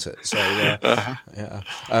why, wouldn't it? So yeah.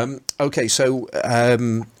 Okay. So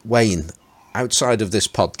Wayne, outside of this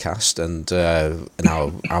podcast and our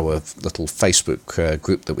little Facebook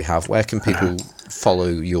group that we have, where can people follow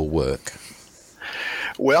your work?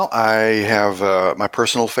 Well, I have my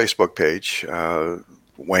personal Facebook page,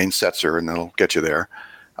 Wayne Setzer, and that'll get you there.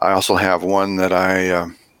 I also have one that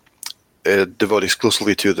I devote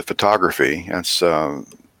exclusively to the photography. That's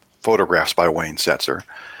photographs by Wayne Setzer.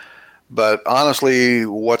 But honestly,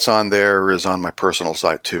 what's on there is on my personal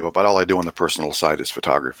site too. About all I do on the personal site is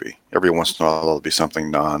photography. Every once in a while, there'll be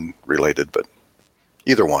something non-related, but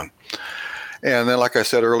either one. And then, like I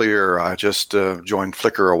said earlier, I just joined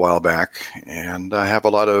Flickr a while back, and I have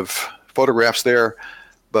a lot of photographs there,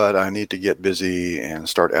 but I need to get busy and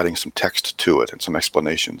start adding some text to it and some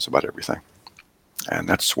explanations about everything. And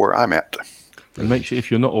that's where I'm at. And make sure,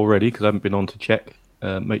 if you're not already, because I haven't been on to check,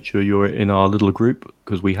 make sure you're in our little group,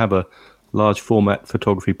 because we have a large format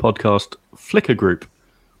photography podcast Flickr group,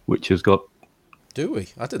 which has got... Do we?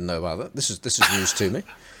 I didn't know about that. This is news to me.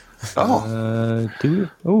 Oh. Do we?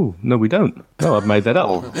 Oh, no, we don't. No, I've made that up.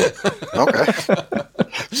 Oh, okay.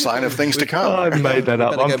 Sign of things to come. I've made that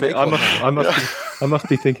up. I must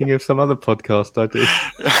be thinking of some other podcast I do.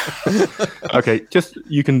 Okay, just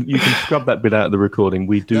you can scrub that bit out of the recording.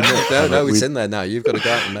 We do not. No, it's in there now. You've got to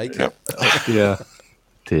go out and make it. Yeah,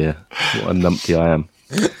 dear, what a numpty I am.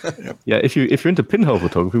 Yeah, if you're into pinhole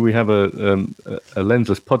photography, we have a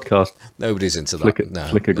lensless podcast. Nobody's into that.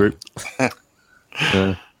 Flickr group.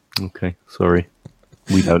 Okay, sorry,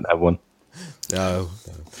 we don't have one. No.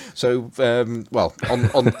 So, well,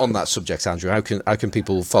 on that subject, Andrew, how can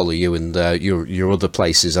people follow you and your other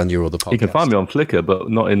places and your other podcasts? You can find me on Flickr, but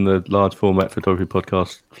not in the large format photography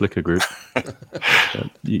podcast Flickr group.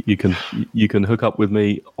 You can hook up with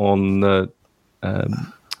me on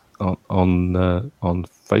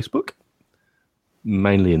Facebook,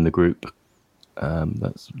 mainly in the group.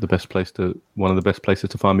 That's one of the best places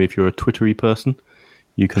to find me if you're a Twittery person.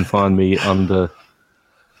 You can find me under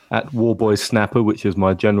 @WarboySnapper, which is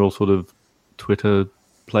my general sort of Twitter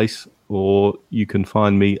place, or you can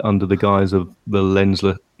find me under the guise of the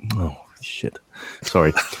Lensler. Oh shit!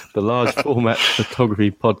 Sorry, the large format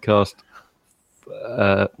photography podcast.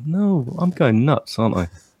 No, I'm going nuts, aren't I?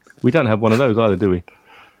 We don't have one of those either, do we?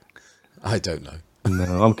 I don't know.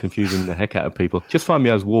 No, I'm confusing the heck out of people. Just find me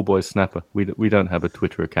as WarboySnapper. We don't have a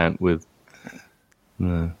Twitter account with.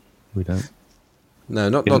 No, we don't. No,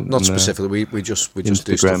 not specifically. We just do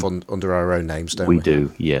stuff under our own names, don't we? We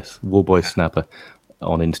do, yes. WarboySnapper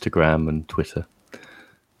on Instagram and Twitter.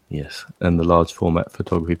 Yes, and the large format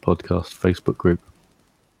photography podcast Facebook group.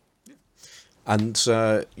 And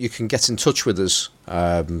you can get in touch with us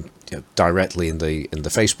directly in the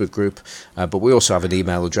Facebook group, but we also have an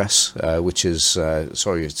email address, which is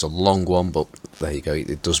it's a long one, but there you go.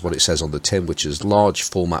 It does what it says on the tin, which is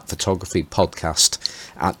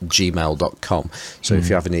largeformatphotographypodcast@gmail.com. So if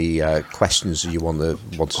you have any questions you want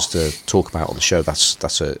us to talk about on the show, that's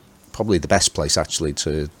probably the best place actually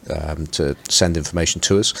to send information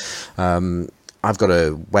to us. I've got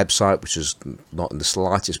a website which is not in the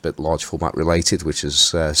slightest bit large format related, which is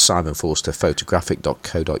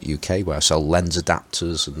simonforsterphotographic.co.uk, where I sell lens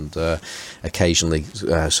adapters and occasionally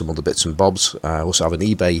some other bits and bobs. I also have an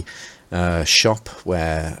eBay shop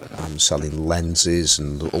where I'm selling lenses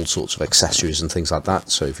and all sorts of accessories and things like that.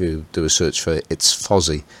 So if you do a search for It's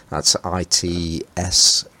Fozzy, that's ITSFOZZY,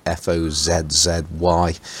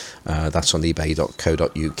 that's on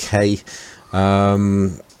ebay.co.uk.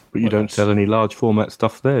 But you don't sell any large format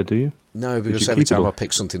stuff there, do you? No, because every time I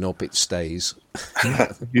pick something up, it stays.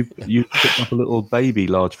 You picked up a little baby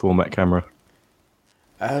large format camera.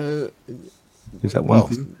 Is that one? Well,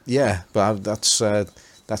 yeah, but that's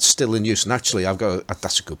still in use. And actually,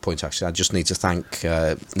 that's a good point. Actually, I just need to thank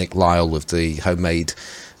Nick Lyle of the Homemade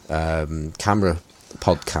Camera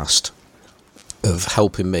podcast of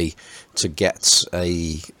helping me to get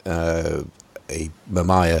a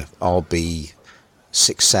Mamiya RB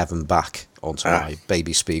 6.7 back onto my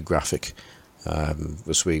baby speed graphic.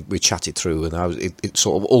 As we chatted through, and it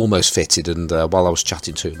sort of almost fitted, and while I was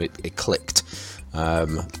chatting to him, it clicked,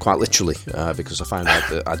 quite literally, because I found out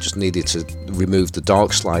that I just needed to remove the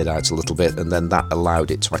dark slide out a little bit, and then that allowed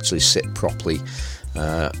it to actually sit properly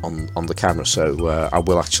on the camera. So I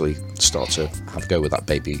will actually start to have a go with that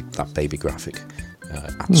baby graphic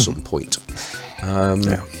at some point.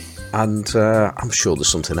 And I'm sure there's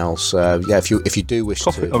something else. If you do wish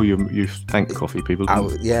coffee. to... Oh, you thank coffee people.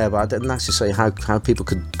 Yeah, but I didn't actually say how people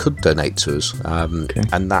could donate to us. Okay.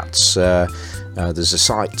 And that's... there's a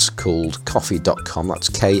site called coffee.com. That's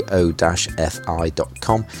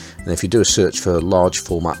ko-fi.com. And if you do a search for Large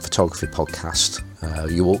Format Photography Podcast,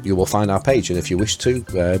 you will find our page. And if you wish to,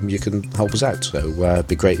 you can help us out. So it'd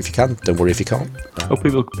be great if you can. Don't worry if you can't.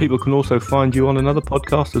 People can also find you on another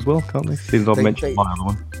podcast as well, can't they? Since I've mentioned my other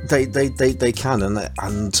one. They can, and I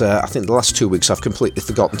think the last 2 weeks I've completely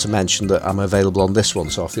forgotten to mention that I'm available on this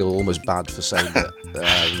one, so I feel almost bad for saying that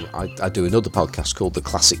I do another podcast called the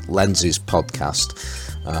Classic Lenses Podcast,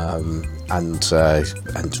 and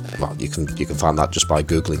well, you can find that just by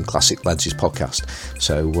googling Classic Lenses Podcast.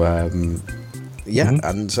 So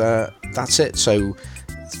and that's it. So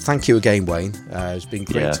thank you again, Wayne. It's been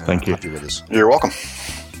great to have you with us. You're welcome.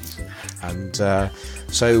 And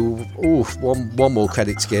one more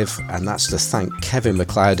credit to give, and that's to thank Kevin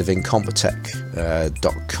McLeod of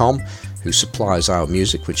Incompetech.com, who supplies our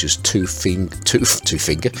music, which is Two Finger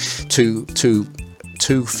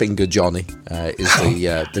Johnny is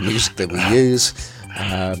the music that we use.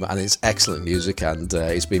 And it's excellent music, and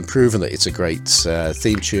it's been proven that it's a great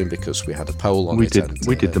theme tune because we had a poll on it.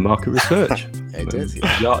 We did the market research. It did.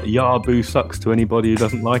 Yahoo sucks to anybody who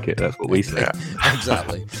doesn't like it. That's what we say.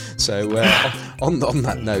 Exactly. So on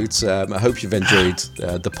that note, I hope you've enjoyed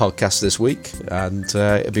the podcast this week, and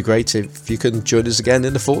it'd be great if you can join us again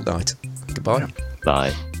in a fortnight. Goodbye. Yeah.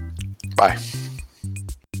 Bye. Bye.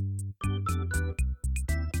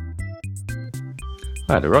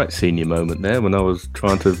 I had a right senior moment there when I was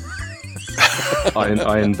trying to.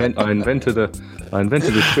 I invented a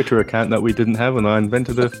Twitter account that we didn't have, and I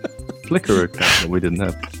invented a Flickr account that we didn't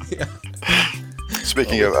have. Yeah.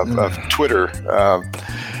 Speaking of Twitter,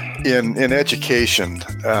 in education,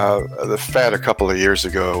 the fad a couple of years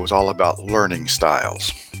ago was all about learning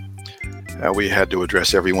styles. We had to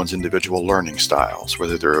address everyone's individual learning styles,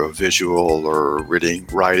 whether they're visual or writing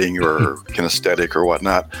or kinesthetic or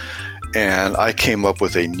whatnot. And I came up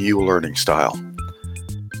with a new learning style.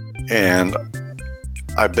 And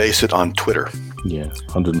I base it on Twitter. Yeah,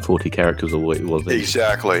 140 characters or what it was.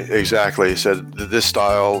 Exactly. He said this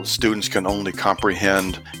style, students can only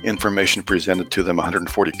comprehend information presented to them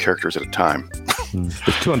 140 characters at a time.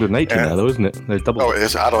 It's 280 now, though, isn't it? They're double. Oh,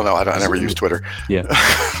 I don't know. I never use Twitter. Yeah.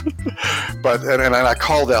 But and I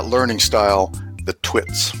call that learning style the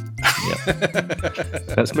twits. Yeah.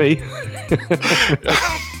 That's me.